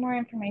have any more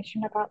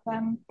information about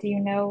them? Do you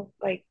know,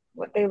 like,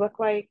 what they look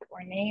like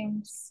or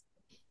names?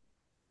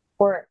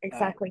 Or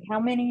exactly how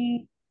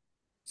many?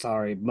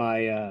 Sorry,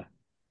 there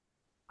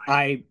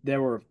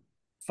were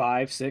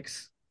 5,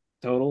 6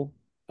 total.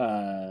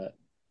 A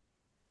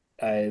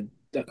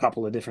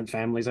couple of different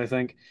families, I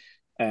think.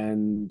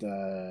 And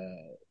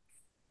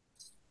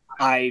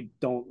I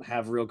don't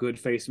have real good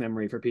face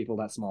memory for people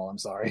that small. I'm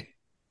sorry.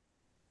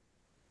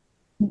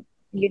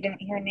 You didn't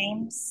hear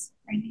names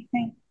or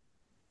anything?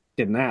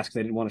 Didn't ask.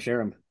 They didn't want to share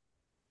them.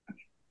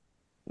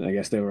 I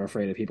guess they were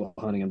afraid of people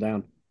hunting them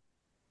down.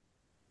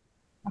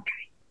 Okay.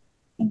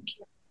 Thank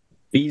you.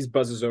 Bees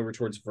buzzes over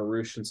towards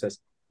Varush and says,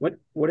 What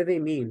do they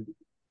mean?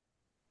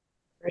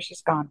 Varush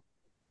is gone.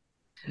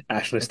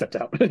 Ashley stepped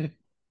out.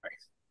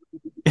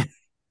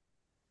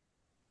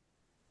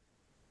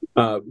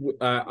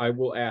 I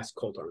will ask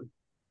Coldarn.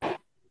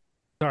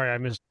 Sorry, I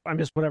missed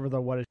whatever the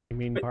what does she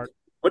mean part.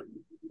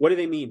 What do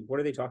they mean? What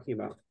are they talking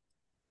about?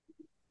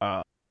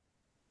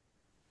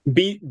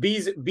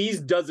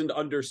 Bees doesn't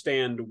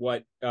understand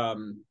why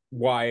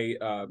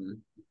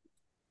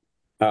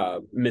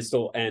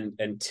Mistle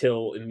and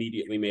Till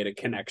immediately made a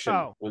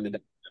connection when the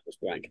death was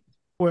blank.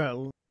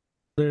 Well,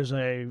 there's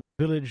a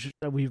village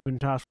that we've been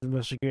tasked with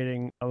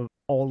investigating of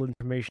all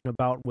information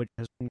about which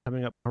has been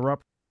coming up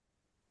corrupt.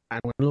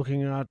 And when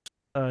looking at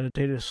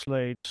data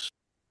slates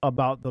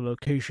about the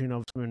location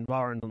of some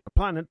environs on the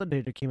planet, the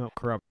data came up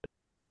corrupted.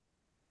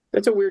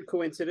 That's a weird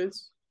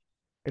coincidence.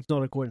 It's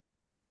not a coincidence.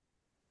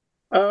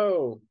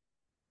 Oh,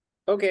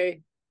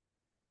 okay.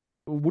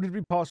 would it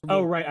be possible?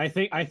 Oh, right. I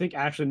think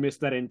Ashlyn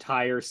missed that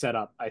entire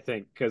setup. I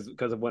think because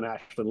of when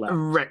Ashlyn left.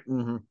 Right.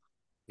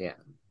 Yeah.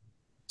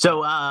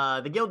 So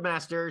the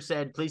guildmaster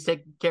said, "Please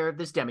take care of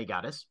this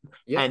demigoddess."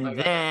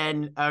 Yep,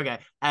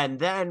 and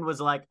then was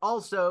like,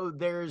 "Also,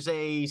 there's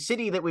a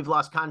city that we've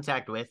lost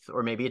contact with,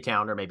 or maybe a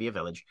town, or maybe a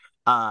village.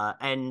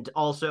 And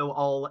also,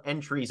 all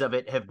entries of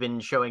it have been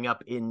showing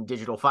up in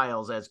digital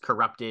files as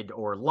corrupted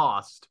or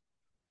lost.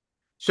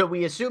 So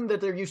we assume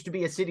that there used to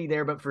be a city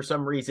there, but for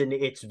some reason,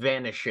 it's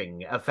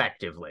vanishing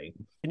effectively."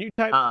 Can you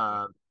type?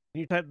 Can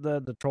you type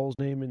the troll's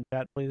name in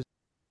chat, please?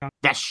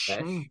 Dash.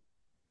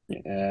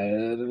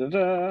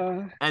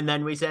 And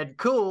then we said,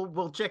 "Cool,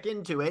 we'll check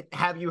into it.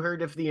 Have you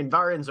heard if the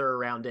Invarans are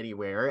around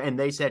anywhere?" And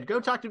they said,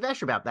 "Go talk to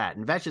Vesh about that."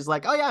 And Vesh is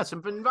like, "Oh yeah,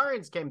 some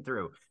Invarans came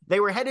through. They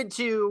were headed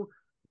to,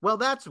 well,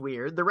 that's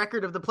weird. The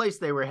record of the place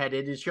they were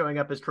headed is showing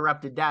up as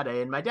corrupted data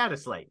in my data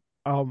slate."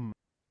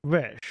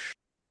 Vesh.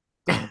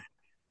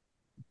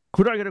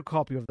 Could I get a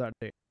copy of that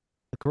data?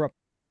 The corrupt.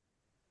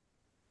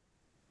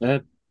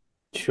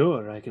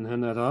 Sure, I can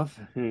hand that off.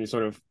 And he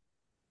sort of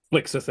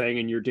flicks a thing,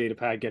 and your data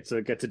pad gets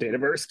a data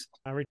burst.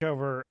 I reach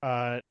over,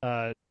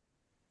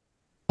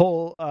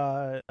 pull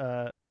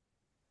a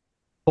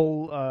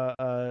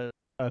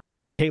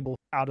cable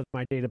out of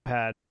my data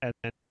pad, and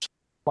then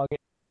plug it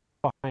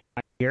behind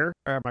my ear,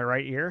 or my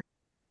right ear,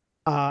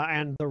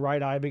 and the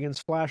right eye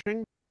begins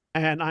flashing.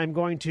 And I'm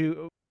going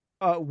to,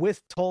 with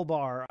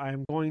Tollbar,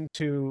 I'm going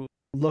to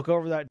look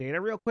over that data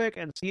real quick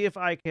and see if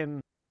I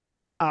can.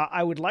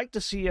 I would like to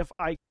see if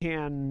I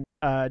can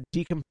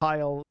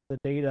decompile the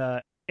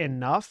data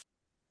enough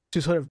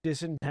to sort of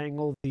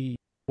disentangle the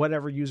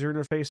whatever user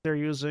interface they're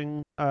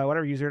using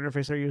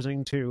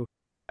to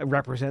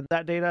represent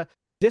that data,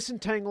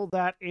 disentangle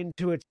that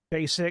into its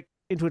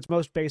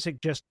most basic,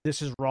 just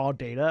this is raw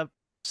data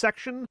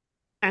section,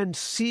 and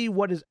see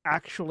what is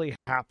actually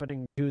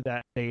happening to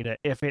that data.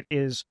 If the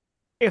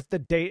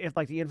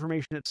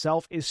information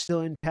itself is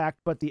still intact,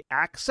 but the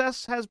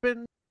access has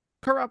been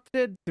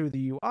corrupted through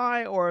the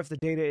UI, or if the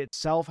data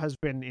itself has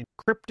been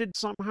encrypted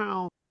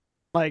somehow,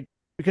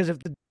 because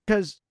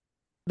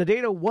the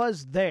data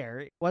was there,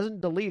 it wasn't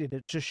deleted,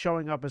 it's just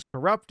showing up as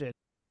corrupted,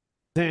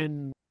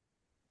 then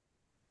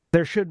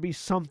there should be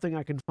something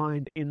I can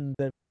find in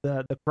the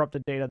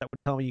corrupted data that would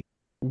tell me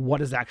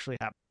what is actually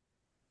happening.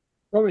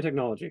 Roll me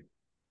technology.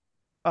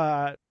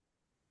 I'm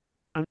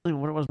thinking,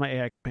 what was my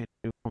AI campaign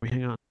do for me?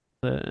 Hang on.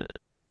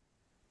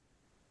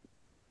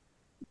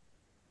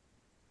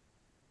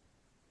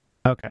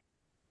 Okay.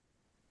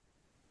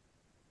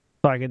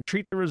 So I can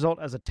treat the result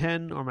as a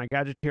 10 or my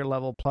gadgeteer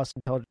level plus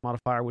intelligence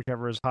modifier,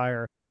 whichever is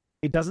higher.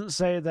 It doesn't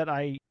say that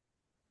I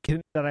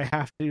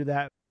have to do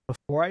that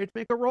before I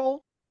make a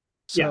roll.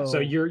 So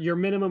your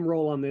minimum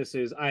roll on this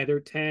is either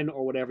 10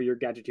 or whatever your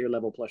gadgeteer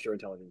level plus your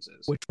intelligence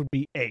is, which would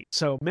be 8.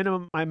 So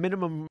my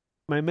minimum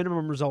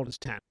result is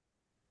 10.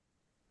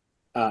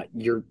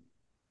 You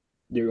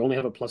only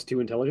have a +2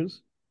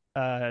 intelligence?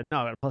 No, I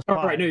got a +5. Oh,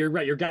 right, no, you're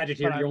right. Your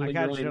gadgeteer, my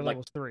gadgeteer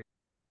level is 3.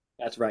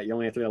 That's right. You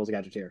only have 3 levels of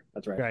gadgeteer.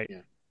 That's right. Right.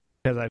 Yeah.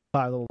 Because I have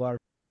 5 level bar,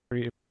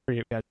 3 of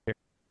gadgeteer.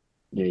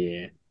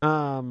 Yeah.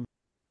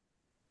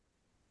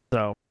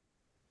 So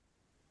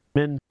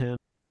min 10.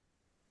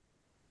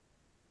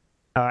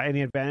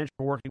 Any advantage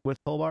for working with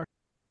Tollbar?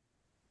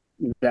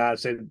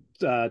 That's it.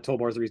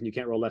 Tollbar is the reason you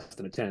can't roll less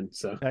than a 10.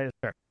 So that is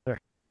fair.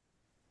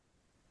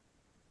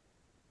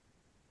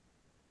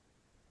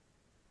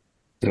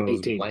 It was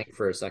 18. blank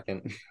for a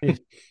second.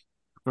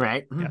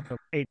 Right. Yeah, so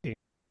 18.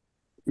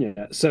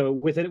 Yeah. So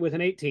with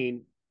an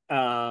 18,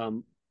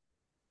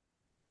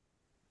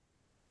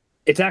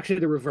 it's actually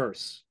the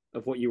reverse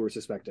of what you were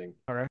suspecting.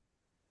 Okay.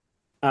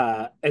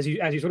 As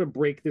you sort of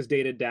break this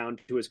data down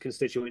to its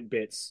constituent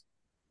bits,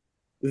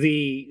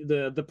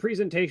 the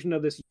presentation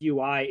of this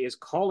UI is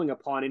calling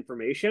upon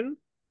information,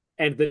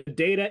 and the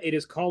data it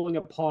is calling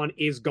upon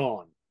is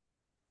gone.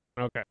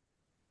 Okay.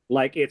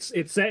 Like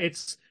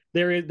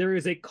there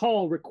is a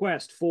call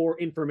request for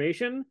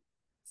information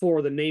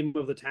for the name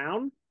of the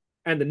town,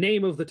 and the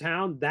name of the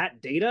town,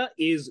 that data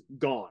is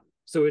gone.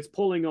 So it's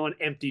pulling on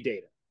empty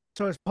data.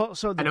 So it's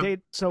the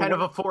data. So kind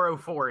of a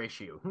 404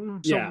 issue.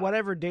 So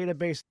whatever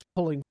database it's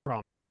pulling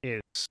from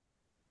is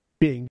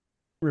being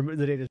removed.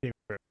 The data is being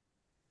removed.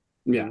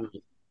 Yeah.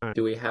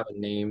 Do we have a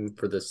name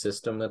for the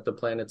system that the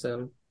planet's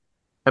in?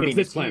 I mean,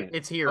 this planet.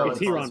 It's here. It's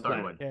here on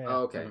planet. Yeah.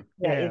 Oh, okay.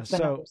 Yeah, it's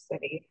another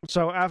city.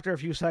 So after a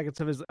few seconds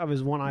of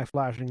his one eye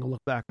flashing, I'll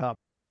look back up.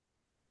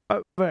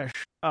 Vesh,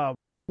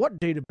 what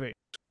database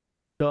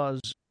does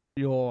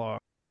your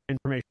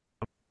information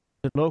come from?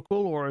 Is it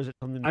local, or is it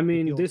something? I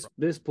mean,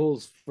 this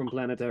pulls from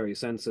planetary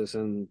census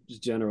and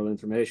just general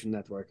information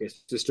network.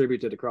 It's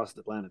distributed across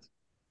the planet.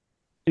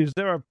 Is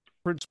there a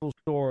principal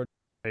storage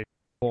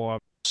for,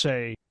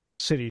 say,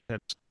 city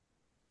census?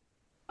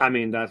 I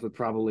mean, that would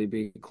probably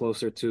be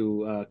closer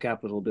to a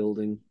Capitol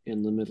building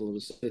in the middle of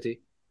the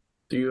city.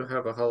 Do you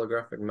have a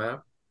holographic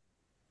map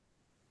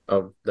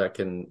of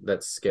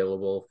that's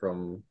scalable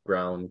from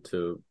ground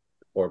to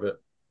orbit?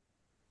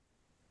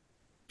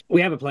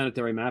 We have a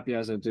planetary map,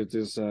 yes. It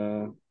is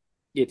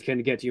it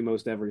can get you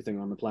most everything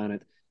on the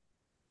planet.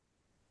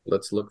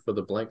 Let's look for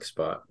the blank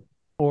spot.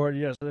 Or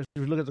yes, if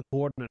you look at the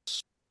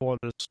coordinates for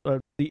this,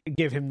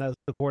 give him the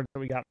coordinates that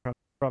we got from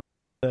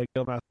the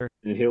Guildmaster.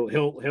 And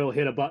he'll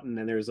hit a button,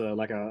 and there's a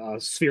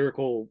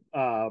spherical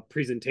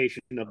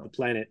presentation of the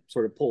planet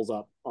sort of pulls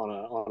up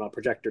on a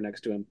projector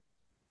next to him,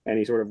 and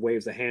he sort of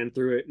waves a hand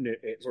through it, and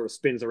it sort of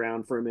spins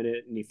around for a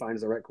minute, and he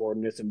finds the right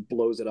coordinates and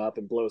blows it up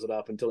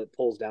until it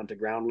pulls down to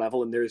ground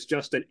level, and there's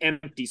just an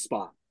empty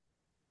spot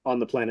on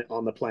the planet.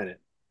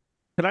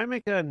 Could I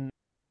make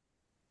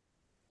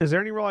is there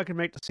any roll I can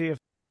make to see if?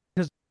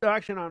 Because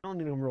actually, no, I don't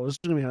need no roll. This is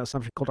going to be an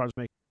assumption Coulthard's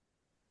making.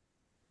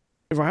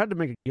 If I had to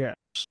make a guess,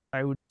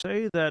 I would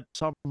say that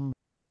some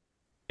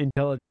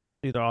intelligence,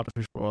 either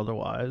artificial or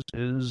otherwise,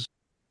 is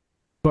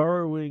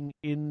burrowing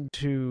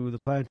into the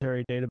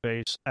planetary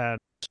database and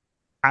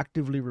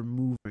actively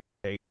removing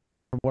data.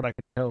 From what I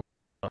can tell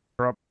from the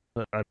corrupt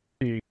that I'm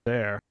seeing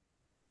there,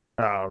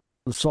 the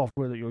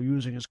software that you're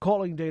using is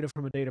calling data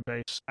from a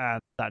database, and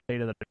that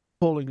data that it's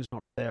pulling is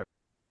not there.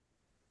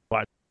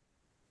 But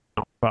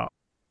not found.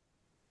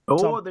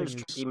 Or there's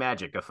tricky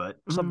magic afoot.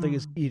 Something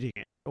is eating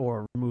it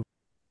or removing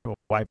it or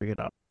wiping it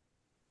up.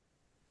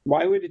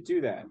 Why would it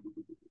do that?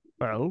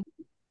 Well,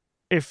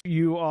 if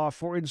you are,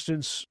 for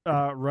instance,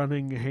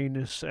 running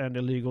heinous and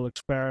illegal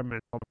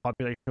experiments on the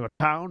population of a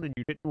town and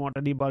you didn't want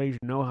anybody to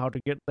know how to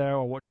get there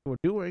or what you were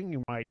doing,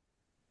 you might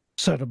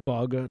set a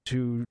bug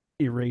to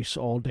erase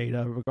all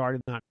data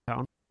regarding that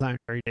town from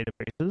planetary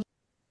databases.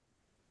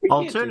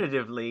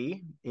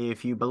 Alternatively,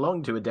 if you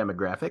belong to a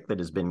demographic that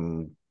has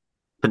been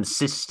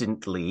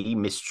consistently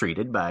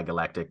mistreated by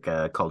galactic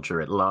culture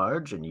at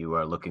large, and you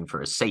are looking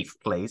for a safe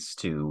place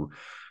to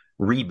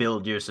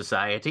rebuild your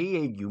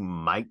society, you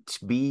might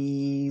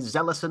be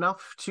zealous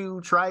enough to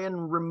try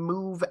and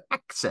remove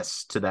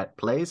access to that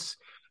place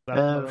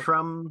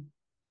from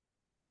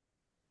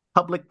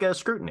public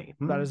scrutiny.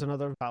 That is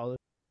another valid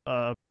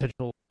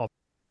potential option.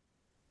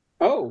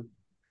 Oh.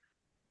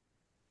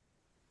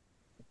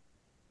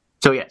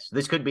 So yes,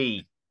 this could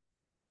be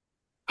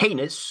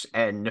heinous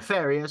and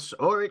nefarious,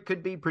 or it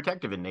could be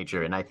protective in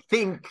nature. And I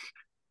think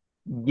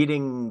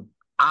getting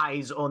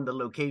eyes on the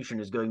location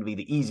is going to be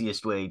the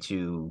easiest way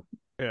to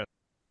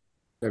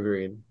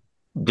Agreed.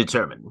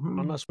 determine.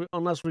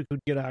 Unless we could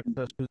get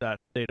access to that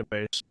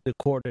database, the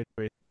core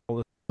database,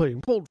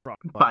 pulled from.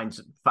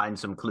 Find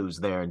some clues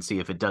there and see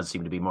if it does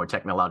seem to be more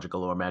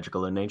technological or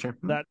magical in nature.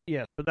 But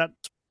that's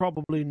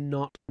probably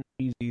not an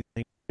easy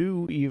thing to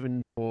do,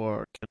 even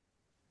for.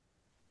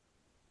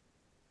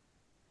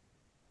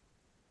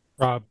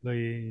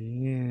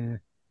 Probably,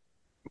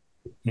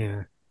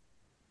 yeah.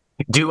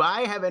 Do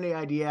I have any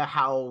idea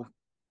how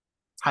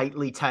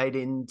tightly tied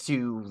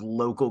into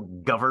local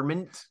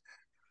government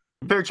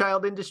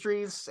Fairchild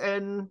Industries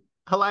and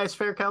Elias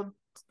Fairchild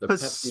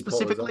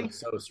specifically? Is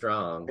so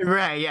strong,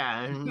 right?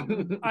 Yeah,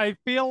 I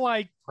feel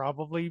like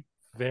probably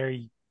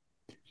very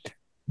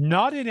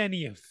not in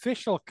any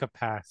official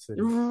capacity.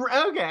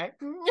 Okay,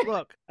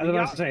 look, I was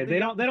about to say they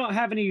don't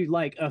have any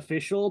like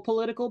official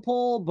political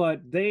pull, but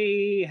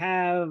they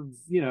have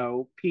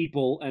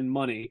people and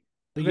money.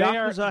 The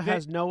Yakuza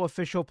has no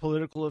official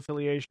political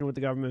affiliation with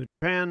the government of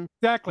Japan.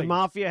 Exactly. The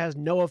Mafia has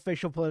no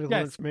official political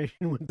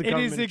information with the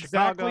government of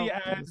Chicago.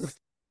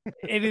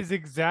 It is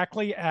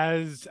exactly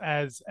as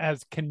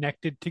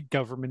connected to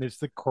government as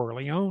the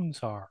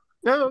Corleones are.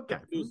 Okay.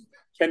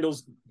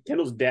 Kendall's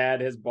dad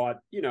has bought,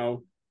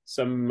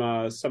 some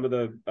of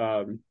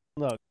the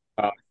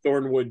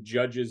Thornwood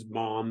judge's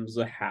mom's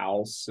a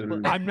house,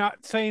 and I'm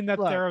not saying that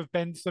there have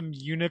been some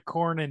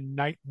unicorn and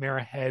nightmare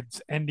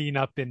heads ending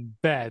up in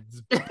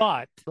beds,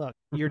 but look,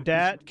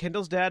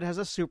 Kendall's dad has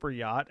a super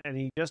yacht, and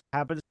he just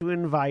happens to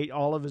invite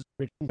all of his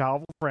rich and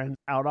powerful friends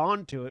out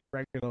onto it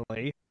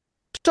regularly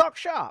to talk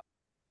shop.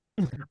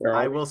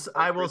 I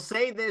will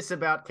say this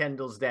about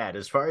Kendall's dad: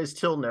 as far as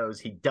Till knows,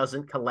 he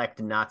doesn't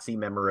collect Nazi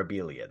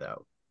memorabilia,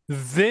 though.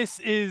 This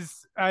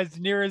is as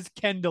near as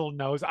Kendall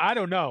knows. I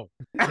don't know.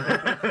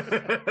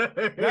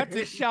 That's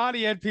a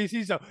shoddy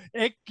NPC. So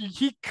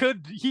he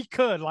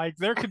could like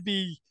there could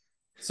be.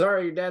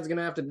 Sorry, your dad's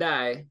gonna have to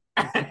die.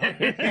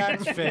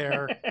 That's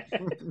fair.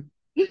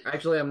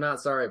 Actually, I'm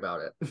not sorry about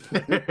it.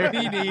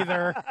 Me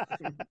neither.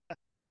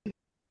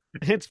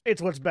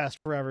 It's what's best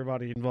for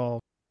everybody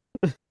involved.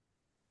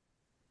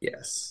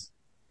 Yes.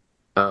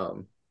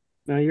 Now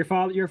your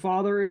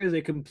father is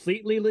a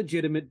completely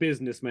legitimate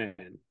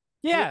businessman.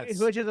 Yes,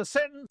 which is a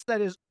sentence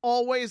that is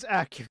always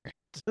accurate.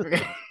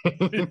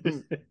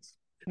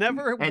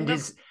 Never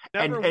is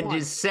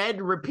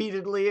said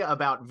repeatedly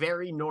about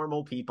very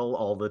normal people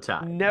all the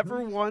time.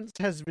 Never once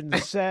has been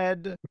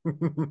said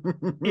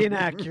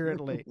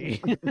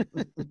inaccurately.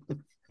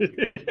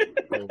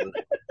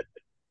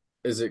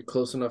 Is it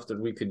close enough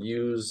that we could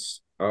use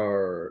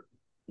our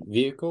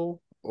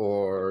vehicle,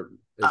 or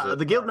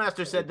the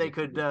Guildmaster said they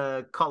could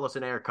call us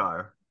an air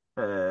car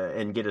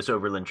and get us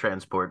overland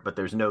transport, but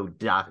there's no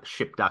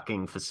ship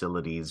docking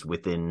facilities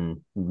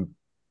within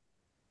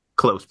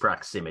close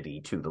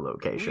proximity to the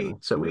location.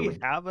 We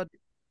have a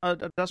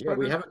dust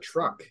we have a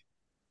truck.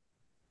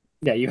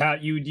 Yeah,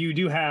 you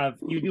do have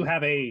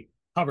a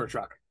hover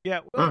truck.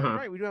 Yeah, well,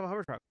 right. We do have a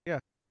hover truck. Yeah.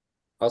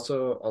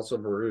 Also,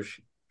 Baruch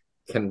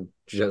can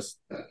just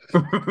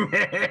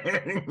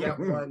get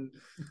one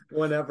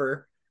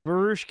whenever.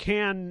 Baruch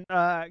can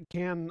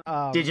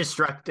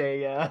Digistruct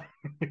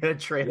a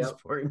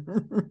transport.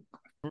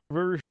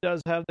 Baruch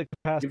does have the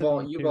capacity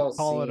You've to all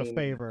call it a seen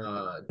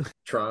favor.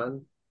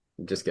 Tron.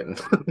 Just kidding.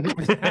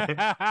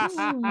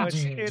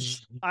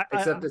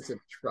 Except it's a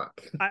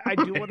truck. I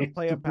do want to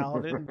play a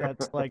paladin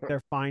that's like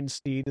their fine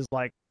steed is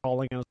like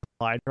calling in a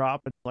supply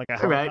drop. It's like a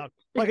helicopter,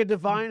 like a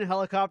divine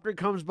helicopter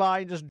comes by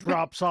and just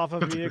drops off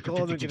a vehicle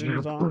and then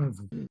continues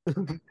on.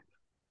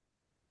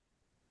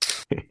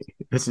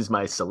 This is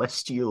my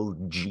celestial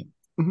Jeep.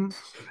 This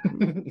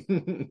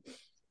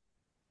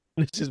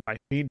is my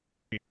fiend.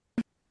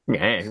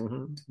 Yeah,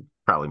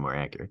 probably more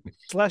accurate.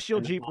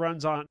 Celestial Jeep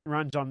runs on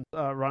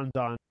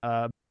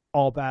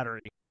all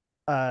battery.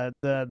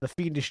 The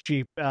fiendish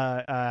Jeep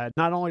not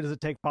only does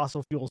it take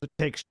fossil fuels, it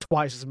takes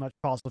twice as much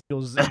fossil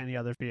fuels as any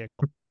other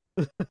vehicle.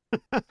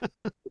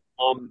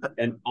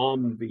 An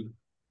Omvi.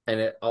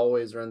 And it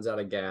always runs out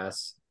of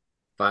gas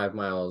 5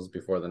 miles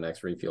before the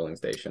next refueling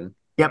station.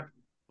 Yep.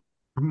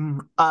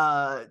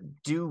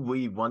 Do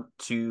we want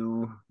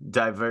to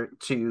divert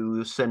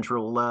to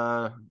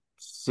central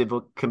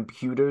civil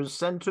computers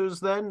centers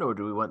then, or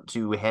do we want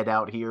to head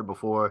out here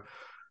before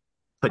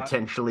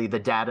potentially the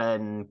data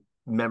and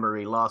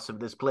memory loss of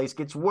this place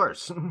gets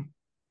worse?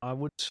 I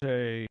would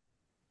say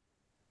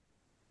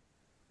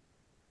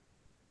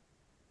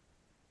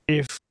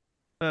if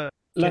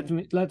let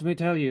me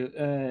tell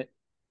you,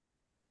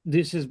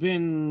 this has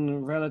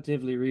been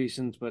relatively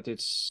recent, but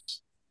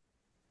it's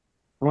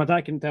from what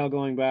I can tell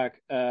going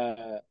back.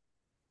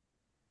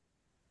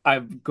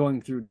 I'm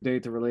going through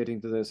data relating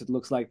to this. It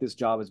looks like this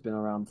job has been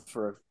around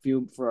for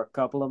a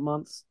couple of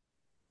months.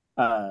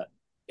 I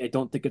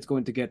don't think it's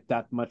going to get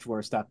that much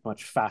worse, that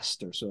much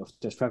faster. So if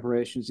there's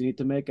preparations you need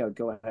to make, I would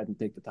go ahead and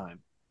take the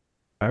time.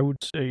 I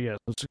would say yes.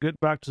 Let's get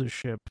back to the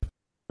ship,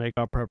 make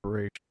our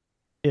preparation.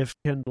 If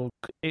Kendall,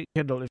 if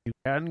you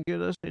can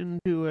get us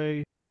into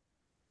a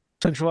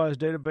centralized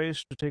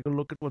database to take a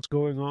look at what's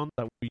going on,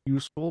 that would be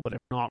useful. But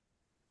if not,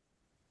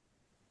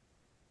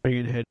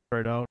 we can head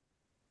straight out.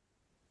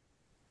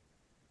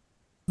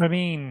 I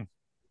mean,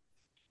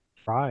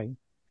 try.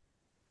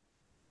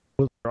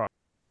 We'll try.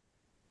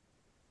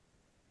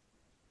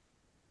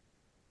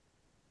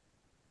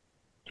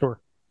 Sure.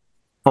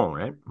 All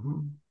right.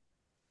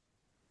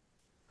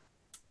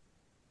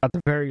 At the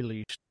very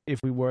least,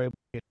 if we were able to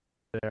get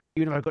there,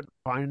 even if I couldn't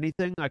find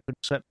anything, I could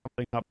set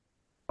something up.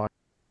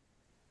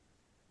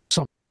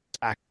 Something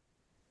act.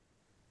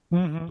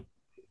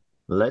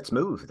 Let's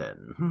move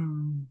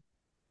then.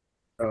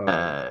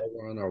 While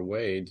we're on our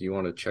way, do you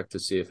want to check to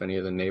see if any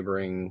of the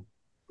neighboring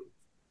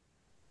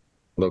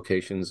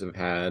locations have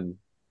had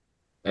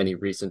any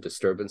recent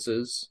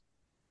disturbances?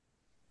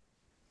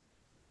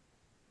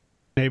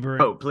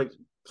 Neighboring.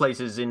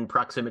 Places in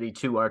proximity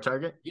to our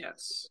target?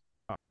 Yes.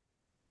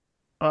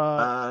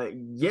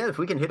 Yeah, if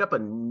we can hit up a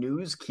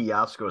news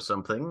kiosk or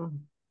something.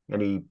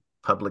 Any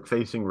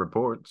public-facing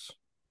reports?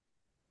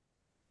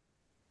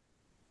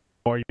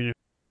 Or even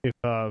if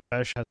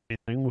Vesh has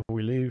anything before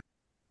we leave.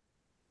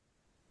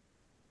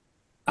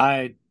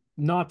 I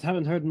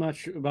haven't heard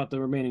much about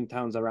the remaining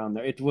towns around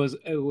there. It was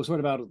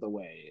sort of out of the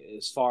way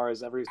as far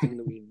as everything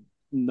that we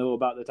know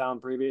about the town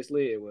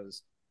previously. It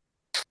was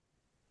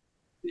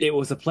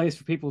a place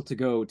for people to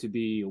go to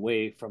be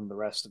away from the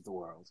rest of the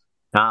world.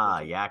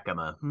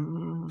 Yakima.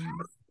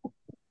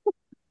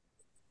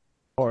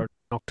 Or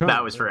Nocturne.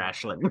 That was for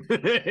Ashlyn.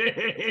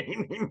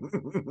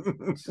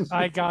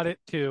 I got it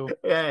too.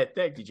 Yeah,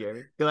 thank you,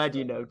 Jeremy. Glad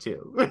you know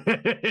too.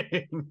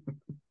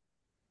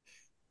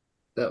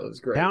 That was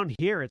great. Down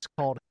here, it's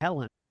called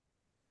Helm.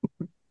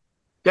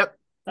 Yep.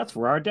 That's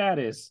where our dad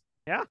is.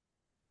 Yeah.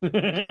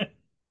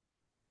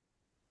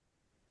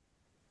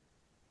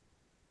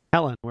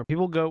 Helm, where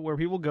people go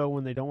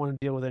when they don't want to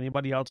deal with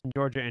anybody else in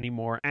Georgia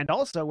anymore, and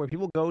also where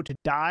people go to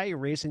die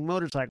racing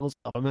motorcycles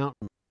up a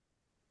mountain.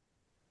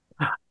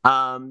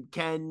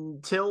 Can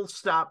Till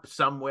stop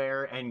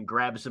somewhere and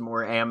grab some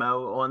more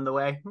ammo on the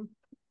way?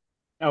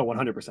 Oh,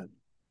 100%.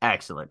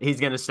 Excellent.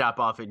 He's going to stop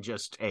off in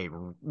just a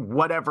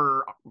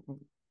whatever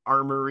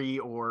armory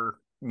or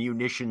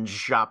munitions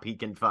shop he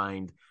can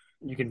find.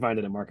 You can find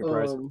it at market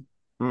price.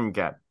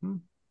 Okay.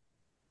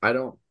 I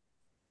don't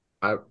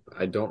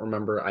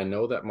remember. I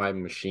know that my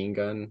machine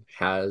gun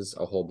has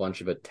a whole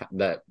bunch of it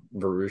that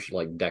Baruch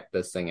like decked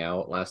this thing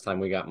out last time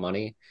we got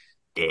money.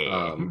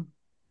 It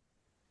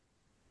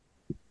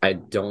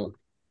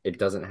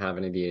doesn't have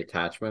any of the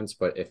attachments,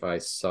 but if I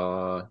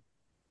saw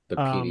the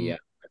PDF,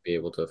 I'd be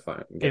able to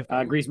find.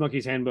 Grease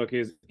Monkey's handbook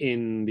is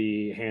in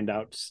the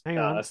handouts. Hang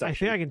on,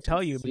 section. I think I can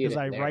tell you because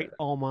I write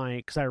all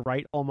my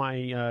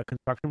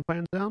construction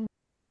plans down.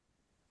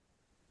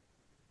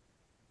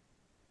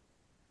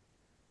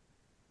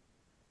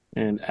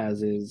 And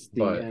as is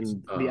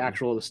the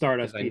actual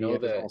Stardust PDF. I know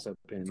that is also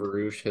pinned.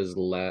 Baruch has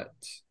let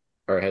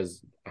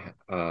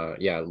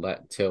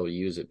Till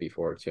use it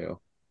before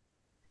too.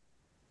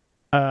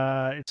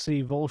 It's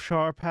the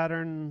Volshar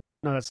pattern.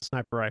 No, that's a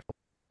sniper rifle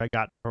I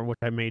got for which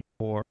I made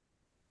for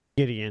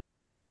Gideon.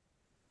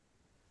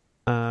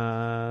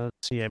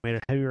 Let's see. I made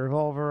a heavy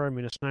revolver. I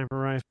made a sniper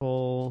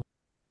rifle.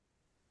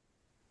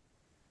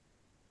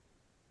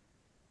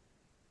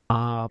 It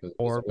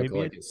Or doesn't look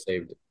maybe like it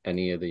saved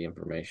any of the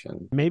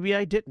information. maybe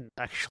I didn't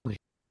actually.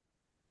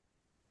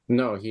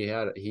 No, he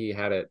had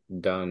it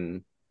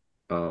done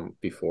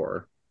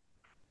before.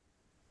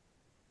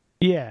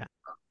 Yeah.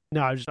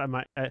 No, I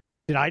might.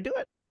 Did I do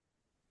it?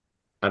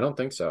 I don't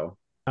think so.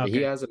 He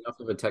Okay. has enough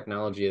of a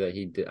technology that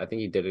he did. I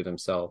think he did it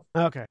himself.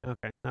 Okay.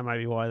 That might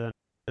be why then.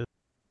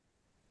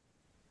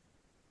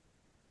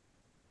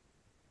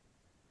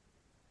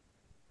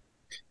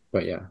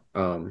 But yeah.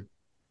 Mm.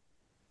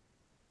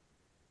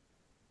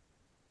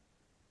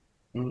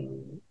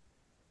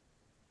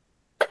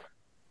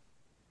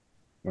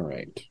 All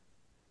right.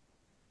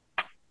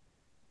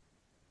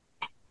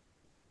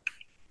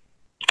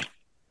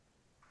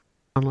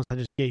 Unless I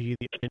just gave you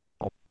the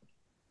info.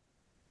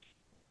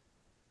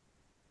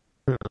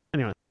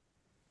 Anyway.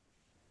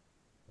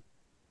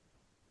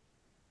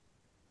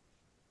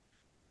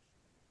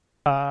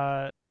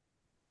 I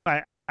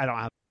don't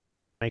have to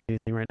make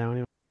anything right now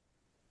anyway.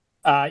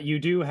 You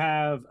do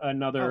have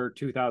another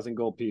 2,000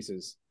 gold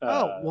pieces.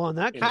 Well, in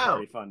that in the case,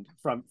 party fund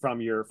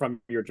from your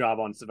job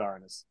on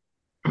Sevarinus.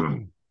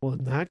 well,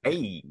 in that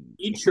Hey,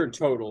 Each your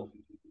total.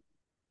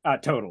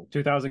 Total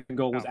 2,000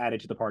 gold was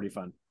added to the party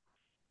fund.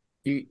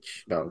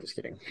 Each. No, I'm just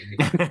kidding.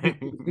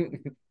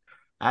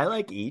 I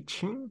like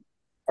each.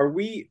 Are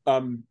we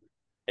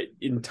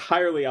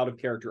entirely out of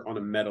character on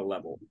a meta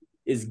level?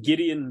 Is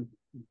Gideon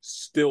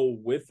still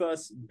with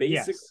us?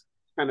 Basically, Yes.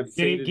 kind of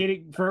faded.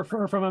 Gideon,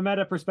 from a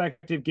meta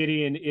perspective,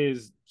 Gideon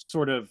is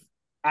sort of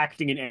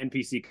acting in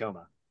NPC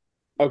coma.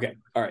 Okay,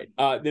 all right.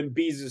 Then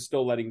Bees is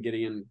still letting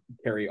Gideon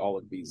carry all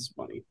of Bees'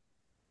 money.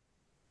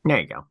 There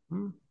you go.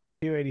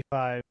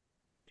 285,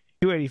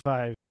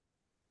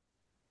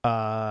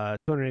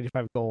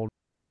 285 gold,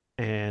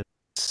 and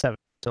seven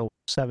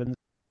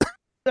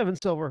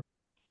silver,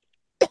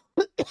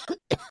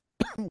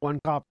 one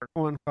copper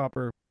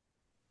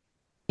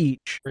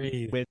each,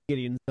 Breathe. with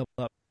Gideon's double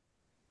up.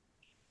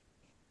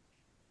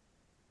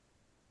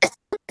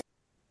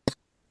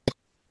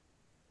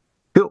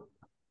 Cool.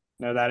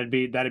 No, that'd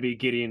be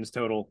Gideon's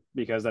total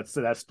because that's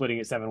splitting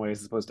it 7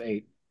 ways as opposed to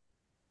 8.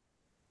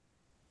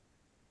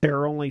 There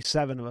are only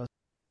 7 of us.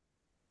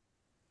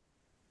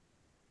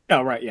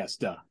 Oh right, yes,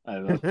 duh. I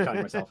was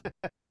counting myself.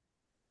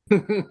 You're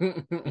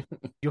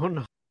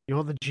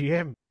the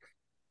GM.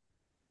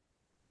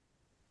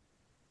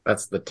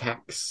 That's the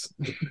tax.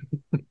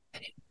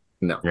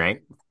 No.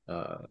 Right?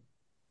 Let's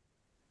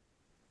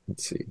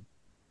see.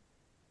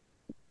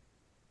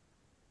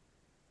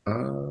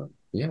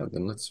 Yeah,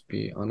 then let's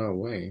be on our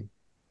way.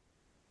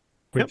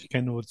 Which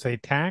Ken would say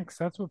tax.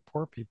 That's what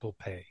poor people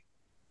pay.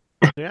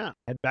 Yeah,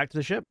 head back to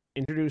the ship.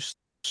 Introduce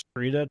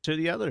Strida to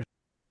the others.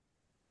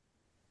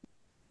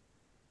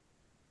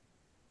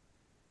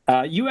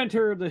 You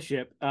enter the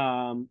ship.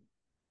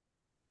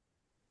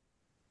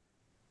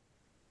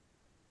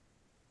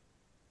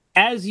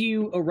 As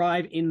you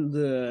arrive in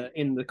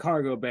the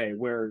cargo bay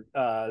where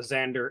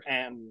Xander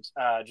and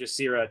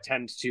Jasira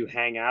tend to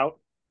hang out,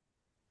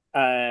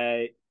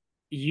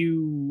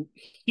 you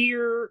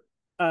hear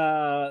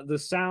the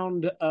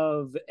sound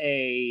of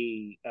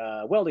a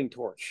welding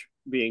torch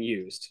being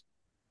used.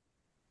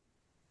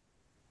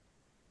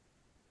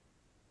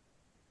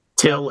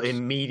 Till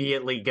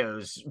immediately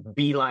goes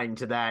beeline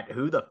to that.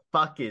 Who the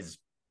fuck is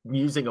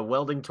using a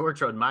welding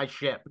torch on my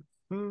ship?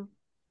 And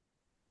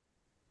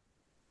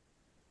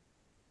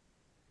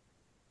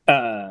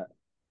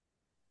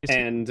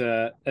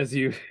as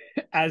you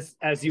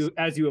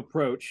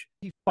approach,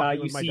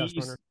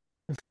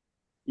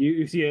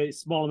 you see a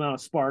small amount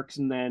of sparks,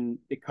 and then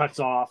it cuts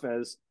off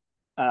as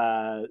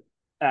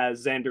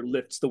Xander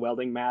lifts the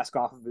welding mask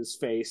off of his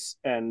face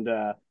and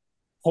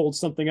holds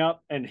something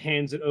up and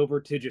hands it over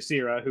to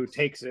Jasira, who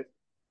takes it,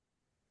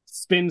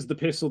 spins the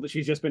pistol that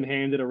she's just been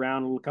handed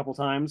around a couple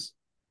times.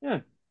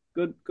 Yeah,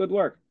 good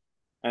work.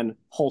 And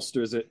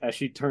holsters it as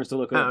she turns to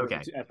look over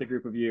at the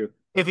group of you.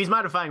 If he's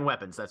modifying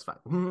weapons, that's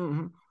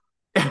fine.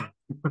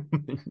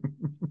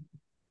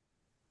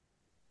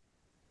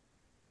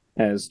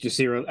 As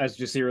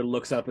Jasira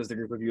looks up as the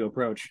group of you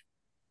approach.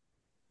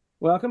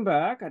 Welcome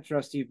back. I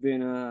trust you've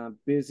been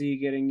busy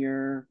getting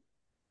your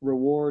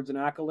rewards and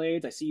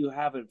accolades. I see you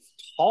have a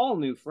tall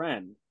new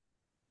friend.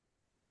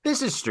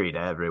 This is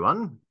Strida,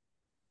 everyone.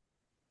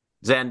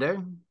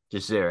 Xander,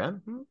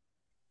 Jasira.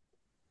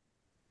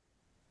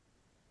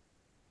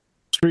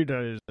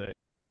 Strida is a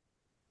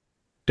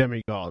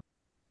demigod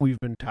we've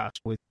been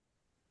tasked with.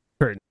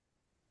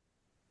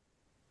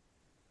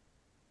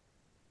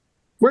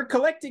 We're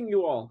collecting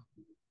you all.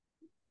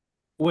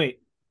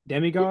 Wait,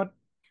 demigod?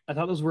 I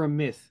thought those were a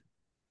myth.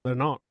 They're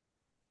not.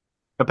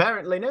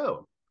 Apparently,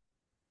 no.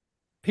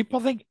 People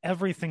think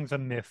everything's a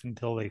myth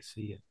until they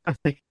see it.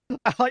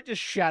 I like to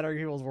shatter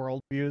people's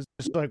worldviews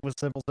just like with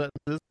simple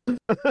sentences.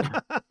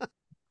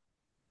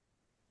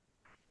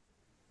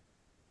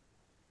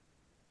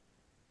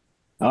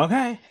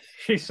 Okay,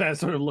 she says,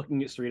 sort of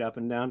looking it straight up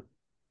and down.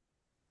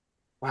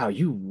 Wow,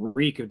 you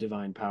reek of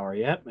divine power.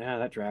 Yep, yeah,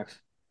 that tracks.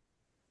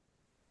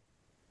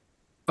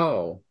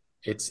 Oh,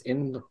 it's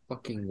in the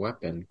fucking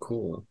weapon.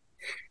 Cool.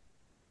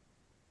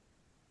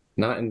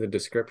 Not in the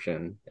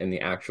description, in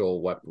the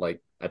actual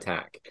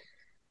attack.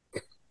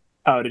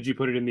 Oh, did you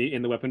put it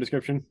in the weapon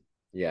description?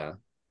 Yeah,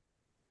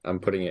 I'm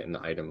putting it in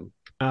the item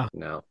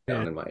now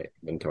down in my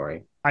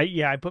inventory.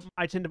 I put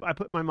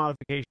my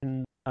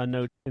modification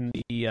notes in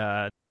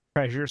the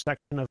treasure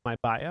section of my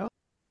bio.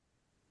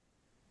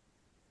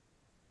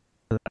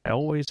 I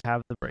always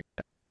have the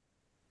breakdown.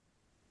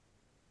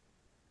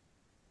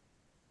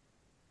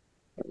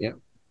 Yeah.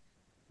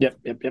 Yep.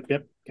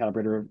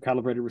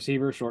 Calibrated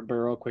receiver, short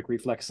barrel, quick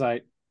reflex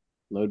sight,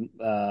 load,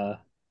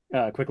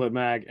 quick load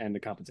mag, and a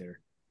compensator.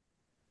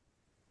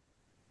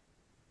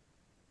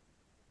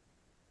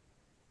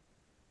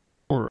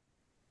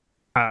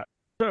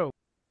 So,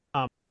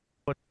 what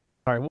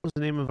was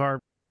the name of our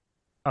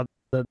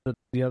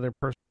the other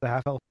person, the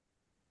half elf?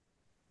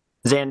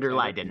 Xander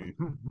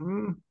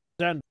Leiden.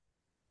 Then,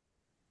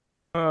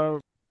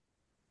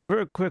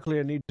 very quickly,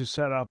 I need to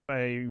set up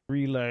a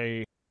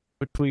relay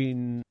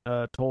between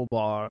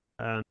Tolbar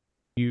and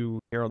you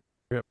here on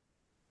the trip.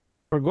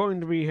 We're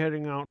going to be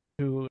heading out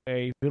to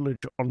a village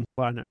on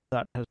planet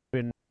that has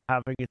been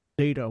having its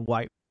data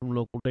wiped from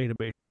local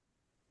databases.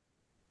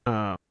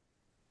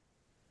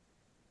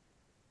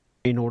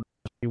 In order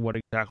to see what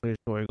exactly is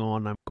going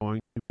on, I'm going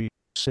to be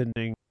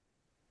sending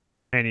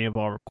any of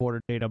our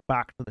recorded data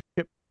back to the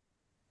ship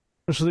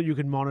so that you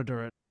can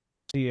monitor it,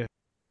 see if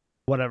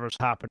whatever's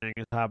happening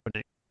is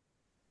happening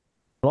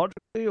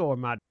logically or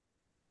magically,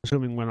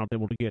 assuming we're not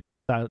able to get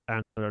that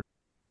answer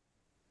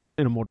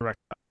in a more direct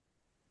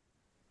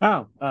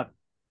way. Oh,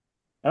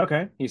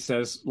 okay. He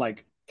says,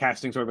 like,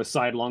 casting sort of a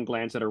sidelong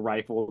glance at a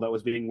rifle that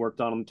was being worked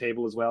on the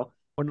table as well.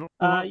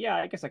 Yeah,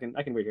 I guess I can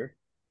wait here.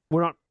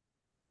 We're not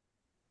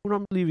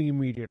leaving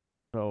immediately,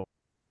 so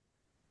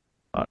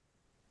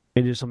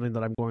it is something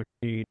that I'm going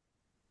to need.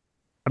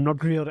 I'm not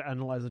going to be able to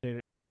analyze the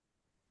data.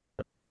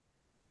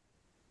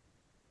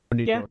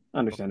 Yeah,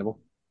 understandable.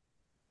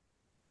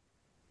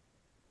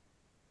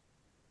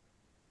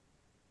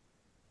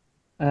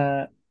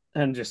 And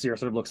just Sierra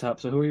sort of looks up.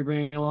 So who are you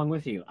bringing along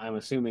with you? I'm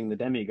assuming the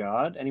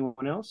demigod.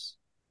 Anyone else?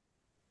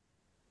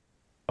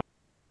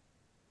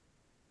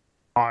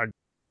 Do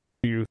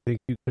you think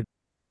you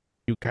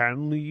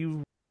can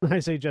leave? I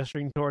say,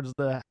 gesturing towards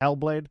the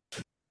Hellblade.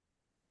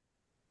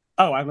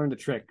 Oh, I learned a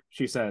trick,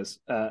 she says,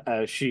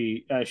 as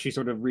she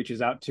sort of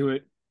reaches out to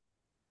it,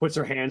 puts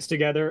her hands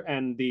together,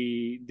 and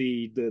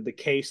the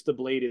case the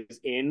blade is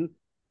in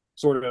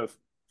sort of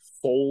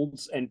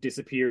folds and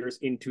disappears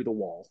into the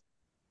wall.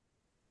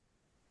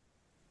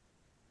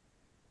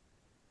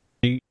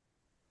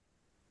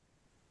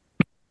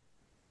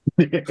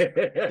 It's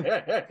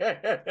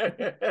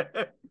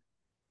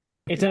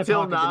in a Phil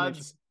pocket nods.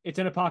 dimension. It's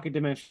in a pocket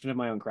dimension of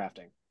my own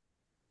crafting.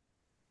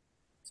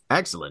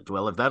 Excellent.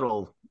 Well, if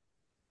that'll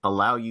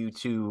allow you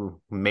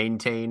to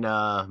maintain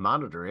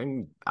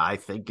monitoring, I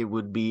think it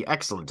would be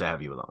excellent to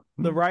have you along.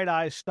 The right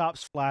eye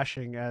stops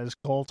flashing as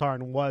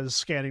Coltarn was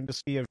scanning to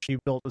see if she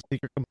built a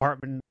secret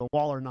compartment in the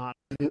wall or not.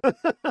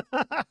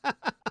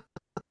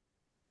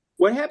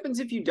 What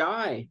happens if you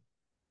die?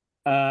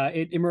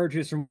 It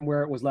emerges from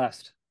where it was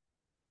last.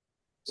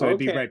 So it'd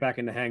be Okay. right back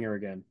in the hangar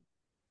again.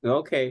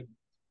 Okay.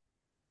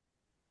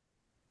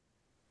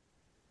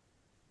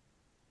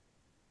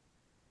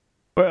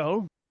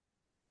 Well,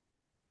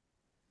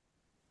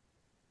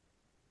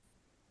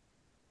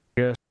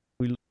 yes,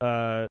 we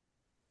Although,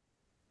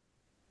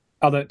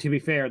 to be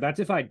fair, that's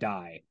if I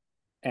die.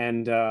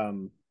 And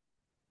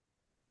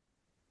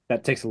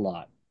that takes a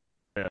lot.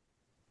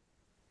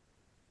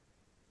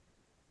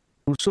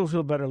 we still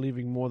feel better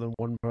leaving more than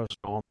one person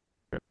on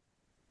the trip.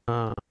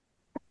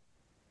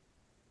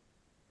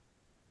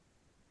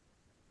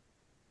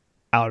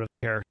 Out of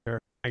character,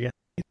 I guess.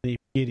 Leave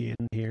Gideon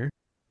here.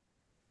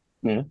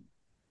 Yeah.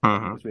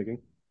 Speaking.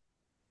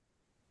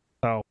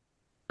 So,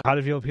 how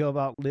do you feel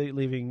about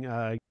leaving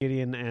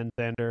Gideon and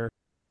Xander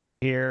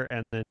here,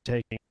 and then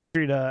taking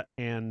Frida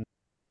and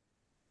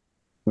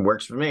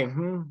Works for me.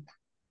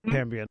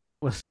 Cambion,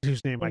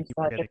 whose name I keep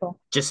forgetting?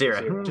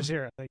 Jasira.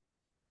 Jasira.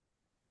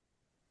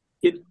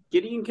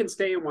 Gideon can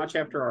stay and watch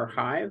after our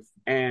hive,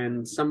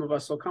 and some of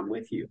us will come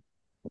with you.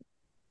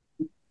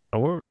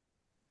 All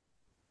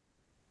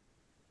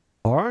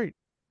right.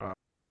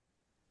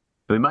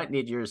 We might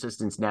need your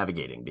assistance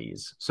navigating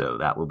these, so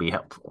that will be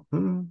helpful.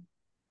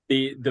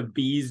 The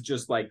bees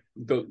just like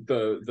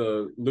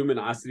the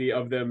luminosity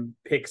of them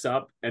picks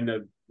up,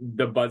 and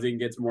the buzzing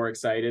gets more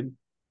excited.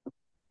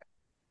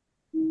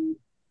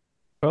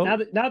 Well,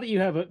 Now that you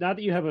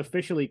have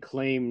officially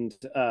claimed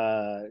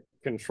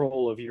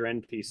control of your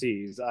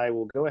NPCs, I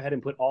will go ahead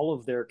and put all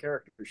of their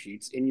character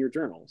sheets in your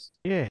journals.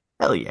 yeah.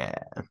 Hell yeah.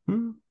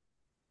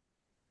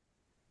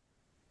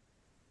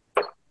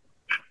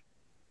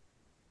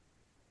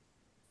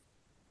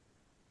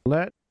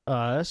 Let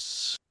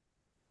us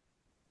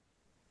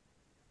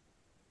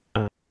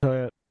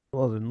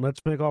Well, then let's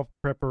make our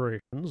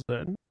preparations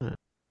then.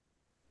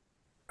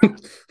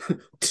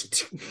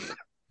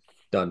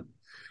 Done.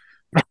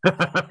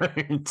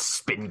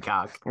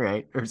 Spincock,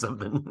 right? Or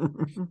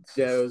something.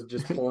 Yeah, it was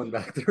just pulling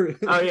back the.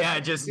 Oh yeah,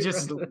 just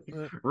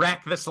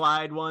rack the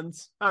slide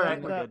once. All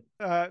right, we're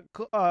good.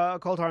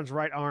 Coltarn's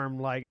right arm,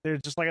 like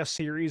there's just like a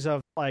series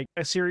of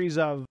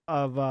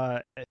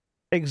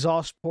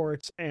exhaust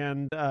ports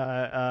and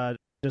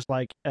just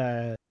like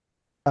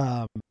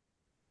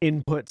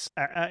inputs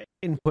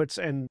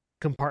and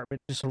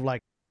compartments just sort of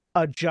like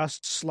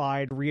adjust,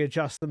 slide,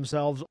 readjust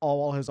themselves,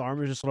 all while his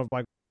arm is just sort of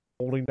like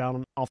holding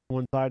down off to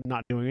one side,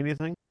 not doing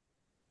anything.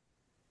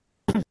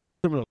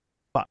 Similar,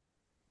 but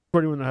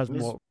for anyone that has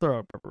more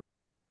thorough preparation.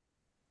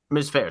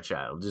 Miss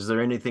Fairchild, is there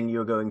anything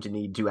you're going to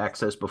need to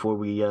access before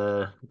we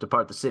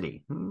depart the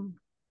city?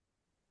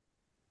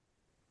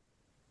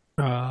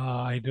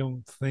 I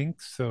don't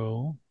think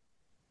so.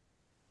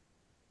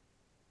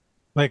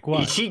 Like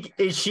what?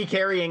 Is she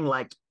carrying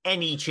like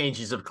any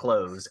changes of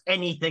clothes,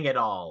 anything at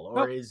all,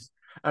 or is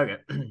okay?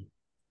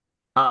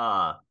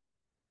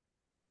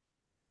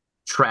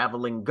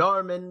 Traveling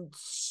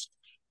garments,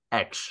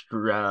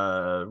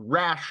 extra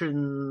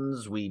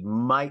rations. We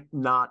might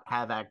not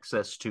have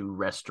access to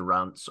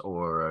restaurants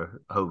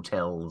or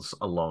hotels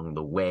along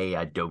the way.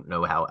 I don't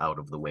know how out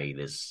of the way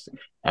this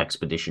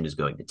expedition is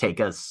going to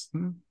take us.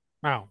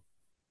 Wow.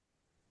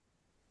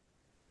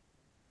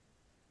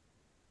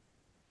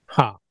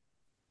 Huh.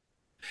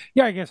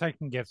 Yeah, I guess I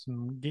can get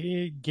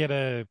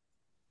a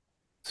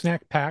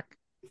snack pack.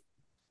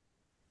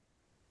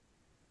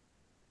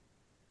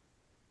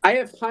 I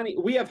have honey.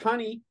 We have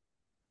honey.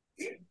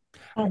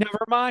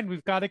 Never mind,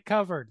 we've got it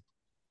covered.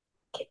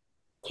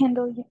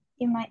 Kendall,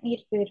 you might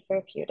need food for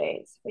a few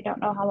days. We don't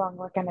know how long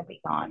we're going to be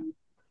gone.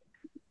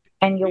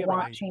 And you'll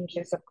want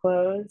changes of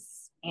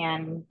clothes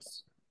and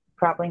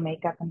probably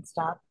makeup and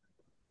stuff.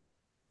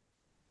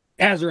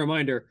 As a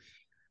reminder,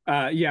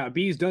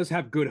 Bees does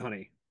have good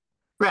honey.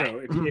 Right.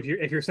 So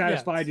if you're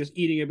satisfied just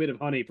eating a bit of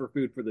honey for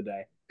food for the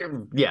day.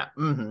 Yeah.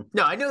 Mm-hmm.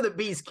 No, I know that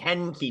bees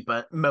can keep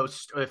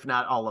most, if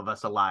not all of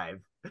us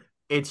alive.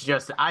 It's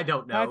just, I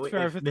don't know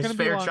if Miss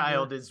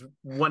Fairchild is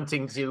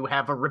wanting to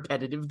have a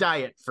repetitive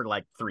diet for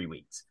like 3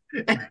 weeks.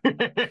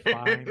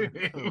 Fine.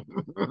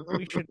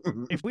 We should,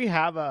 if we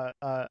have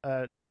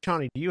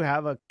Chani, do you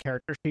have a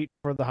character sheet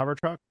for the hover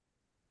truck?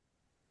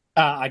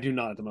 I do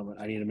not at the moment.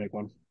 I need to make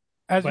one.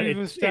 As we've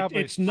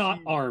established, it's not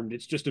armed.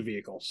 It's just a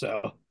vehicle.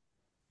 So,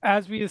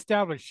 as we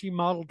established, she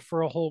modeled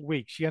for a whole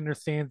week. She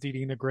understands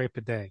eating a grape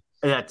a day.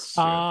 That's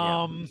true.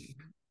 Yeah.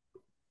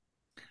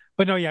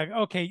 But no,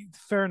 yeah, okay,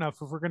 fair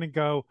enough. If we're gonna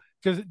go,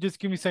 just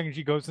give me a second.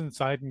 She goes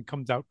inside and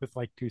comes out with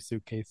like 2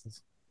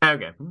 suitcases.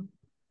 Okay.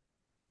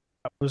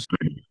 That was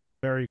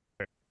very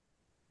quick.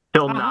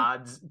 Till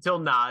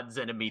nods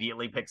and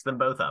immediately picks them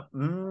both up.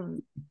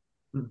 Wait,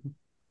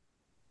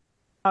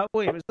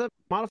 was that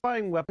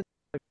modifying weapons?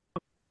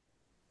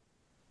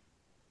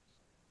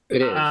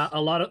 It is.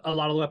 A lot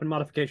of weapon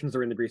modifications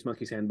are in the Grease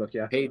Monkey's Handbook.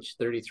 Yeah, Page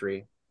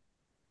 33.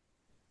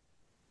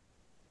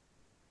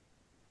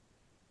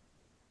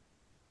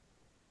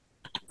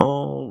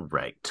 All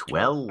right.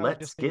 Well,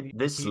 let's get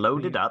this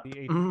loaded up.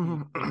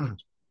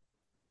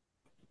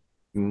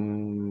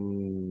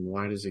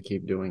 Why does it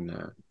keep doing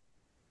that?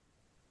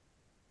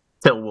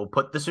 So we'll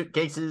put the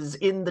suitcases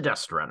in the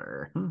dust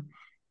runner.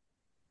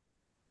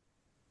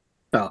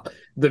 Oh,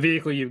 the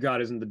vehicle you've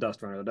got isn't the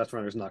dust runner. The dust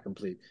runner is not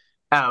complete.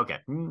 Oh, okay.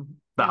 The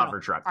hover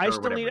truck. I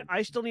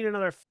still need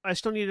another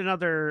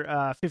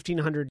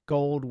 1,500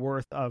 gold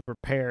worth of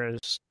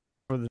repairs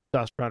for the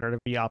dust runner to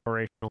be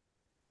operational.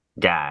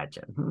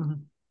 Gotcha.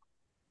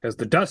 Because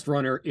the dust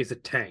runner is a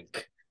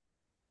tank.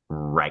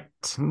 Right.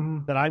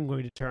 That I'm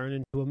going to turn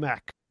into a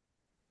mech.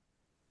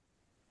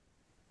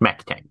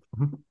 Mech tank.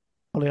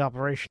 Fully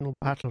operational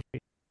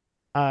battlefield.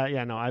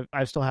 I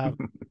still have.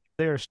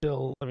 They're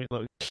still. Let me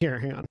look here.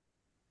 Hang on.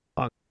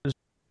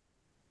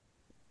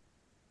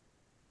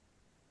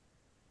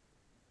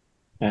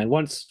 And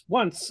once,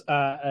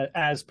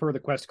 as per the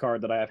quest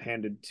card that I have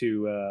handed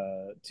to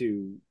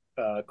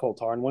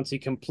Coltarn, once he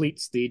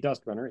completes the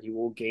dust runner, he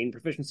will gain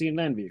proficiency in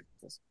land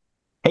vehicles.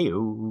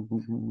 Hey-o.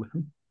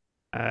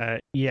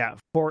 I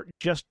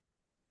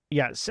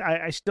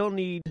still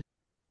need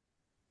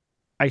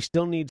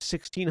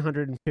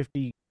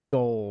 1,650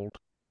 gold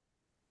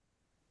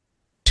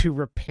to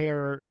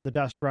repair the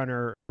dust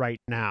runner right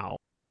now.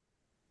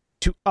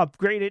 To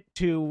upgrade it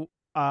to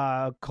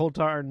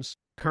Coltarn's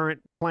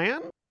current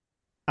plan,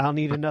 I'll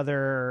need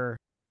another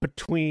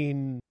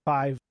between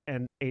 5,000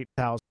 and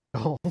 8,000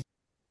 gold.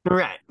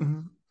 Right.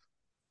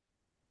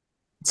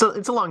 So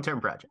it's a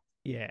long-term project.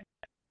 Yeah.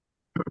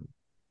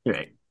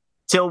 Right.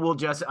 Till we'll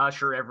just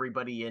usher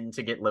everybody in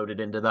to get loaded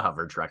into the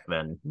hover truck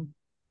then.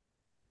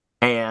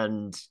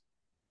 And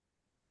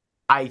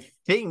I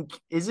think,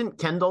 isn't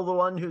Kendall the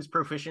one who's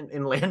proficient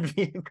in land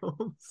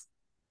vehicles?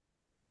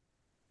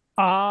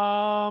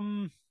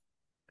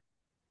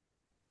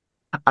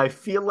 I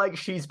feel like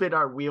she's been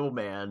our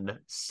wheelman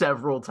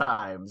several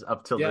times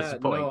up till this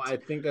point. No, I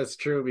think that's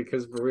true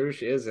because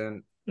Baruch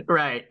isn't.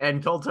 Right,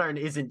 and Coltarn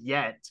isn't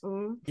yet.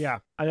 Yeah,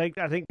 I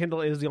think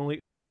Kendall is the only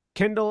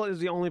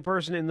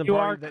person in the You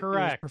party are that is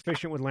correct.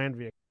 proficient with land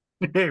vehicles.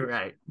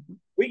 Right.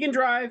 We can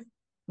drive.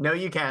 No,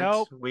 you can't.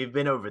 Nope. We've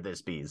been over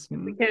this, Bees.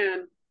 We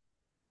can.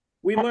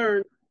 We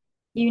learn.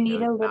 You need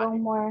No, a little not-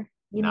 more.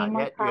 You Not need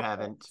more yet, you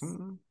haven't. practice.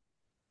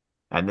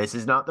 And this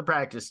is not the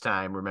practice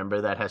time.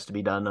 Remember, that has to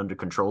be done under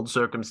controlled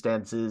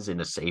circumstances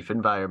in a safe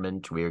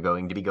environment. We are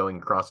going to be going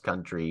cross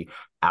country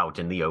out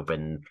in the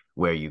open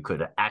where you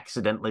could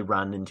accidentally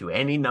run into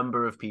any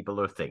number of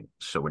people or things.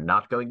 So we're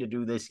not going to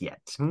do this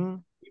yet. We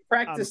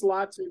practiced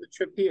lots on the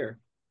trip here.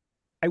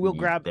 I will You-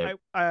 grab. there-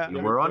 I You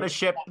were on a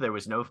ship. There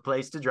was no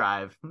place to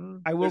drive. will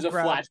There's a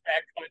grab.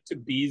 flashback cut to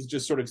Bees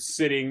just sort of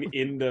sitting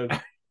in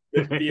the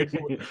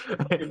vehicle in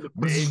the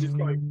bay, just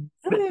going.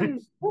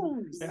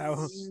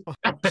 Yeah,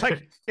 it's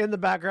like in the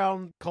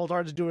background,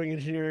 Coldard's doing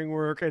engineering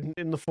work, and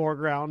in the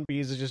foreground,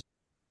 Bees is just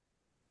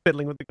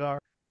fiddling with the car.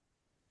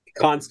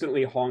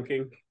 Constantly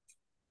honking.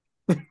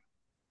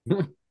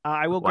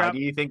 I will Why grab. do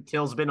you think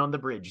Till's been on the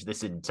bridge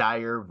this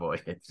entire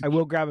voyage? I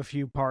will grab a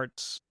few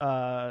parts,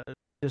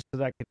 just so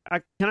that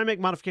can I make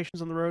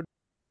modifications on the road,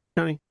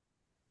 Tony?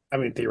 I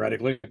mean,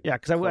 theoretically. Yeah,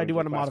 because I According do to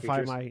want to class modify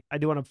features. my. I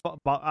do want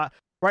to.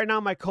 Right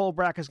now, my coal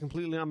brack is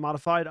completely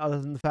unmodified, other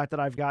than the fact that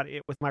I've got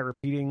it with my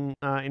repeating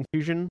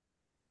infusion,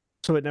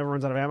 so it never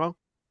runs out of ammo.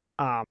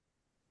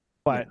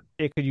 But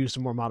it could use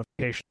some more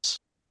modifications.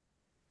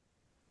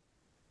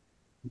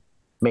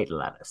 Made a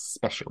lot of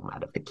special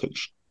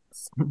modifications.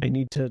 I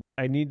need to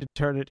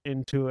turn it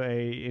into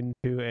a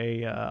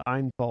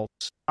Einfault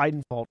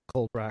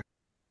coal brack.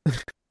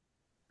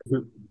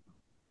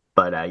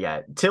 But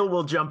yeah, Till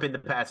will jump in the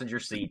passenger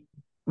seat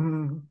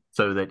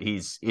so that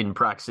he's in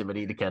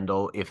proximity to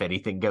Kendall if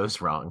anything goes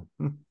wrong.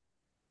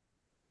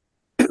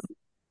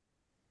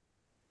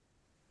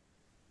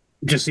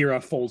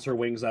 Jasira folds her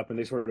wings up and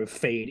they sort of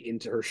fade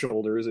into her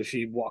shoulders as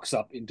she walks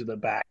up into the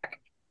back.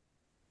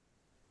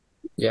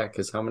 Yeah,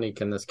 because how many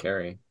can this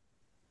carry?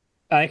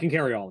 I can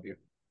carry all of you.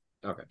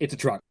 Okay. It's a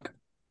truck.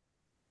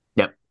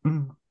 Yep.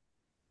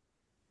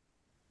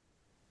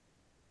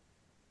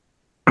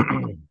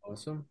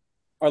 Awesome.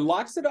 Are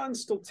Loxodons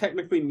still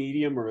technically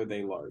medium, or are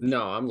they large?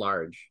 No, I'm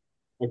large.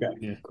 Okay,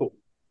 Yeah. cool.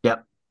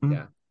 Yep.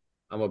 Yeah.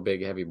 I'm a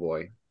big, heavy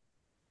boy.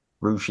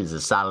 Roosh is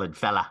a solid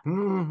fella.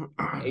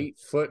 8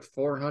 foot,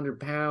 400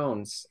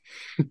 pounds.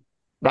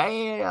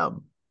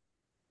 Damn.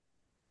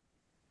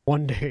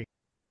 One day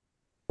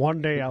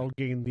I'll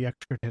gain the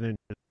extra 10 inches.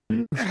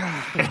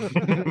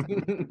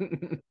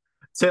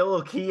 Till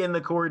will key in the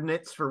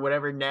coordinates for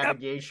whatever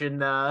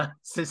navigation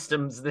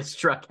systems this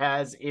truck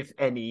has, if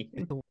any.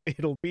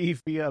 It'll be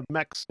via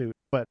mech suit,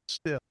 but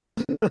still.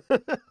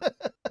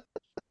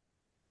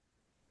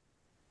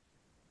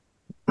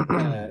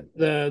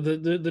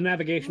 The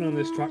navigation on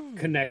this truck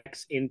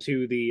connects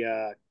into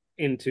the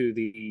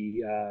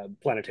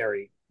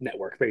planetary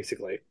network,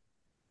 basically,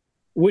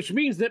 which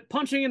means that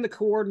punching in the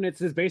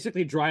coordinates is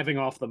basically driving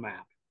off the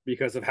map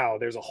because of how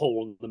there's a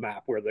hole in the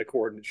map where the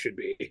coordinates should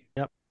be.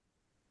 Yep.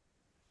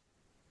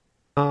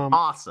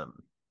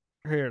 Awesome.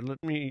 Here, let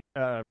me.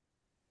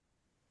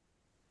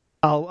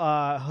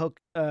 I'll hook.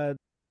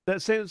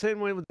 That same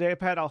way with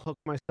Daypad. I'll hook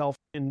myself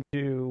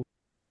into.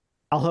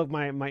 I'll hook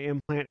my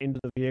implant into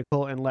the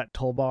vehicle and let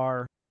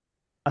Tollbar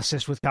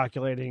assist with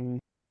calculating,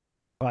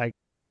 like,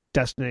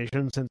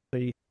 destination, since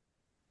the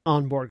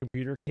onboard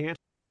computer can't.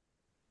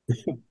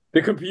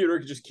 The computer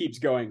just keeps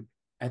going.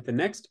 At the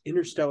next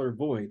interstellar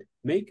void,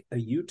 make a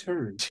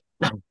U-turn.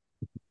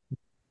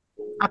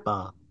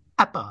 Appa.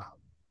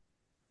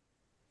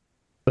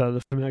 So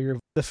the familiar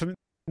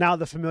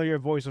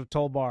voice of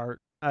Tollbar,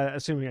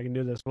 assuming I can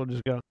do this, will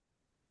just go.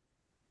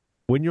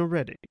 When you're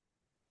ready,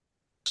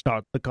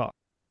 start the car.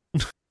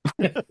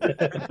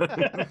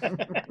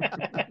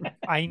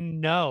 I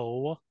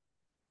know.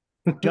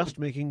 Just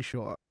making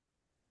sure.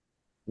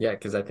 Yeah,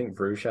 because I think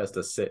Bruce has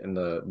to sit in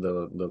the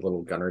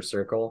little gunner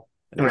circle.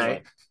 And it's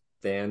Right. like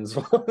Dan's.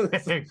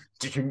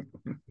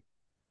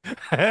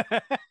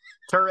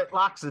 Turret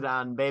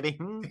Loxodon, baby.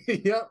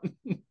 Yep.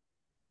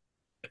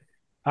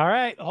 All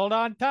right, hold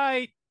on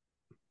tight.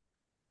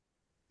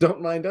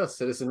 Don't mind us,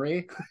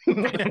 citizenry.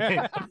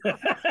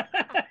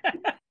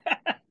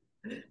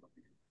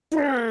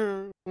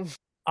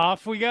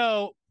 Off we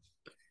go.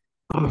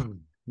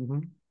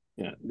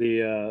 Yeah,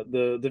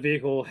 the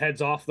vehicle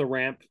heads off the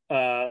ramp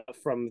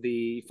from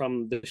the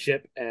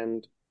ship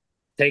and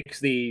takes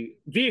the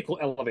vehicle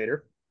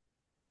elevator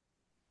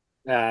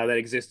that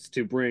exists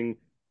to bring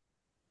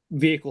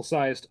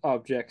vehicle-sized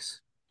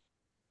objects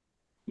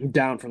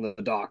down from the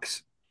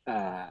docks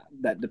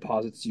that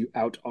deposits you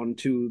out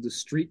onto the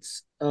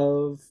streets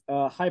of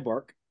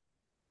Highbark.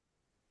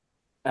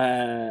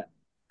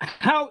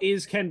 How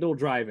is Kendall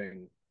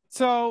driving?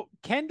 So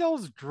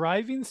Kendall's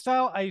driving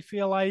style, I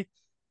feel like,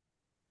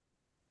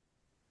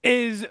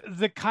 is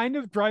the kind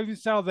of driving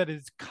style that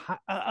is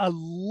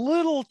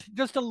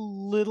just a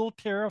little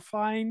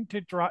terrifying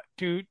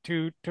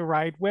to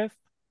ride with.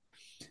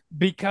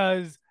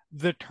 because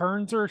the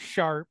turns are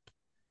sharp.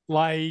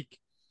 Like,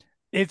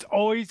 it's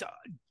always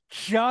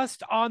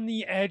just on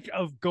the edge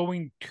of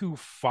going too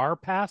far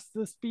past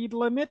the speed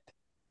limit.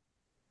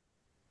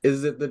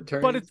 Is it the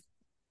turns? But it's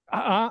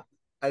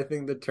I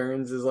think the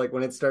turns is like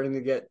when it's starting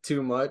to get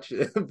too much.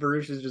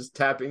 Baruch is just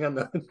tapping on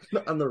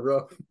the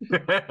roof.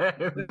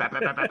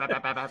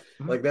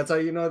 Like that's how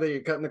you know that you're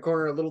cutting the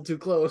corner a little too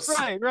close.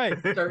 Right.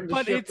 Starting to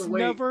But shift it's the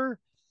weight. never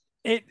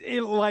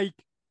it like,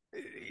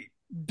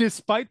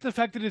 despite the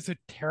fact that it's a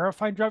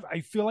terrifying drive, I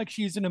feel like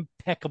she's an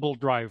impeccable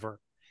driver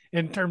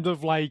in terms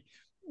of like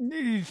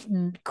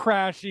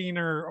crashing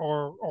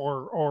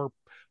or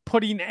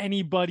putting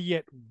anybody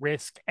at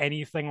risk,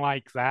 anything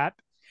like that.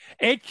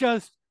 It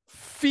just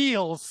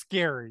feels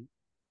scary.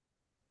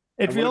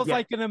 It feels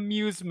like an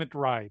amusement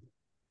ride.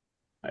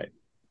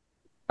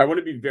 I want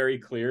to be very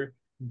clear.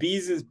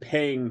 Bees is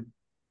paying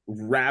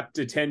rapt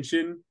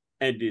attention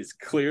and is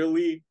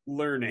clearly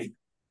learning.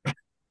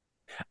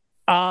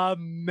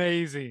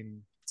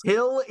 Amazing.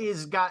 Till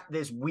is got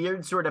this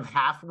weird sort of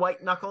half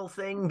white knuckle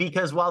thing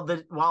because while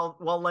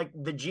like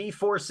the G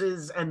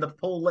forces and the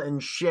pull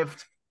and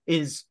shift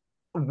is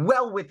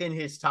well within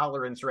his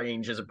tolerance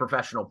range as a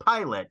professional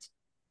pilot,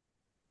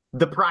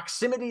 the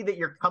proximity that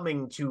you're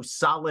coming to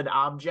solid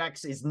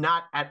objects is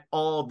not at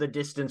all the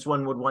distance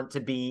one would want to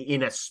be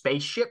in a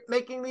spaceship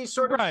making these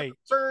sort of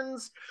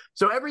turns.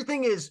 So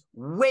everything is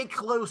way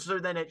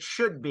closer than it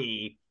should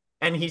be.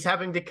 And he's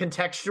having to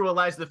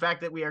contextualize the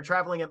fact that we are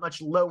traveling at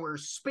much lower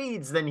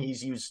speeds than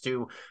he's used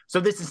to.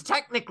 So this is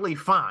technically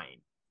fine.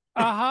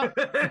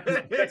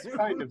 That's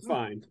kind of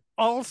fine.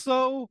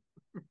 Also,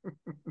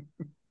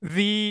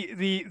 the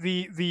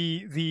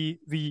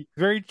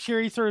very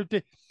cheery sort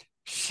of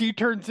she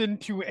turns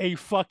into a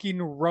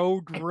fucking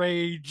road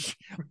rage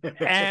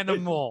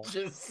animal.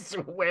 Just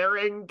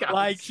swearing. Constantly.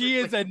 Like she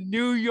is a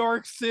New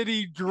York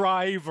City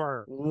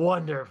driver.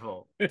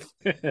 Wonderful. Move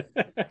it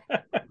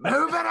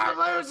or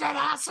lose it,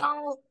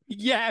 asshole.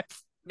 Yes,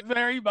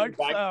 very much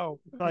so.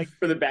 Like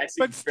for the backseat,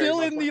 but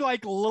still in the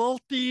like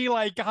lilty,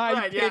 like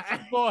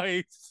high-pitched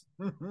voice.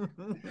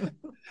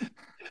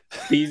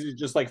 Bees is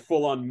just like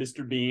full on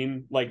Mr.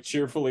 Bean, like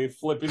cheerfully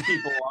flipping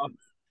people off.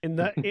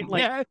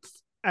 Yes.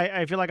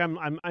 I feel like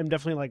I'm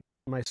definitely like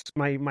my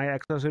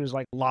exosuit is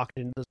like locked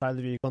into the side of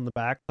the vehicle in the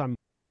back. So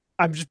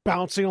I'm just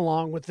bouncing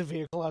along with the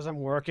vehicle as I'm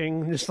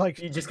working, just like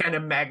you just kind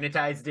of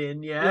magnetized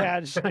in, yeah.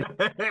 Just, like,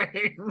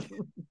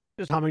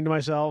 just humming to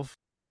myself.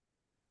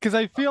 Because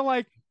I feel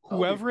like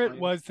whoever it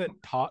was that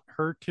taught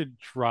her to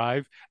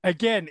drive,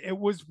 again, it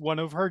was one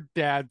of her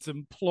dad's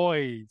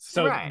employees.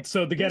 So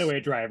the getaway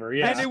driver,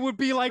 yeah. And it would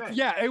be like,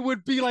 it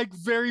would be like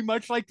very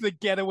much like the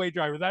getaway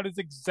driver. That is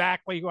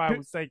exactly who I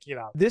was thinking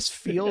of. This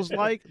feels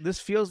like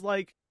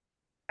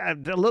a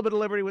little bit of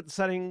liberty with the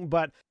setting,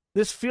 but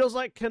this feels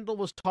like Kendall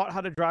was taught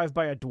how to drive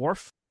by a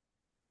dwarf.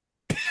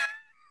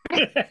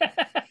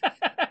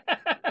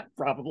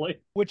 Probably.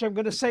 Which I'm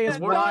going to say is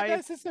not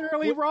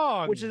necessarily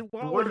wrong. Which is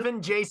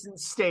Dwarven Jason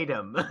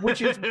Statham.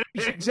 Which is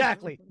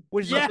exactly.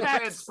 Which is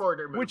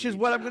Transporter movie. Which is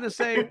what I'm going to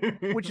say.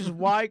 Which is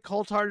why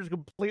Coulthard is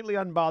completely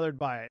unbothered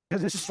by it,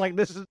 because it's just like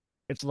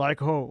it's like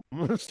home.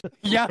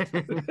 Yeah.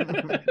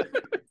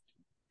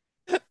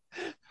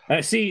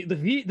 See, the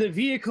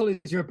vehicle is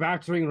your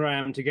battering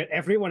ram to get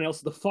everyone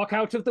else the fuck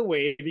out of the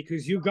way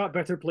because you've got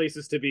better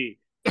places to be.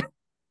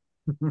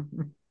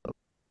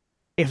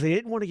 If they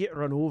didn't want to get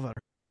run over,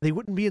 they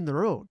wouldn't be in the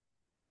road.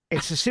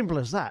 It's as simple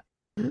as that.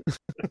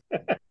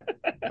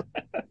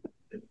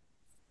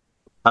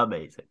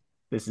 Amazing.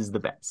 This is the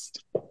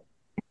best.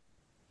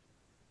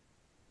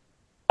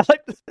 I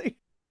like to think,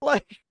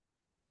 like,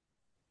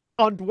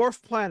 on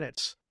dwarf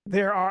planets,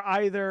 there are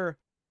either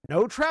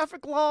no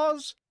traffic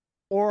laws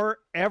or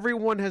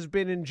everyone has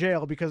been in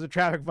jail because of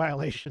traffic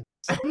violations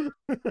at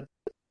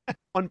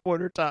one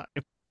point or time.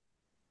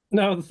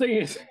 No, the thing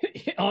is,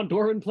 on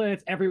Dwarven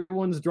planets,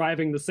 everyone's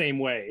driving the same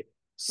way.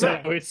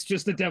 So it's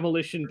just a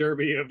demolition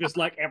derby of just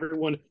like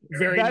everyone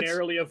very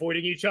narrowly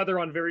avoiding each other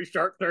on very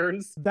sharp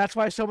turns. That's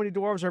why so many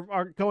dwarves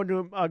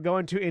are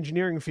going to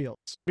engineering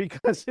fields,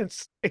 because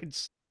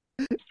it's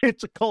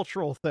a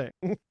cultural thing.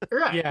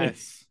 Right.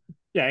 Yes.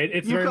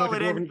 It's you very call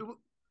much it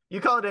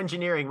you call it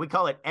engineering. We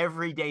call it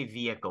everyday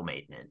vehicle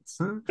maintenance.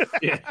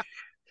 Yeah.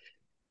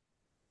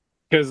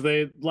 Because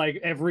they like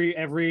every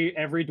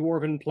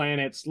dwarven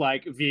planet's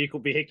like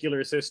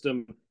vehicular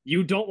system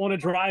you don't want to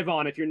drive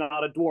on if you're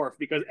not a dwarf,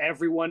 because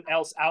everyone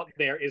else out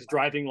there is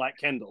driving like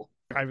Kendall.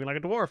 Driving like a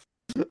dwarf.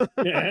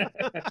 Yeah.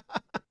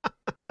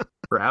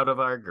 Proud of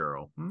our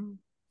girl.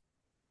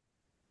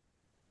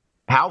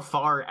 How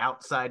far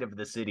outside of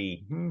the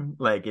city?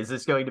 Like, is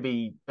this going to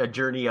be a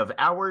journey of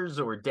hours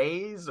or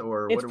days,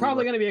 or it's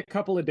probably going to be a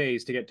couple of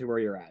days to get to where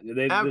you're at.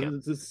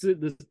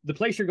 The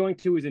place you're going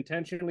to is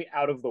intentionally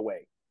out of the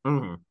way.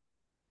 Mm-hmm.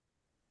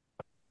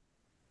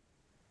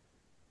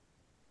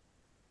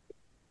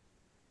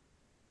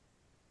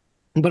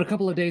 But a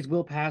couple of days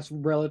will pass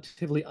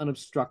relatively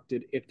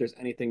unobstructed if there's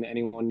anything that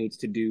anyone needs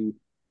to do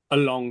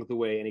along the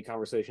way, any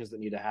conversations that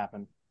need to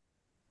happen.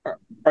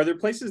 Are there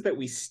places that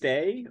we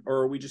stay, or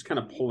are we just kind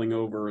of pulling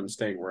over and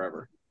staying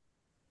wherever?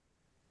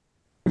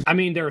 I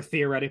mean, there are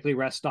theoretically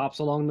rest stops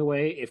along the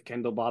way if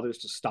Kendall bothers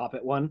to stop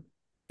at one.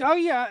 Oh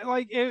yeah,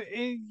 like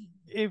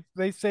if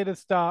they say to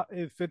stop,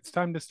 if it's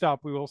time to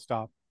stop, we will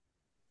stop.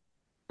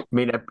 I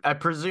mean, I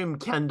presume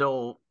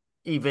Kendall,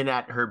 even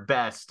at her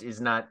best, is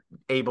not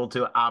able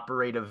to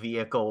operate a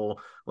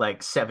vehicle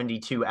like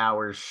 72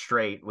 hours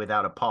straight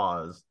without a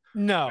pause.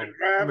 No. Been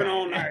driving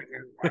all Right. night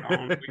and went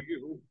on for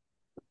you.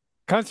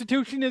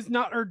 Constitution is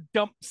not her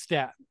dump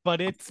stat,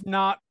 but it's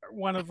not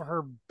one of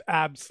her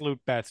absolute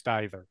best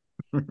either.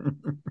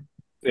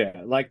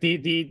 Yeah, like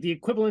the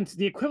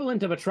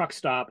equivalent of a truck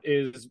stop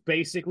is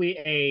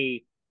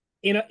basically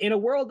in a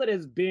world that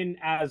has been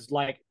as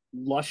like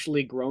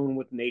lushly grown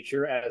with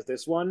nature as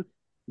this one,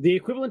 the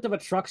equivalent of a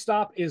truck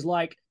stop is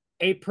like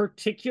a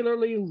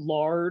particularly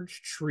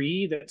large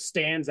tree that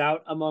stands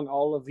out among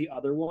all of the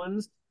other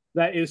ones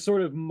that is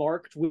sort of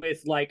marked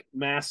with like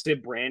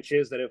massive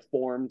branches that have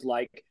formed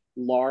like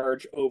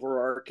large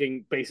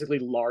overarching, basically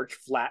large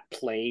flat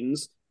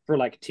planes for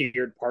like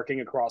tiered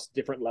parking across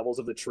different levels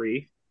of the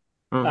tree.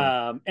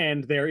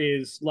 And there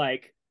is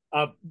like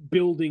a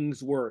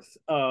building's worth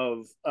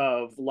of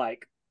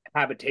like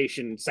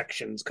habitation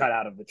sections cut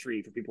out of the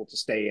tree for people to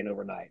stay in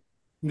overnight.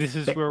 This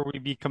is where we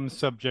become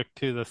subject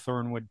to the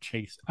Thornwood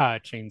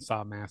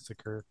Chainsaw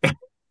Massacre.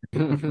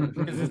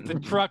 Because it's the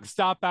truck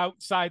stop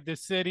outside the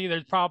city.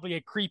 There's probably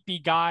a creepy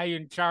guy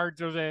in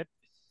charge of it.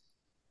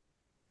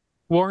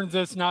 Warns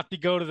us not to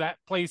go to that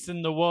place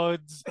in the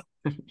woods.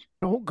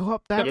 Don't go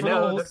up that. The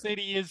whole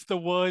city is the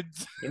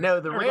woods. You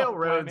know, the Or the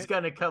railroad's planet.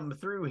 going to come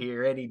through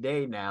here any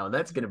day now.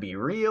 That's going to be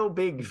real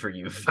big for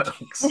you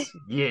folks.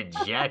 You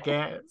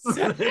jackass.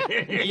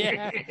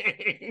 Yeah.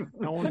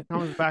 No one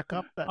comes back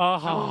up that. Oh,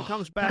 No one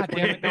comes back. God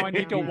damn it! Now I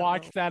need to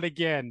watch that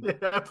again.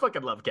 I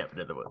fucking love Cabin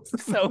in the Woods.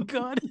 So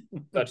good.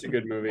 Such a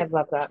good movie. I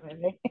love that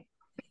movie.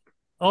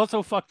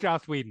 Also, fuck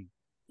Joss Whedon.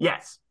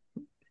 Yes.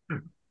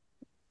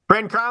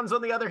 Brent Kranz,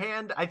 on the other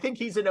hand, I think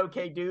he's an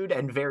okay dude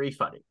and very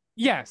funny.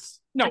 Yes.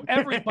 No,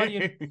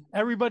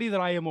 everybody that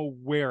I am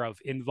aware of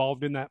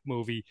involved in that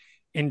movie,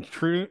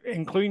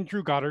 including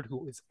Drew Goddard,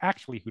 who is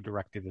actually who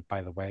directed it,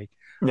 by the way,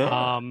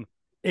 Yeah.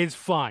 is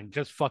fun.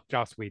 Just fuck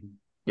Joss Whedon.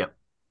 Yep.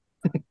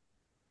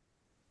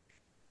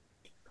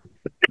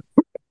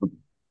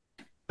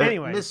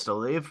 Anyway.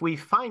 Mistel, if we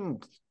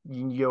find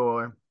these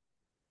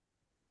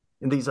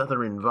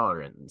other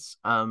environs,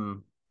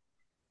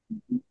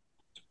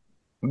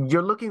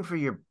 you're looking for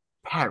your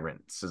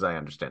parents, as I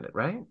understand it,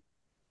 right?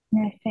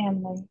 My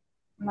family,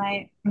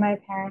 my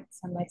parents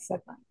and my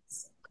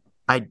siblings.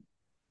 I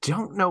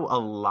don't know a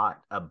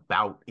lot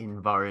about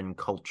Invaran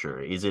culture.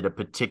 Is it a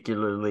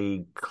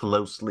particularly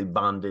closely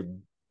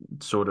bonded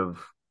sort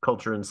of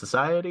culture and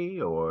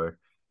society, or?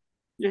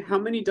 Yeah, how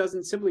many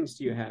dozen siblings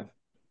do you have?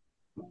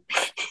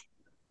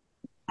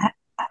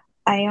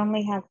 I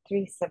only have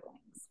 3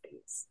 siblings,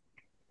 please.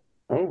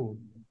 Oh,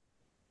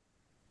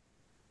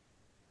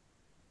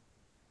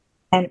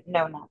 And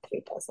no, not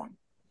 3 dozen.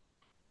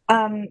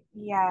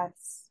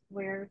 Yes,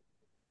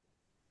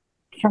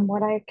 from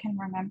what I can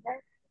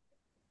remember,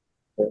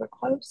 we were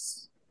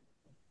close.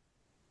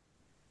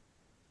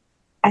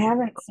 I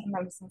haven't seen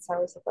them since I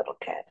was a little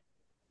kid.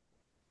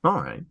 All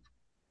right.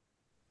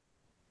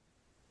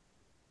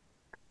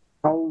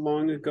 how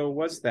long ago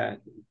was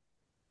that?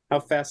 How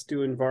fast do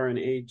Invaran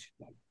age?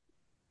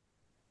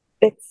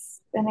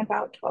 It's been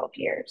about 12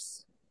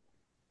 years.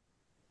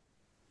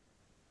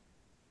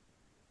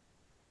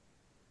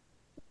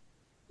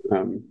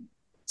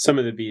 Some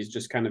of the bees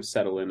just kind of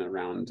settle in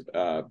around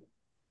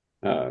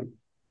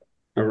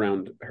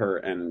her,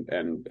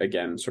 and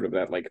again, sort of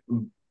that like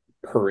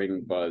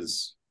purring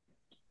buzz.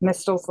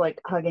 Mistel's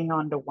like hugging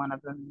onto one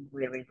of them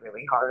really,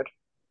 really hard.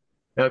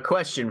 A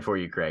question for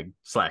you, Craig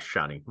 /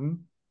 Shawnee.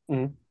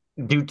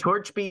 Do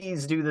torch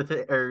bees do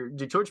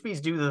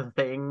the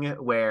thing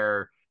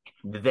where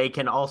they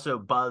can also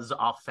buzz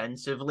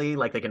offensively,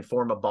 like they can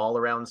form a ball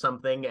around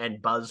something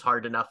and buzz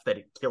hard enough that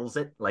it kills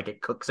it, like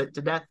it cooks it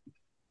to death?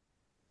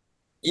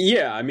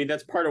 Yeah, I mean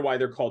that's part of why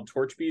they're called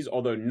torch bees,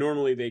 although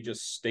normally they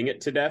just sting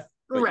it to death.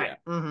 But Right.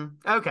 yeah,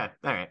 Okay.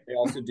 All right. they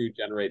also do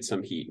generate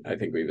some heat, I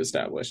think we've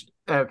established.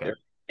 Okay.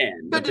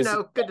 And Good to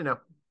know. Good to know.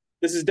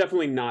 This is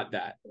definitely not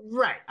that.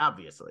 Right.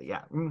 Obviously.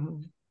 Yeah.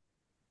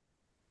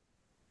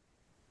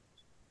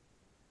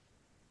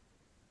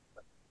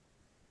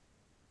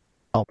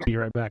 I'll be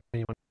right back.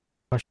 Anyone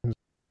questions?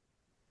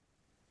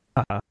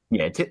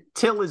 Yeah.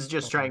 Till is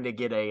just trying to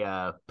get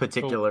a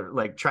particular,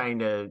 like trying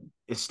to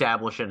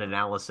establish an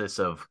analysis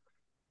of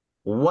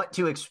what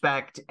to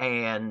expect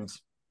and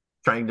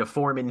trying to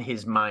form in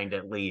his mind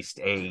at least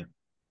a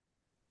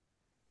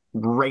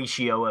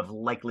ratio of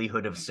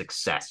likelihood of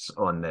success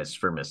on this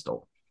for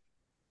Mistel.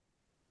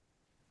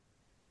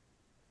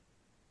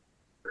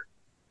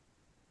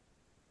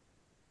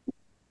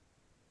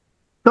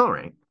 All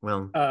right.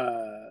 Well,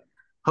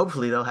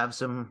 hopefully they'll have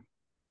some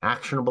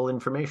actionable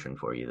information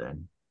for you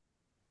then.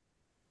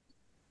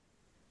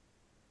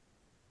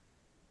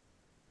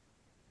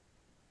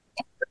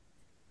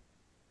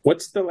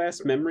 What's the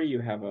last memory you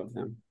have of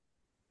them?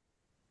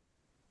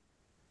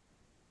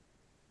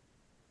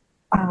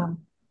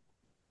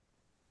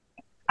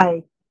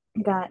 I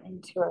got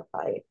into a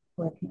fight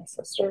with my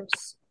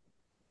sisters,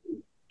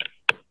 and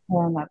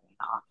that went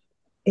off.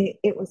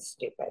 It was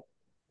stupid.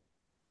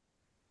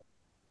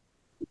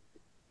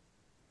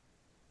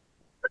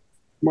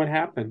 What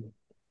happened?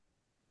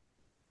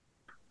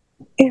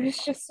 It was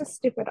just a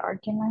stupid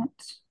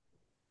argument.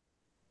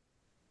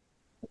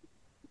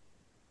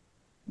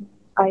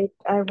 I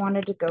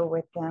wanted to go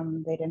with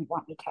them. They didn't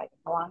want me tagging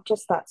along,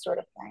 just that sort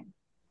of thing.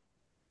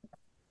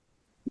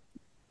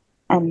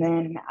 And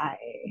then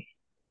I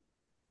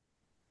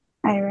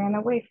ran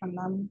away from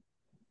them.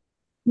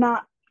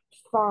 Not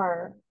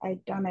far.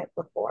 I'd done it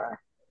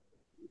before.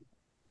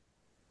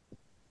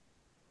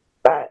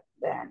 But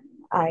then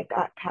I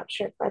got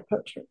captured by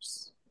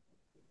poachers.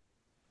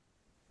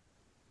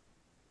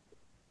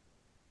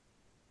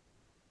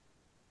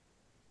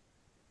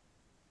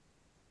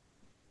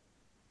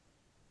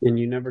 And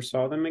you never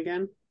saw them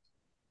again?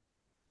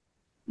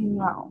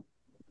 No.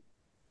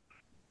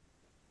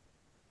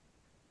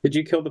 Did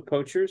you kill the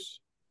poachers?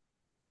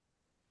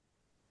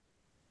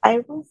 I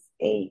was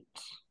 8.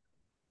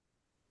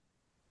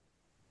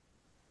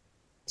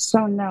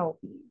 So no,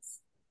 bees.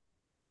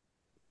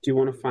 Do you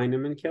want to find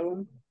them and kill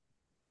them?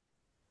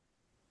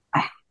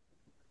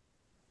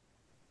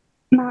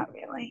 Not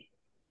really.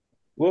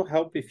 We'll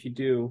help if you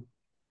do.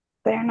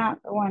 They're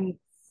not the ones.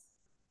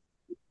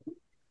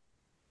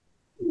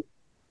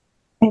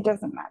 It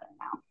doesn't matter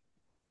now.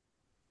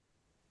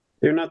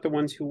 They're not the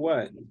ones who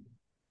what?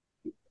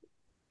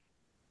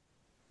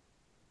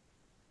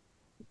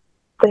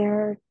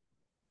 They're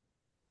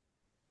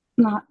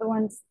not the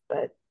ones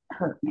that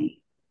hurt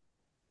me.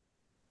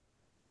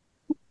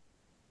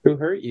 Who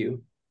hurt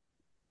you?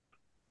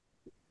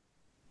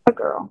 A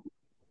girl.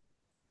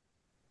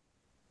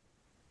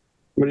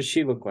 What does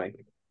she look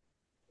like?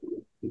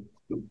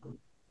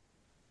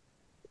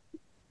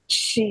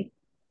 She's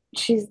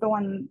the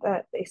one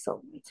that they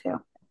sold me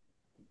to.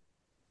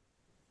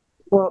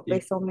 Well, they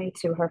sold me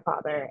to her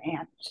father,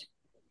 and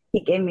he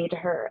gave me to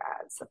her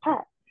as a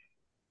pet.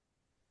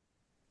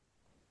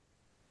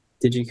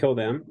 Did you kill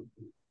them?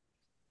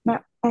 No,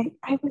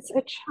 I was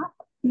a child.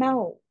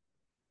 No.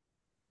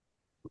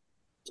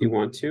 Do you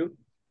want to?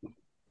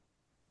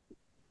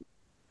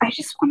 I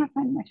just want to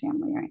find my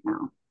family right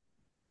now.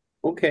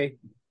 Okay.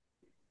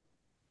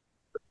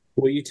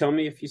 Will you tell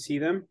me if you see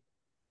them?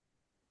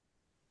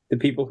 The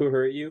people who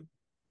hurt you?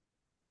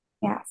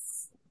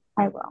 Yes,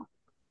 I will.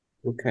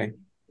 Okay.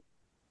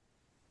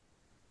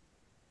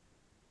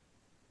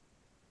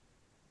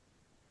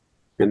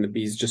 And the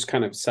bees just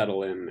kind of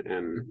settle in,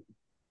 and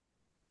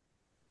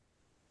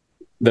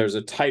there's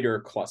a tighter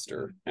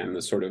cluster and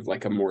the sort of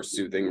like a more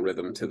soothing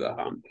rhythm to the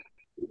hum.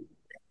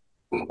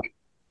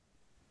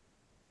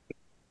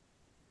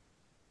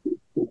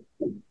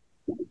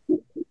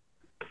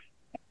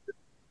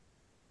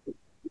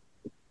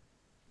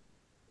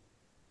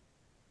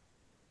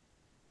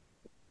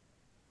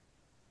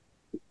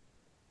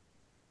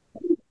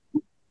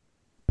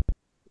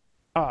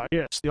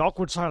 Yes, the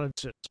awkward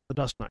silences, the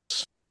dust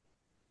mites.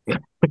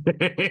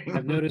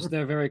 I've noticed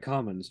they're very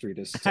common,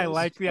 Stardust I says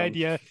like the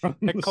idea from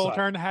that the side.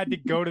 Colturn had to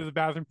go to the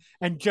bathroom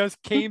and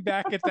just came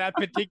back at that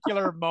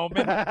particular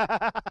moment.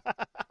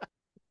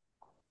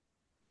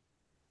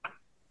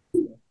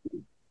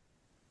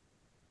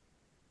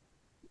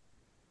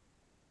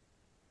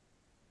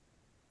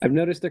 I've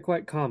noticed they're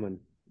quite common,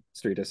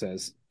 Streeta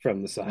says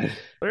from the side.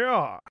 They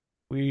are.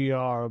 We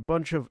are a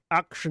bunch of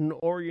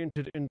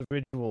action-oriented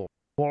individuals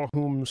for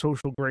whom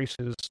social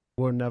graces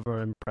were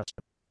never impressive.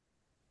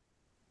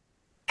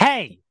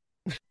 Hey!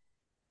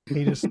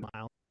 He just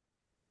smiled.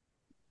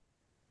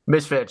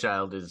 Miss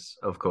Fairchild is,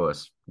 of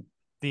course,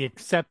 The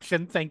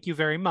exception, thank you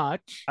very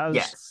much.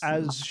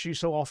 As she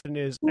so often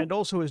is, and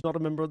also is not a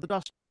member of the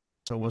Dust,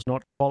 so was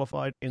not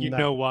qualified in You that.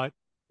 know what?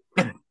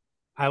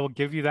 I will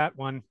give you that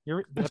one.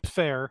 That's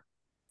fair.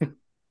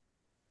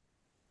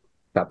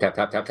 Tap, tap,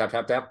 tap, tap, tap,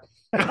 tap, tap.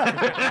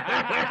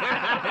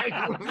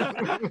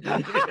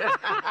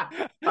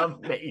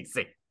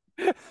 Amazing.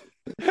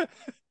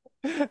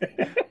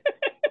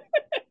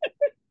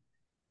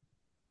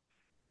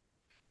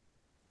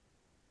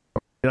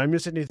 Did I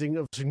miss anything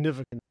of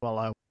significance while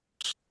I was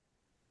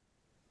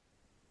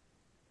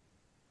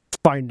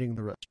finding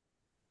the rest?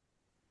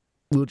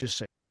 We'll just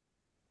say.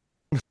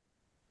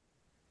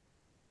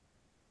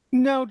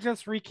 No,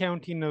 just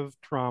recounting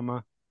of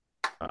trauma.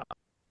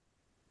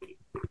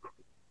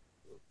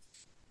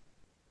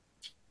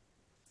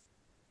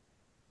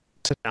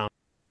 Sit down.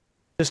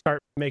 Just start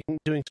doing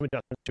some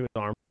adjustments to his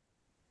arm.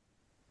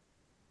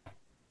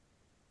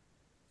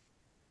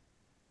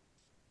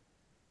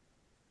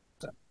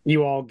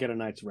 You all get a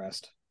night's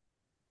rest.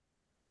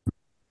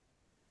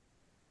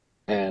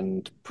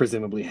 And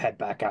presumably head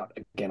back out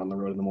again on the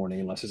road in the morning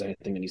unless there's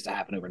anything that needs to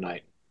happen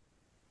overnight.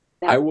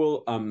 I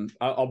will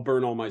I'll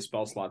burn all my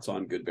spell slots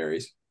on good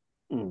berries.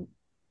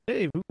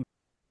 Hey,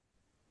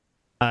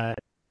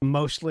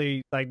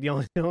 mostly like the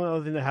only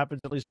other thing that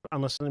happens, at least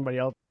unless anybody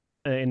else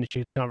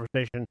initiate the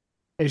conversation.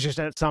 It's just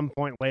at some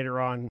point later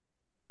on,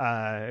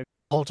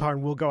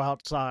 Poltarn will go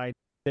outside.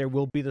 There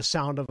will be the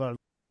sound of a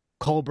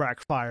Kolbrak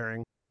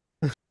firing.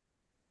 And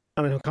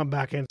then he'll come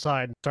back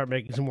inside and start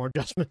making some more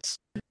adjustments.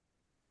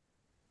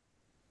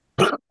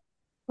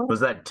 Was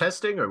that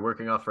testing or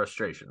working off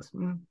frustrations?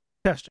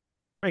 Testing.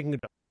 Making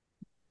adjustments.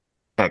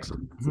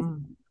 Excellent.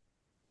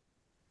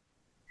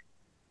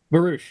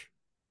 Baruch.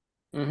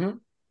 Mm-hmm.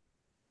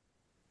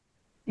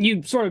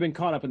 You've sort of been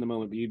caught up in the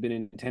moment, but you've been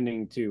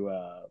intending to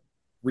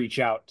reach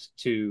out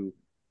to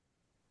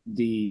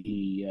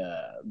the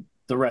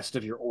rest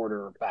of your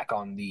order back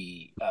on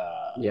the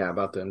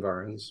about the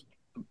Environs.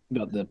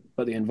 about the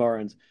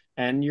Environs,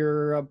 and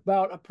you're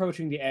about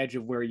approaching the edge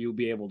of where you'll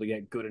be able to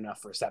get good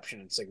enough reception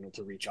and signal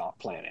to reach off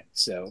planet.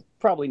 So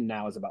probably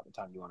now is about the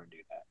time you want to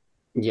do that.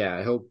 Yeah,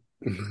 I hope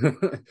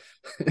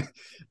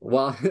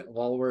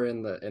while we're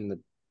in the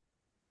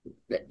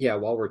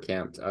while we're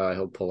camped,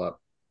 he'll pull up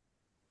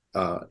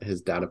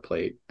his data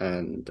plate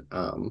and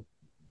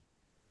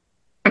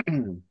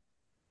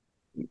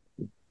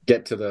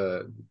get to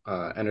the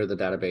enter the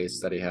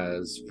database that he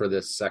has for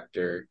this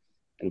sector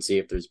and see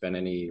if there's been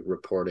any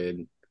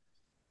reported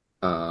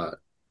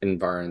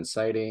Environ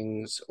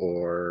sightings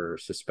or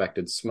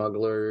suspected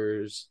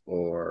smugglers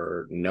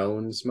or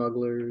known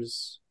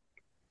smugglers.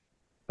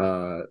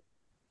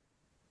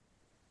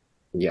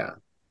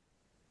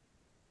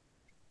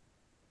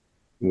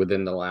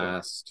 Within the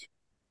last,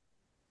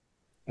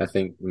 I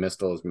think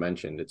Mistel has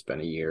mentioned it's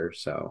been a year,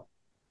 so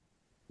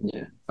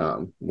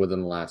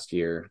within the last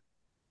year,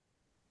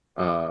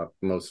 but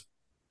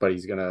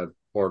he's gonna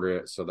order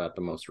it so that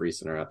the most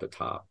recent are at the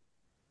top.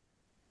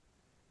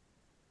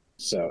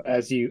 So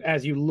as you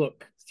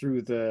look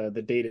through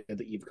the data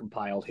that you've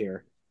compiled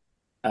here,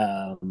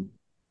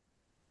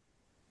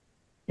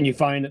 you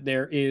find that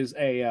there is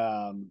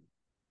a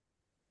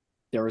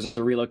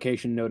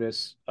relocation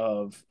notice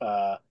of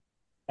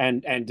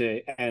an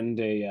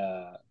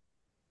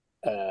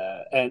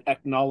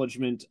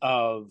acknowledgement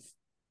of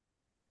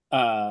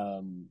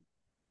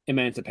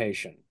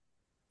emancipation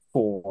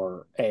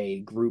for a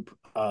group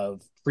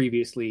of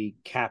previously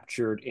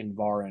captured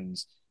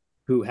Envarans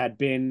who had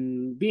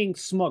been being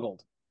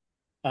smuggled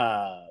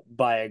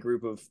by a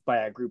group of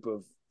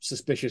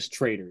suspicious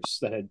traders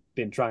that had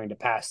been trying to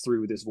pass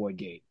through this void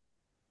gate.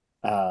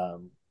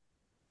 Upon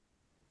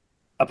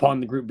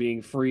the group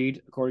being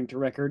freed, according to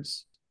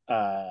records,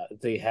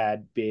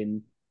 they'd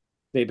been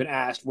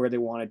asked where they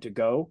wanted to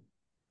go,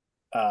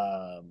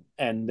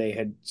 and they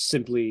had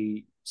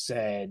simply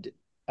said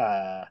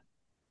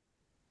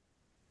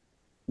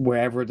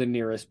wherever the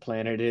nearest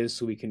planet is,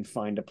 so we can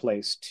find a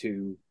place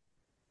to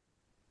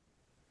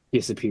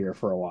disappear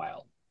for a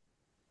while.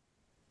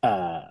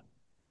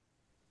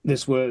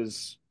 This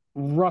was,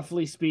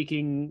 roughly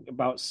speaking,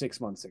 about 6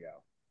 months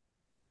ago.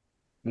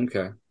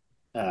 Okay.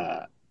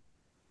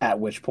 At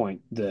which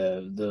point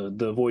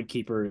the Void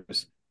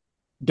Keepers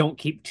don't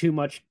keep too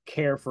much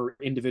care for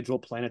individual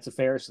planets'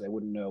 affairs, so they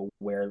wouldn't know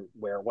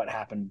what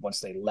happened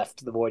once they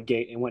left the Void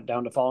Gate and went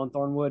down to Fallen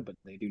Thornwood, but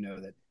they do know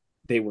that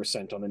they were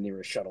sent on the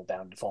nearest shuttle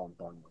down to Fallen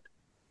Thornwood.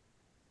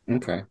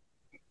 Okay.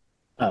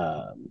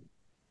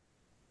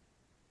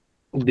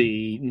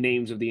 The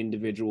names of the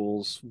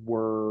individuals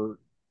were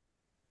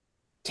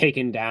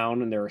taken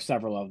down, and there are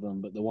several of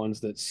them, but the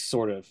ones that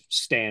sort of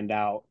stand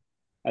out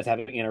as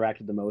having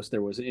interacted the most,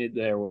 there was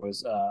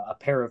a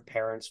pair of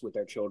parents with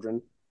their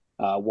children,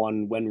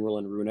 one Wenril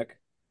and Runic,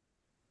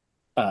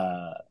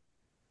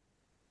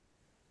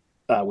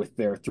 with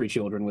their 3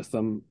 children with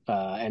them,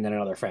 and then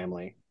another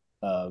family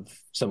of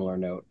similar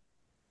note.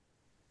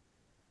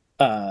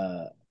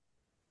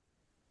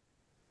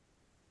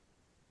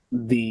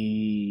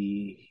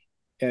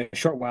 A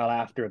short while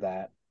after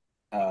that,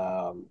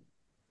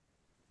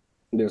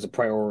 there's a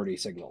priority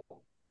signal.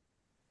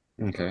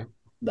 Okay.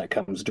 That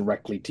comes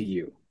directly to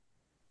you.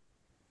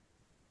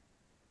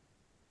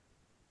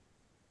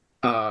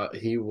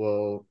 He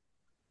will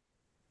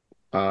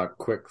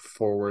quick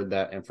forward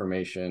that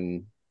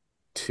information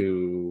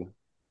to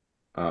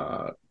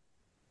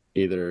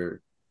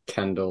either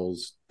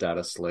Kendall's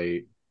data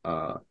slate,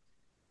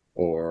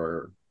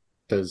 or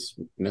does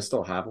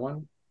Mistel have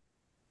one?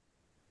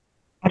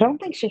 I don't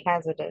think she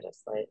has a data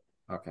slate.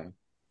 Okay.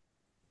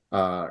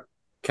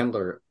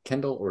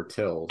 Kendall or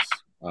Tills,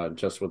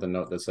 just with a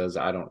note that says,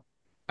 I don't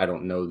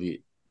know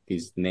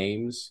these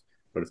names,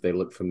 but if they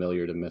look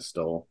familiar to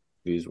Mistel,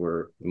 these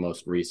were the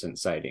most recent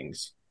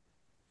sightings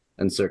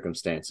and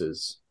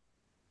circumstances.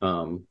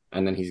 And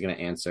then he's going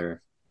to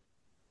answer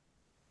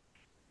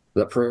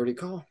the priority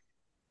call.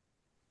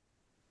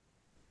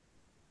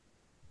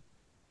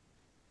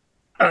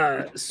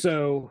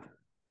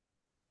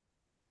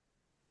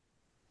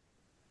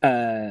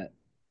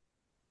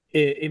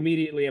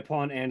 Immediately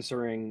upon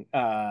answering,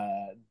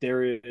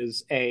 there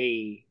is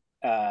a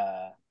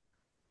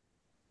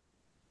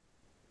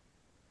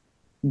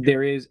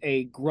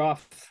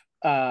gruff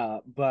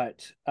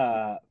but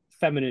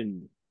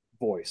feminine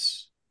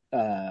voice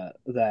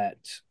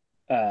that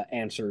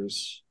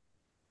answers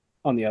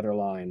on the other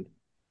line.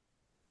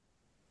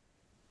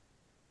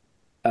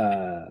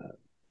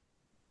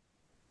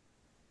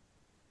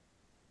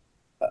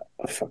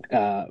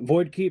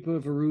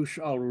 Voidkeeper Varush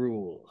Al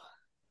Rule.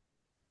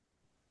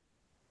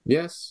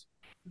 Yes.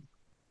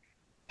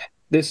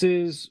 This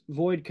is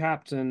Void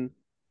Captain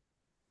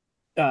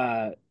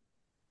Tiris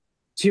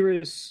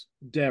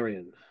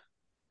Darien.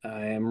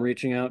 I am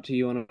reaching out to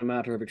you on a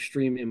matter of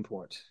extreme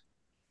import.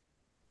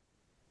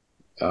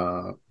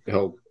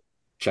 He'll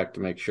check to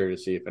make sure to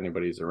see if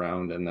anybody's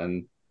around, and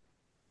then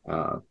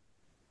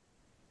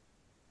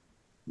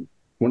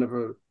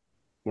whenever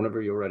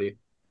you're ready.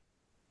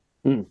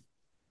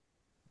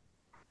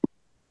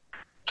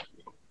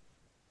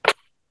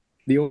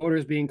 The order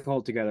is being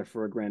called together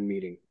for a grand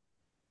meeting.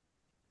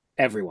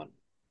 Everyone.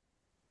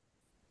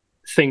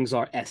 Things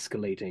are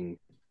escalating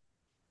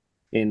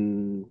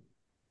in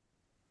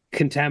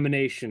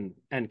contamination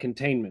and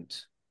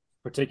containment,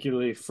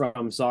 particularly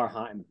from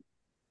Zarheim.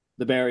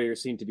 The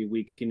barriers seem to be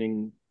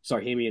weakening.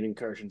 Sarhemian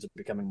incursions are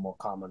becoming more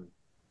common.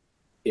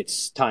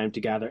 It's time to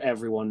gather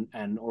everyone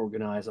and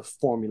organize a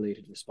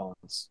formulated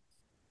response.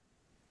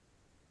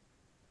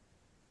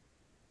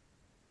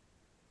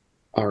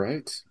 All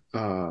right.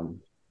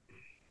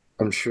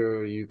 I'm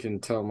sure you can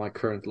tell my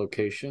current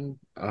location.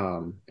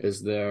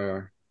 Is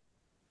there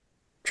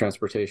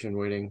transportation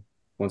waiting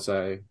once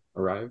I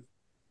arrive?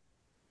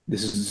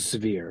 This is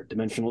severe.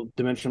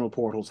 Dimensional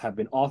portals have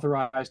been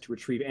authorized to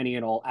retrieve any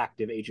and all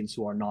active agents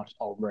who are not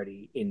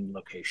already in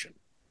location.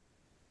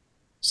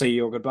 Say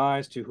your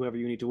goodbyes to whoever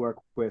you need to work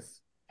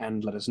with,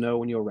 and let us know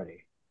when you're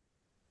ready.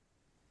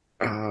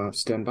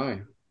 Stand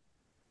by.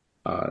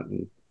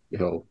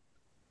 He'll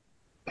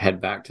head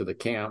back to the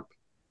camp.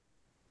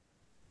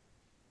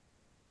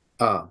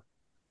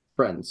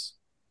 Friends.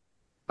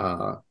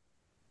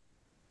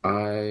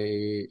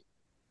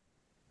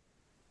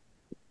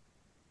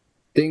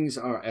 Things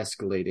are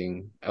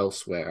escalating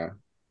elsewhere,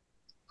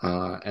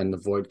 and the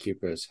Void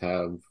Keepers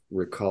have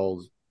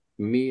recalled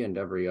me and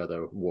every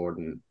other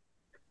warden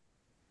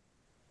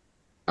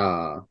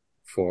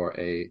for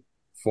a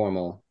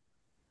formal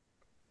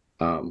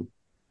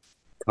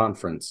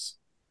conference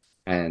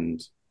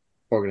and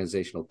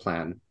organizational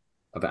plan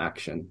of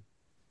action.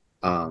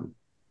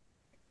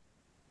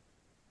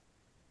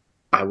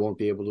 I won't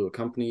be able to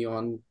accompany you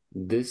on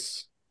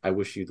this. I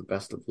wish you the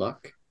best of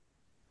luck.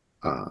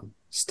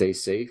 Stay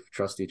safe,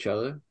 trust each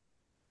other.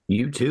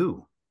 You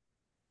too.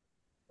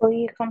 Will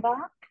you come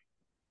back?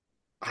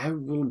 I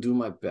will do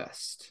my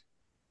best.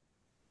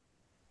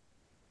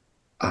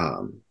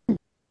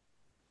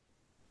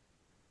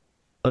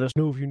 Let us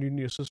know if you need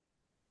any assistance.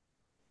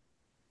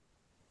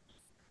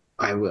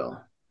 I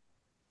will.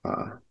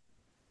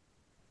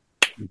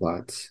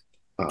 But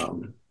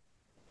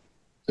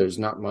there's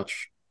not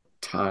much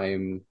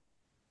time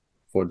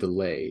for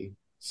delay,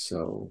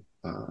 so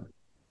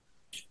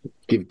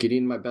give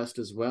Gideon my best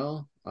as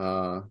well,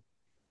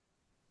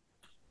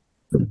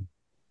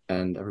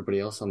 and everybody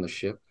else on the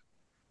ship.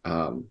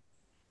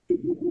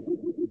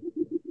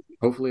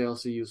 Hopefully I'll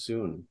see you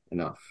soon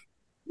enough.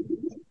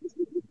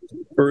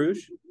 Baruch?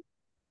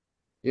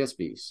 Yes,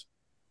 Bees.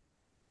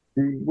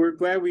 We're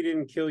glad we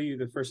didn't kill you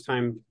the first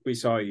time we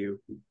saw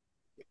you.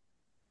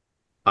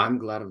 I'm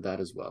glad of that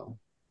as well.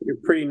 You're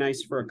pretty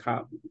nice for a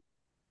cop.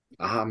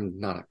 I'm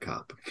not a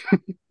cop.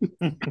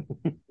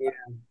 Yeah.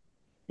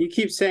 You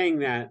keep saying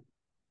that.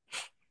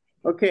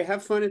 Okay,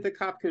 have fun at the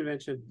cop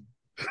convention.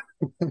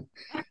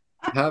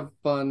 Have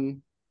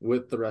fun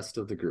with the rest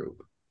of the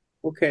group.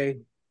 Okay.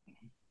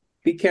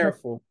 Be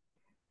careful.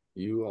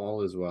 You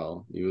all as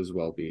well. You as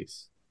well,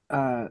 Bees.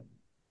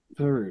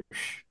 Farouche,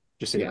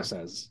 Jacina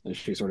says, as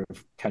she sort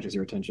of catches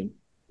your attention.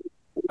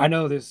 I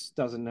know this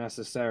doesn't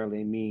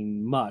necessarily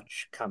mean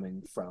much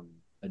coming from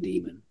a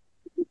demon.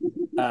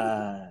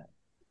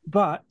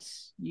 But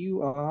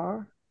you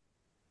are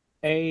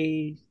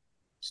a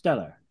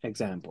stellar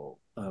example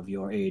of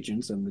your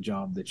agents and the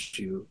job that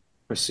you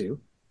pursue.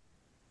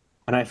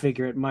 And I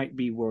figure it might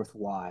be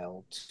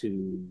worthwhile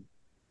to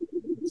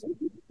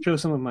show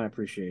some of my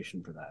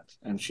appreciation for that.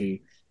 And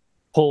she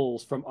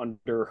pulls from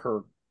under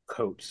her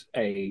coat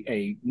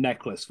a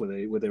necklace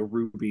with a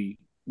ruby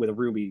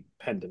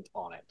pendant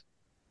on it.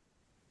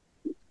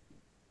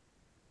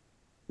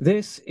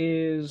 This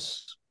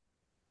is,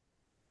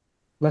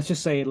 let's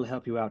just say it'll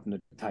help you out in a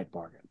tight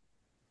bargain.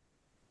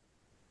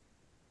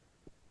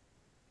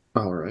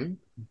 All right.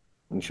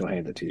 And she'll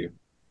hand it to you.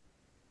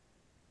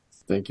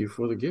 Thank you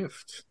for the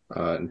gift.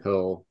 And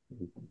he'll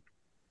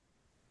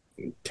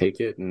take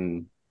it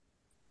and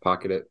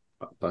pocket it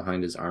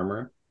behind his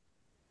armor.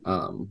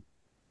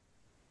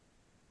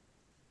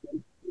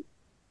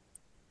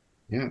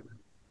 Yeah.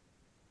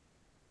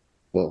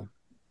 Well,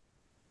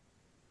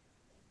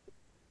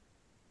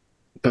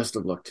 best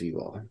of luck to you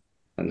all.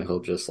 And he'll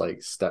just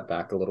like step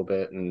back a little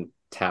bit and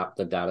tap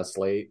the data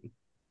slate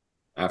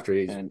after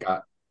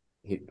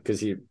because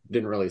he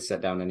didn't really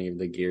set down any of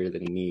the gear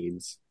that he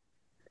needs.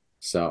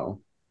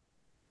 So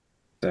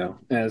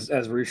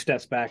as Roosh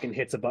steps back and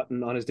hits a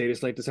button on his data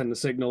slate to send the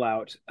signal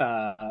out,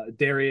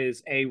 there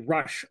is a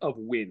rush of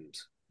wind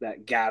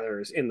that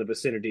gathers in the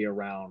vicinity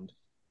around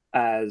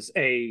as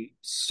a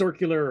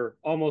circular,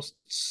 almost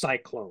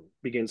cyclone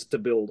begins to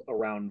build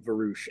around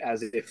Varouche,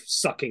 as if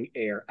sucking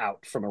air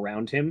out from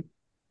around him.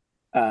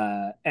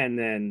 And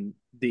then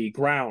the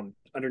ground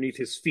underneath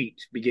his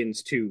feet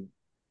begins to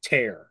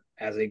tear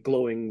as a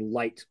glowing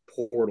light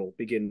portal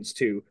begins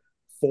to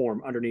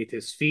form underneath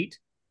his feet.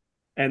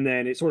 And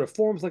then it sort of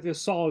forms like this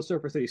solid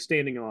surface that he's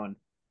standing on,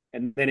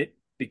 and then it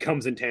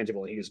becomes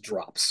intangible and he just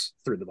drops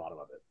through the bottom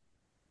of it.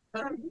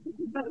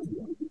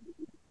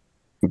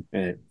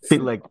 And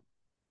Feel like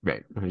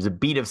right. There's a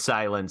beat of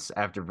silence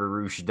after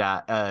Varouche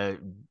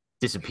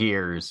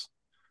disappears.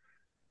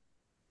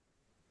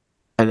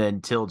 And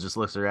then Till just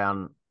looks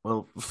around.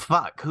 Well,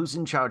 fuck, who's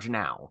in charge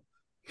now?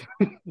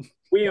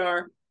 We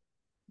are.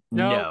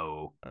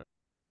 No. I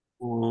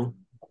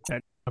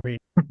mean,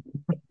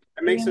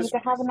 It makes Do we us need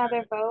to have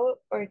another vote,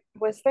 or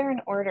was there an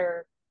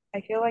order?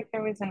 I feel like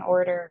there was an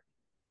order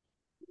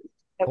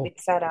that we'd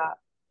set up.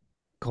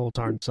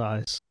 Coltarn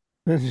sighs.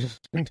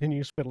 Just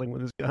continues fiddling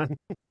with his gun.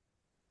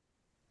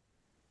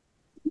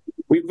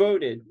 We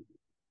voted.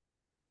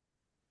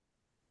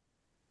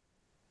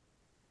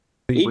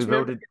 We Each member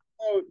voted. gets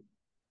a vote.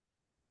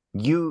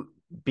 You,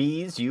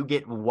 Bees, you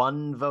get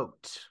one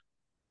vote.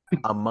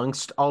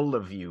 Amongst all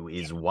of you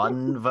is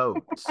one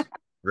vote.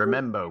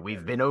 Remember,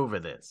 we've been over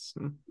this.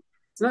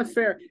 It's not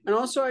fair. And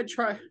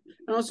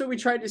also we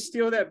tried to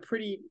steal that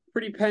pretty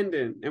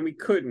pendant and we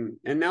couldn't.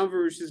 And now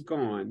Varouche is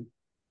gone.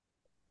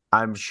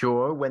 I'm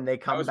sure when they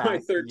That come was back, my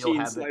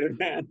 13 sleight of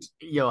hand.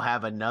 you'll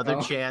have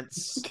another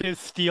chance To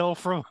steal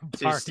from a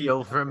to party.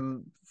 steal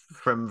from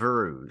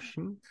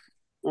Varouche.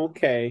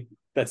 Okay.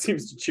 That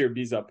seems to cheer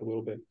Bees up a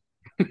little bit.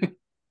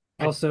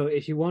 also,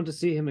 if you want to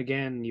see him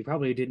again, you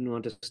probably didn't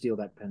want to steal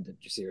that pendant,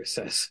 Jasira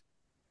says.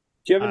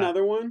 Do you have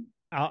another one?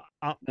 I'll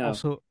No,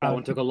 also, that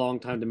one took a long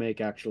time to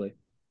make, actually.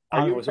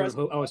 Are I you was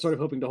sort of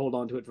hoping to hold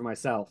on to it for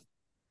myself,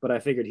 but I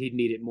figured he'd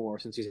need it more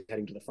since he's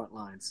heading to the front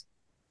lines.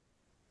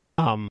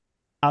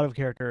 out of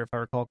character, if I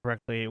recall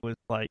correctly, it was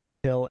like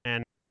Till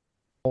and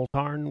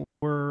Coltarn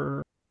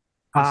were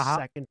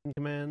second in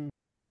command.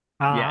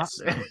 Yes.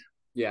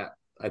 Yeah,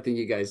 I think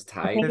you guys I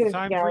tied. think It's it was,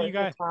 time yeah, for it you was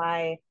guys- a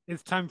tie.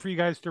 It's time for you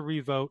guys to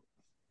revote.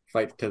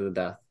 Fight to the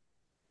death.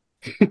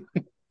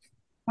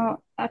 Oh,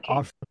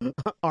 okay.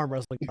 Arm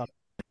wrestling.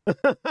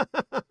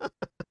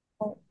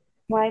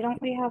 Why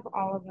don't we have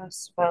all of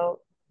us vote?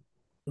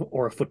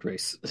 Or a foot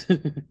race.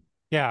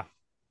 Yeah,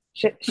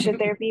 Should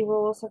there be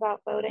rules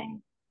about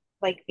voting?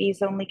 Like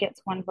Bees only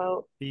gets one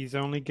vote. Bees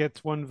only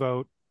gets one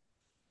vote.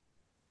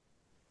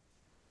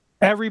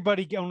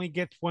 Everybody only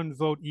gets one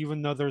vote,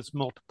 even though there's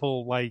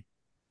multiple like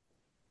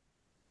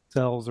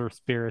cells or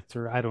spirits,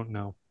 or I don't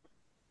know.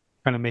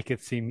 Trying to make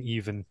it seem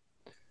even.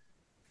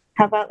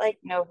 How about like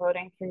no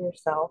voting for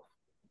yourself?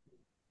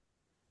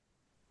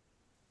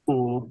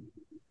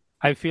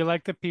 I feel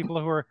like the people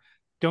who are,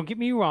 don't get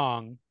me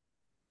wrong,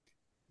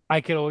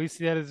 I could always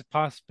see that as a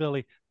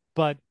possibility,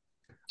 but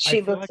She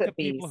I feel looks like at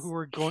the Bees. people who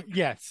are going,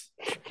 yes,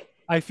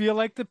 I feel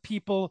like the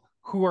people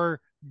who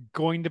are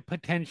going to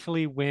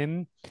potentially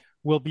win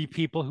will be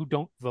people who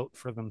don't vote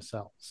for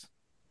themselves.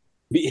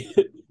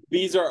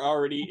 Bees are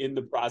already in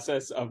the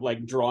process of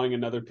like drawing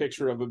another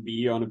picture of a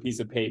bee on a piece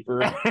of paper.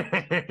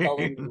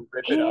 Going to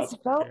rip it Please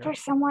up. vote for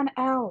someone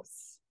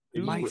else.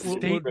 My We'll-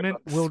 statement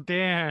we'll-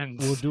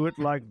 stands. We'll do it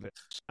like this.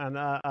 And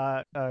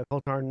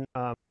Coltarn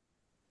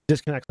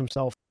disconnects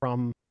himself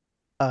from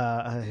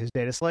his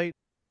data slate.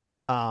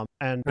 And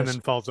and just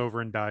then falls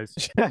over and dies.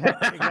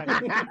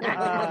 exactly.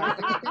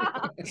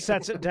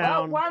 Sets it Oh,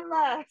 down one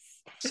less.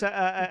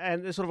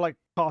 and it sort of like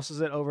tosses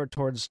it over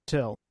towards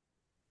Till.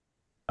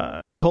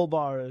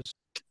 Tolbar is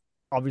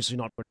obviously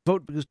not going to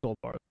vote because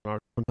Tolbar is an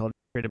artificial intelligence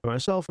created by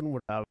myself and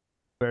would have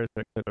various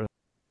things.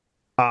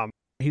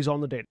 He's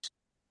on the data.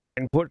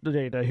 Input the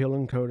data, he'll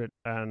encode it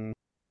and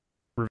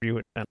review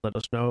it and let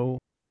us know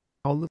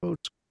how the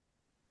votes.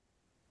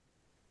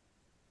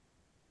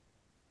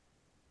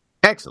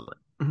 Excellent.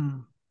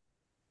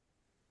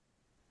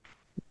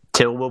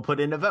 Till will put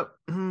in a vote.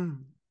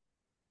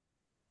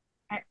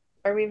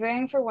 Are we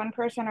voting for one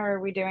person, or are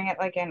we doing it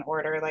like in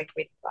order like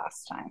we did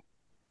last time?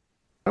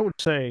 I would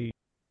say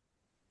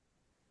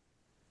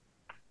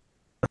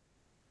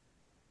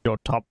your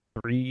top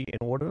three in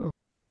order.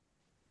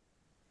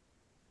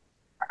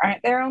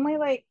 Aren't there only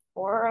like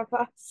 4 of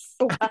us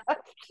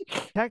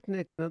left?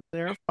 Technically,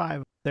 there are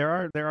 5.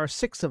 There are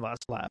 6 of us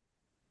left.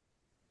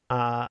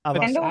 Of us.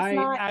 Kendall's I-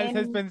 not As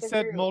has in been the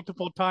said group.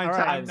 multiple times,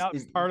 All right. I'm not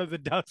Is- part of the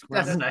Dusk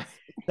That's Realm. nice.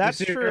 That's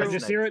true.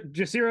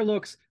 Jasira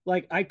looks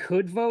like I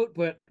could vote,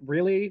 but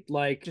really,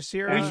 like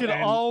Jasira, We should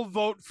and- all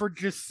vote for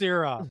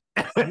Jasira.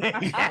 and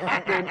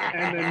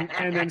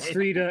then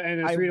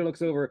Strida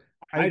looks over.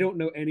 I don't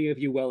know any of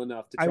you well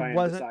enough to I try and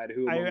wasn't- decide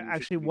who. I among you should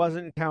actually be.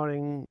 wasn't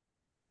counting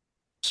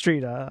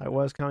Strida. I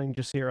was counting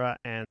Jasira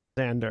and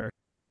Xander,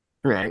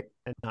 Right.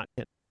 and not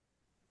Kit.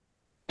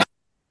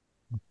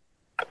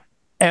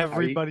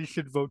 Everybody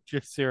should vote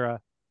Jasira.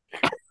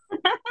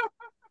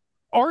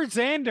 Or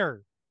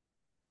Xander.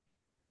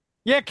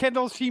 Yeah,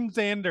 Kendall's team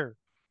Xander.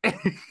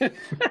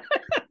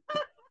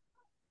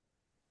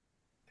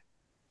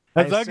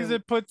 As long as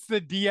it puts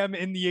the DM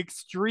in the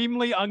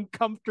extremely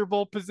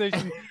uncomfortable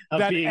position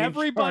that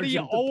everybody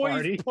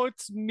always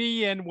puts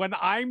me in when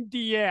I'm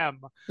DM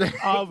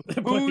of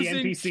who's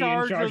in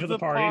charge of the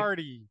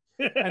party.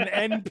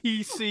 An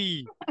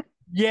NPC.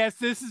 Yes,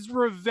 this is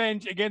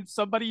revenge against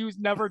somebody who's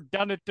never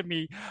done it to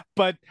me,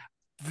 but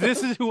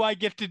this is who I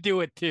get to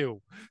do it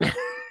to.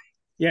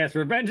 Yes,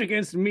 revenge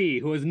against me,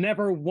 who has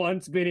never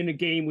once been in a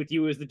game with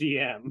you as the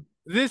DM.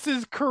 This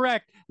is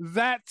correct.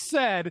 That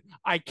said,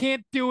 I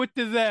can't do it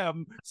to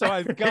them, so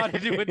I've got to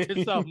do it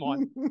to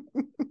someone.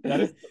 That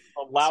is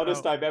the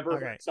loudest I've ever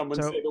heard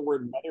someone say the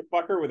word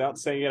motherfucker without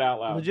saying it out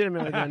loud.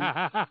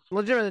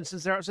 Legitimately,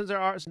 since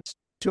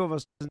two of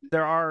us,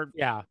 there are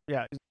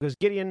There's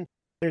Gideon,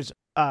 there's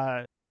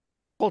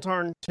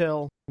Coltarn,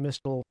 Till,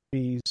 Mistle,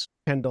 Bees,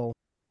 Kendall,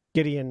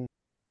 Gideon,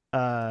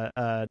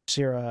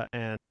 Sierra,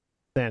 and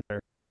Xander.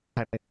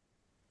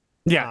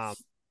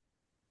 Yes.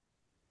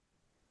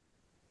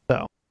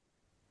 So,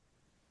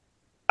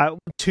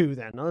 two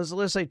then.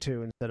 Let's say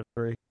two instead of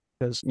three,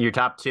 because your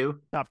top two,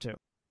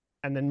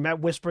 and then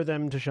whisper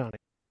them to Shani.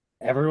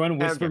 Everyone,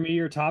 whisper me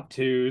your top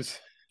twos.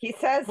 He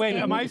says. Wait,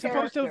 am I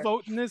supposed to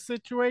vote in this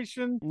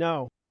situation?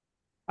 No.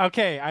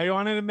 Okay, I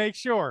wanted to make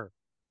sure.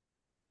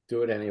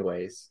 Do it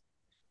anyways.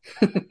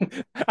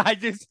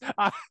 I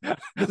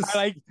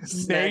like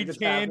Mage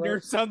Hand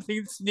or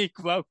something. Sneak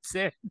votes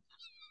in.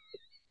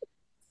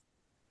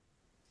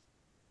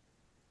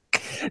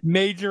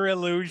 Major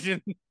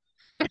illusion.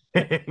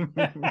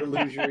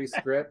 Illusory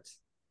script.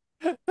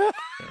 Am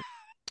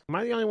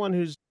I the only one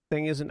whose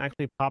thing isn't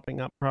actually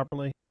popping up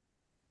properly?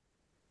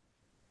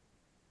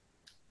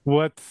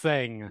 What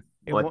thing?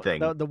 What thing?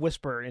 The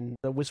whisper in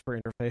the whisper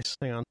interface.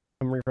 Hang on,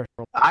 I'm refreshing.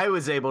 I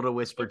was able to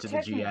whisper to the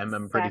GM.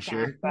 I'm pretty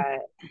sure. But...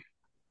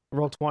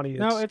 Roll 20.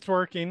 No, it's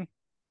working.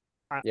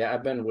 Yeah,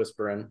 I've been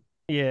whispering.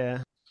 Yeah.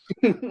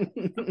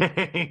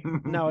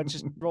 No, it's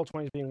just roll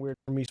 20 is being weird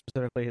for me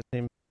specifically. His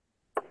name.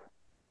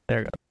 There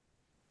you go.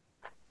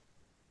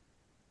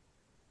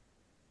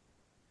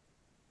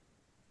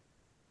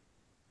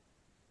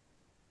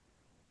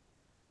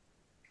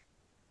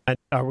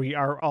 Are we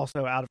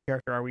also out of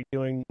character? Are we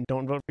doing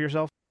don't vote for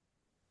yourself?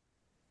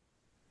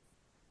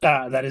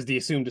 That is the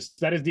assumed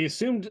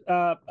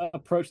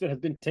approach that has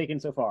been taken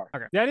so far.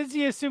 Okay. That is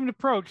the assumed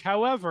approach.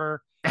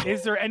 However,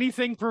 is there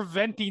anything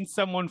preventing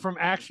someone from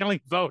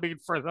actually voting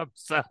for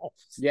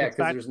themselves? Yeah,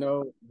 because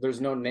there's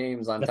no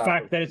names on the top. The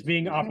fact that it's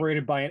being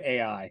operated by an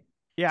AI.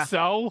 Yeah.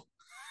 So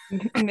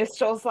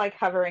Mistel's like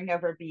hovering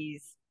over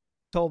Bees.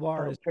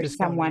 Tollbar is for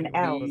someone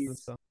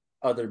else.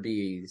 Other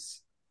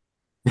bees.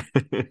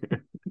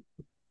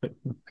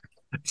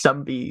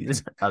 Some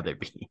bees, other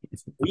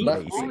bees.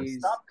 Bees.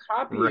 Stop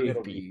copying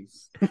little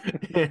bees.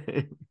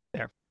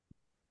 There.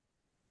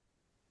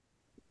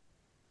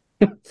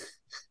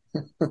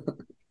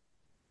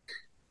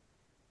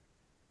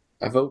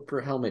 I vote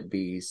for helmet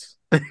bees.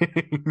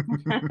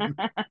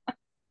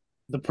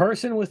 The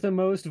person with the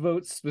most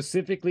votes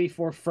specifically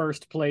for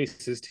first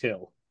place is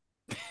Till.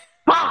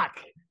 Fuck!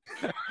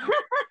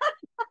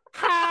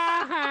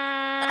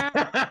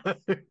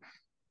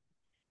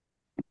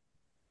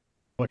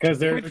 Because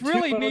which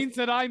really means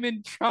that I'm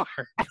in charge,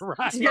 right?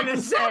 I was gonna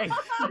say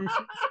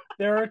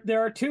there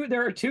are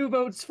two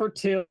votes for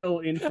Till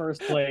in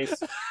first place,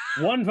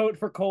 one vote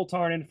for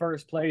Coltarn in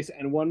first place,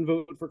 and one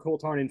vote for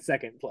Coltarn in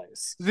second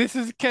place. This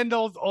is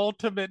Kendall's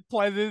ultimate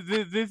play.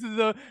 This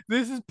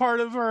is part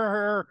of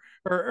her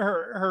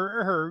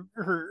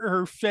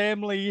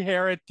family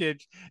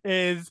heritage.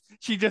 Is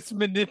she just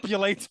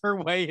manipulates her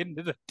way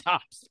into the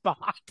top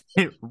spot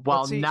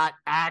while not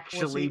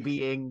actually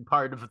being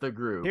part of the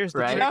group? Here's the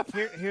right?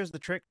 trick. Here's the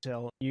trick,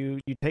 Till. You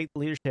take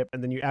leadership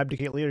and then you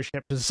abdicate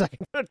leadership to the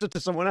second to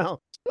someone else.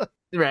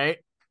 Right.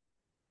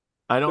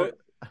 I don't.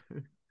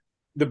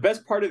 The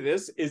best part of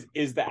this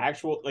is the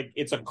actual, like,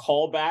 it's a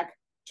callback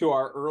to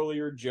our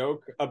earlier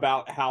joke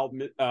about how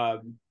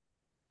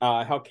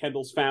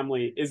Kendall's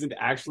family isn't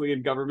actually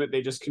in government;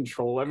 they just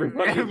control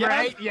everybody.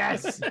 Right?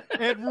 Yes,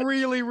 it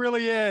really,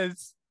 really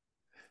is.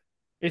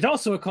 It's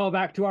also a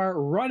callback to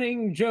our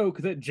running joke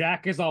that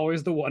Jack is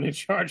always the one in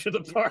charge of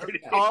the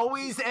party.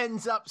 Always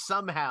ends up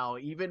somehow,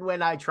 even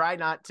when I try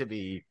not to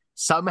be,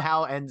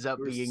 somehow ends up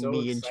being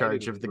me in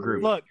charge of the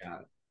group. Look,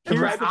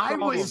 I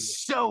was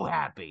so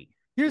happy.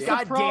 Here's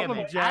God the problem,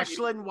 damn it, Jack.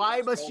 Ashlyn,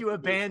 why must you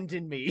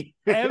abandon me?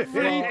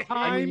 Every time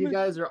I mean, you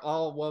guys are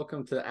all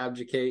welcome to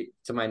abdicate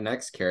to my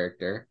next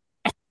character.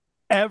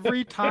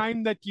 Every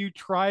time that you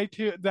try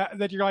to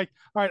that you're like,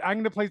 all right, I'm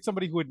going to play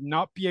somebody who would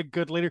not be a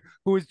good leader,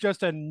 who is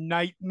just a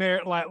nightmare,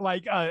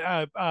 like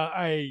a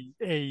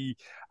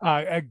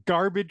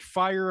garbage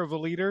fire of a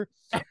leader.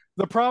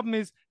 The problem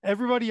is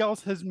everybody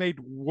else has made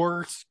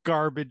worse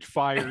garbage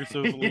fires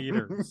of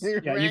leaders.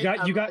 Yeah,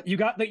 you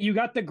got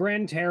the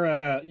Grand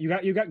Terra,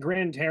 you got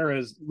Grand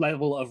Terra's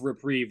level of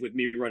reprieve with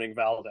me running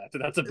Valdeth.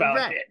 That's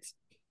about it.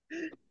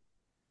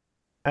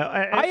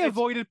 I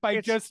avoid it by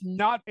just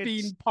not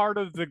being part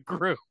of the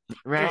group.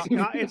 Right?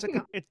 It's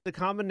the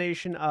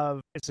combination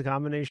of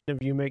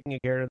you making a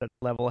character that's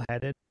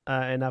level-headed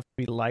enough to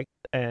be liked,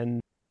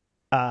 and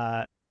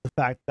the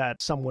fact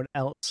that someone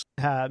else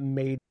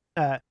made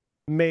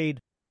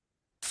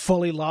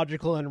fully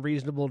logical and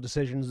reasonable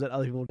decisions that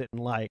other people didn't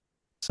like.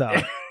 So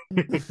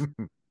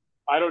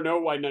I don't know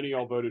why none of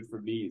y'all voted for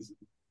bees.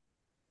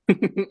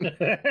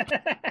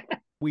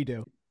 we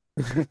do.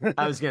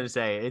 I was going to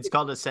say, it's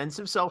called a sense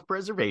of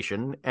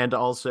self-preservation, and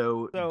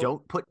also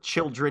don't put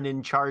children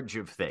in charge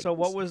of things. So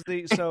what was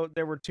so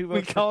there were 2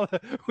 votes.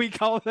 We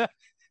call that.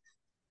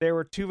 There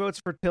were 2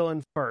 votes for Till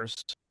in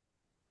first.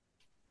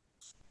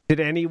 Did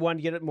anyone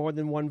get it more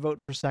than 1 vote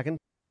for second?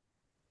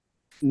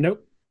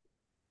 Nope.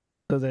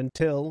 So then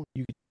Till,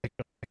 you can pick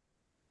up.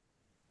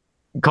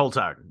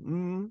 Coltar.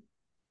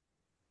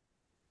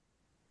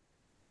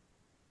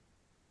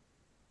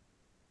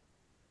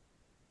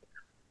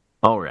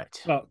 All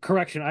right. Well,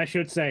 correction, I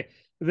should say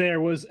there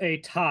was a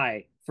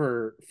tie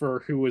for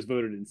who was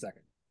voted in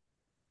second.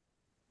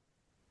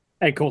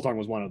 And Coltong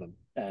was one of them,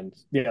 and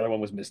the other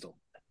one was Mistle.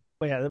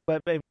 But yeah,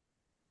 but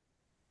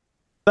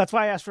that's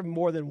why I asked for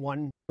more than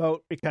 1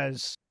 vote,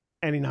 because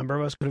any number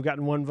of us could have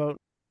gotten 1 vote.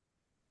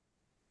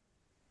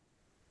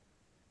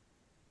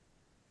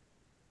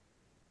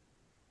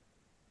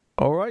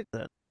 All right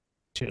then,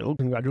 Till,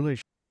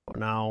 congratulations.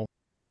 You're now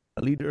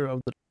a leader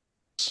of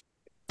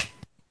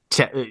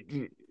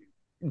the.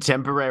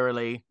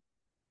 Temporarily,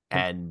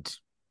 and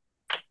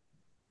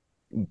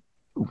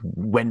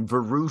when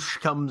Varouche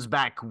comes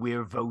back,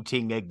 we're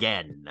voting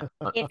again.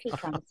 If he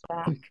comes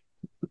back.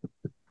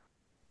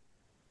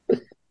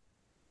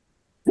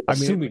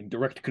 Assuming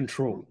direct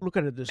control. Look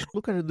at it this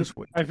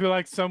way. I feel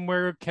like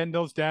somewhere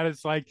Kendall's dad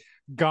is like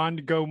gone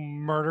to go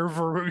murder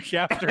Varouche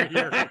after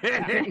here.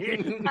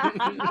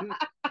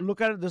 Look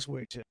at it this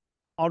way, Tim.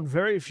 On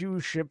very few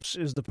ships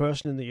is the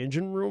person in the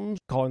engine rooms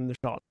calling the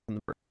shots from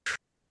the bridge.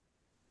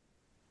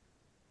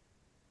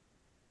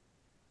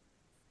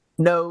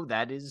 No,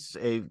 that is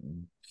a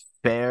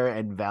fair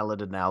and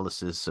valid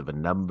analysis of a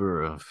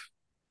number of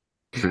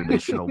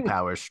traditional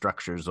power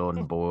structures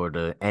on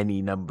board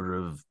any number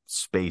of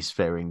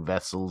spacefaring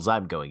vessels.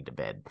 I'm going to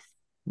bed.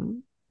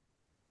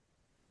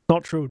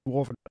 Not true with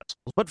dwarven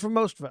vessels, but for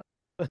most vessels.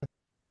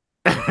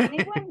 Has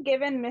anyone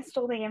given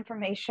Mistle the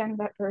information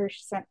that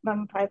Varouche sent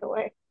them, by the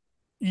way?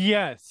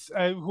 Yes,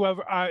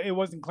 whoever. It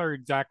wasn't clear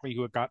exactly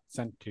who it got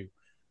sent to.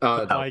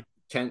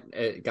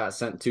 It got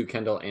sent to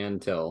Kendall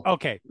and Till.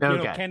 Okay.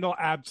 Kendall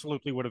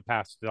absolutely would have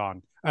passed it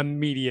on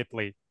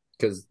immediately.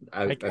 Because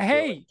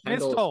hey,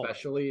 Kendall Mistle.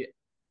 especially,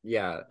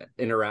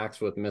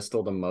 interacts with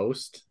Mistle the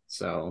most.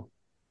 So,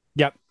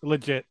 yep,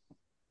 legit.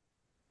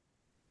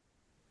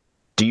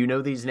 Do you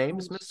know these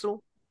names,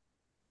 Mistle?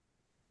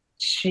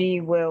 She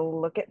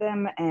will look at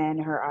them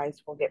and her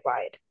eyes will get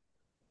wide.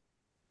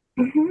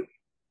 Mm-hmm.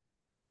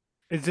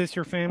 Is this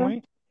your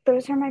family?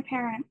 Those are my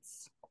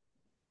parents.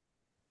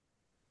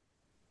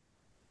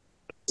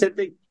 Said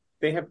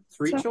they have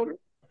 3 children?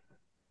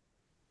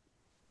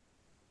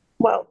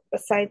 Well,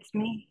 besides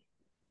me.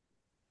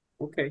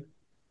 Okay.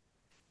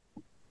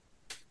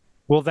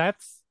 Well,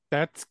 that's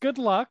good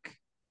luck.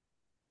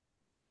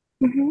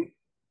 Mm-hmm.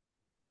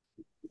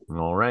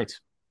 All right.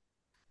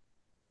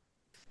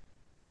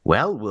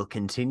 Well, we'll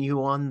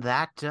continue on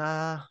that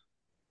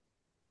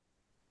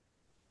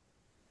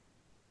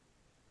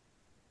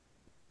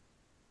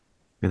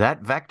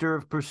vector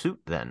of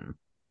pursuit then.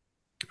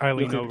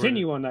 We'll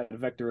continue on that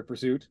vector of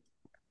pursuit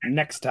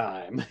next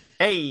time.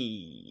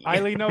 Hey! I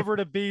lean over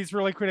to Bees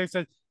really quick. I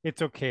said,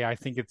 "It's okay. I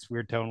think it's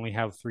weird to only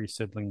have 3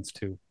 siblings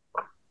too."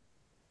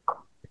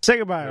 Say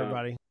goodbye,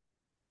 everybody.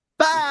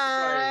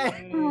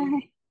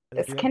 Bye!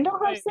 Does Kendall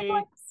have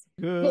siblings?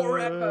 Good.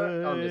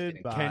 Forever. Oh, I'm just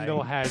kidding.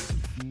 Kendall has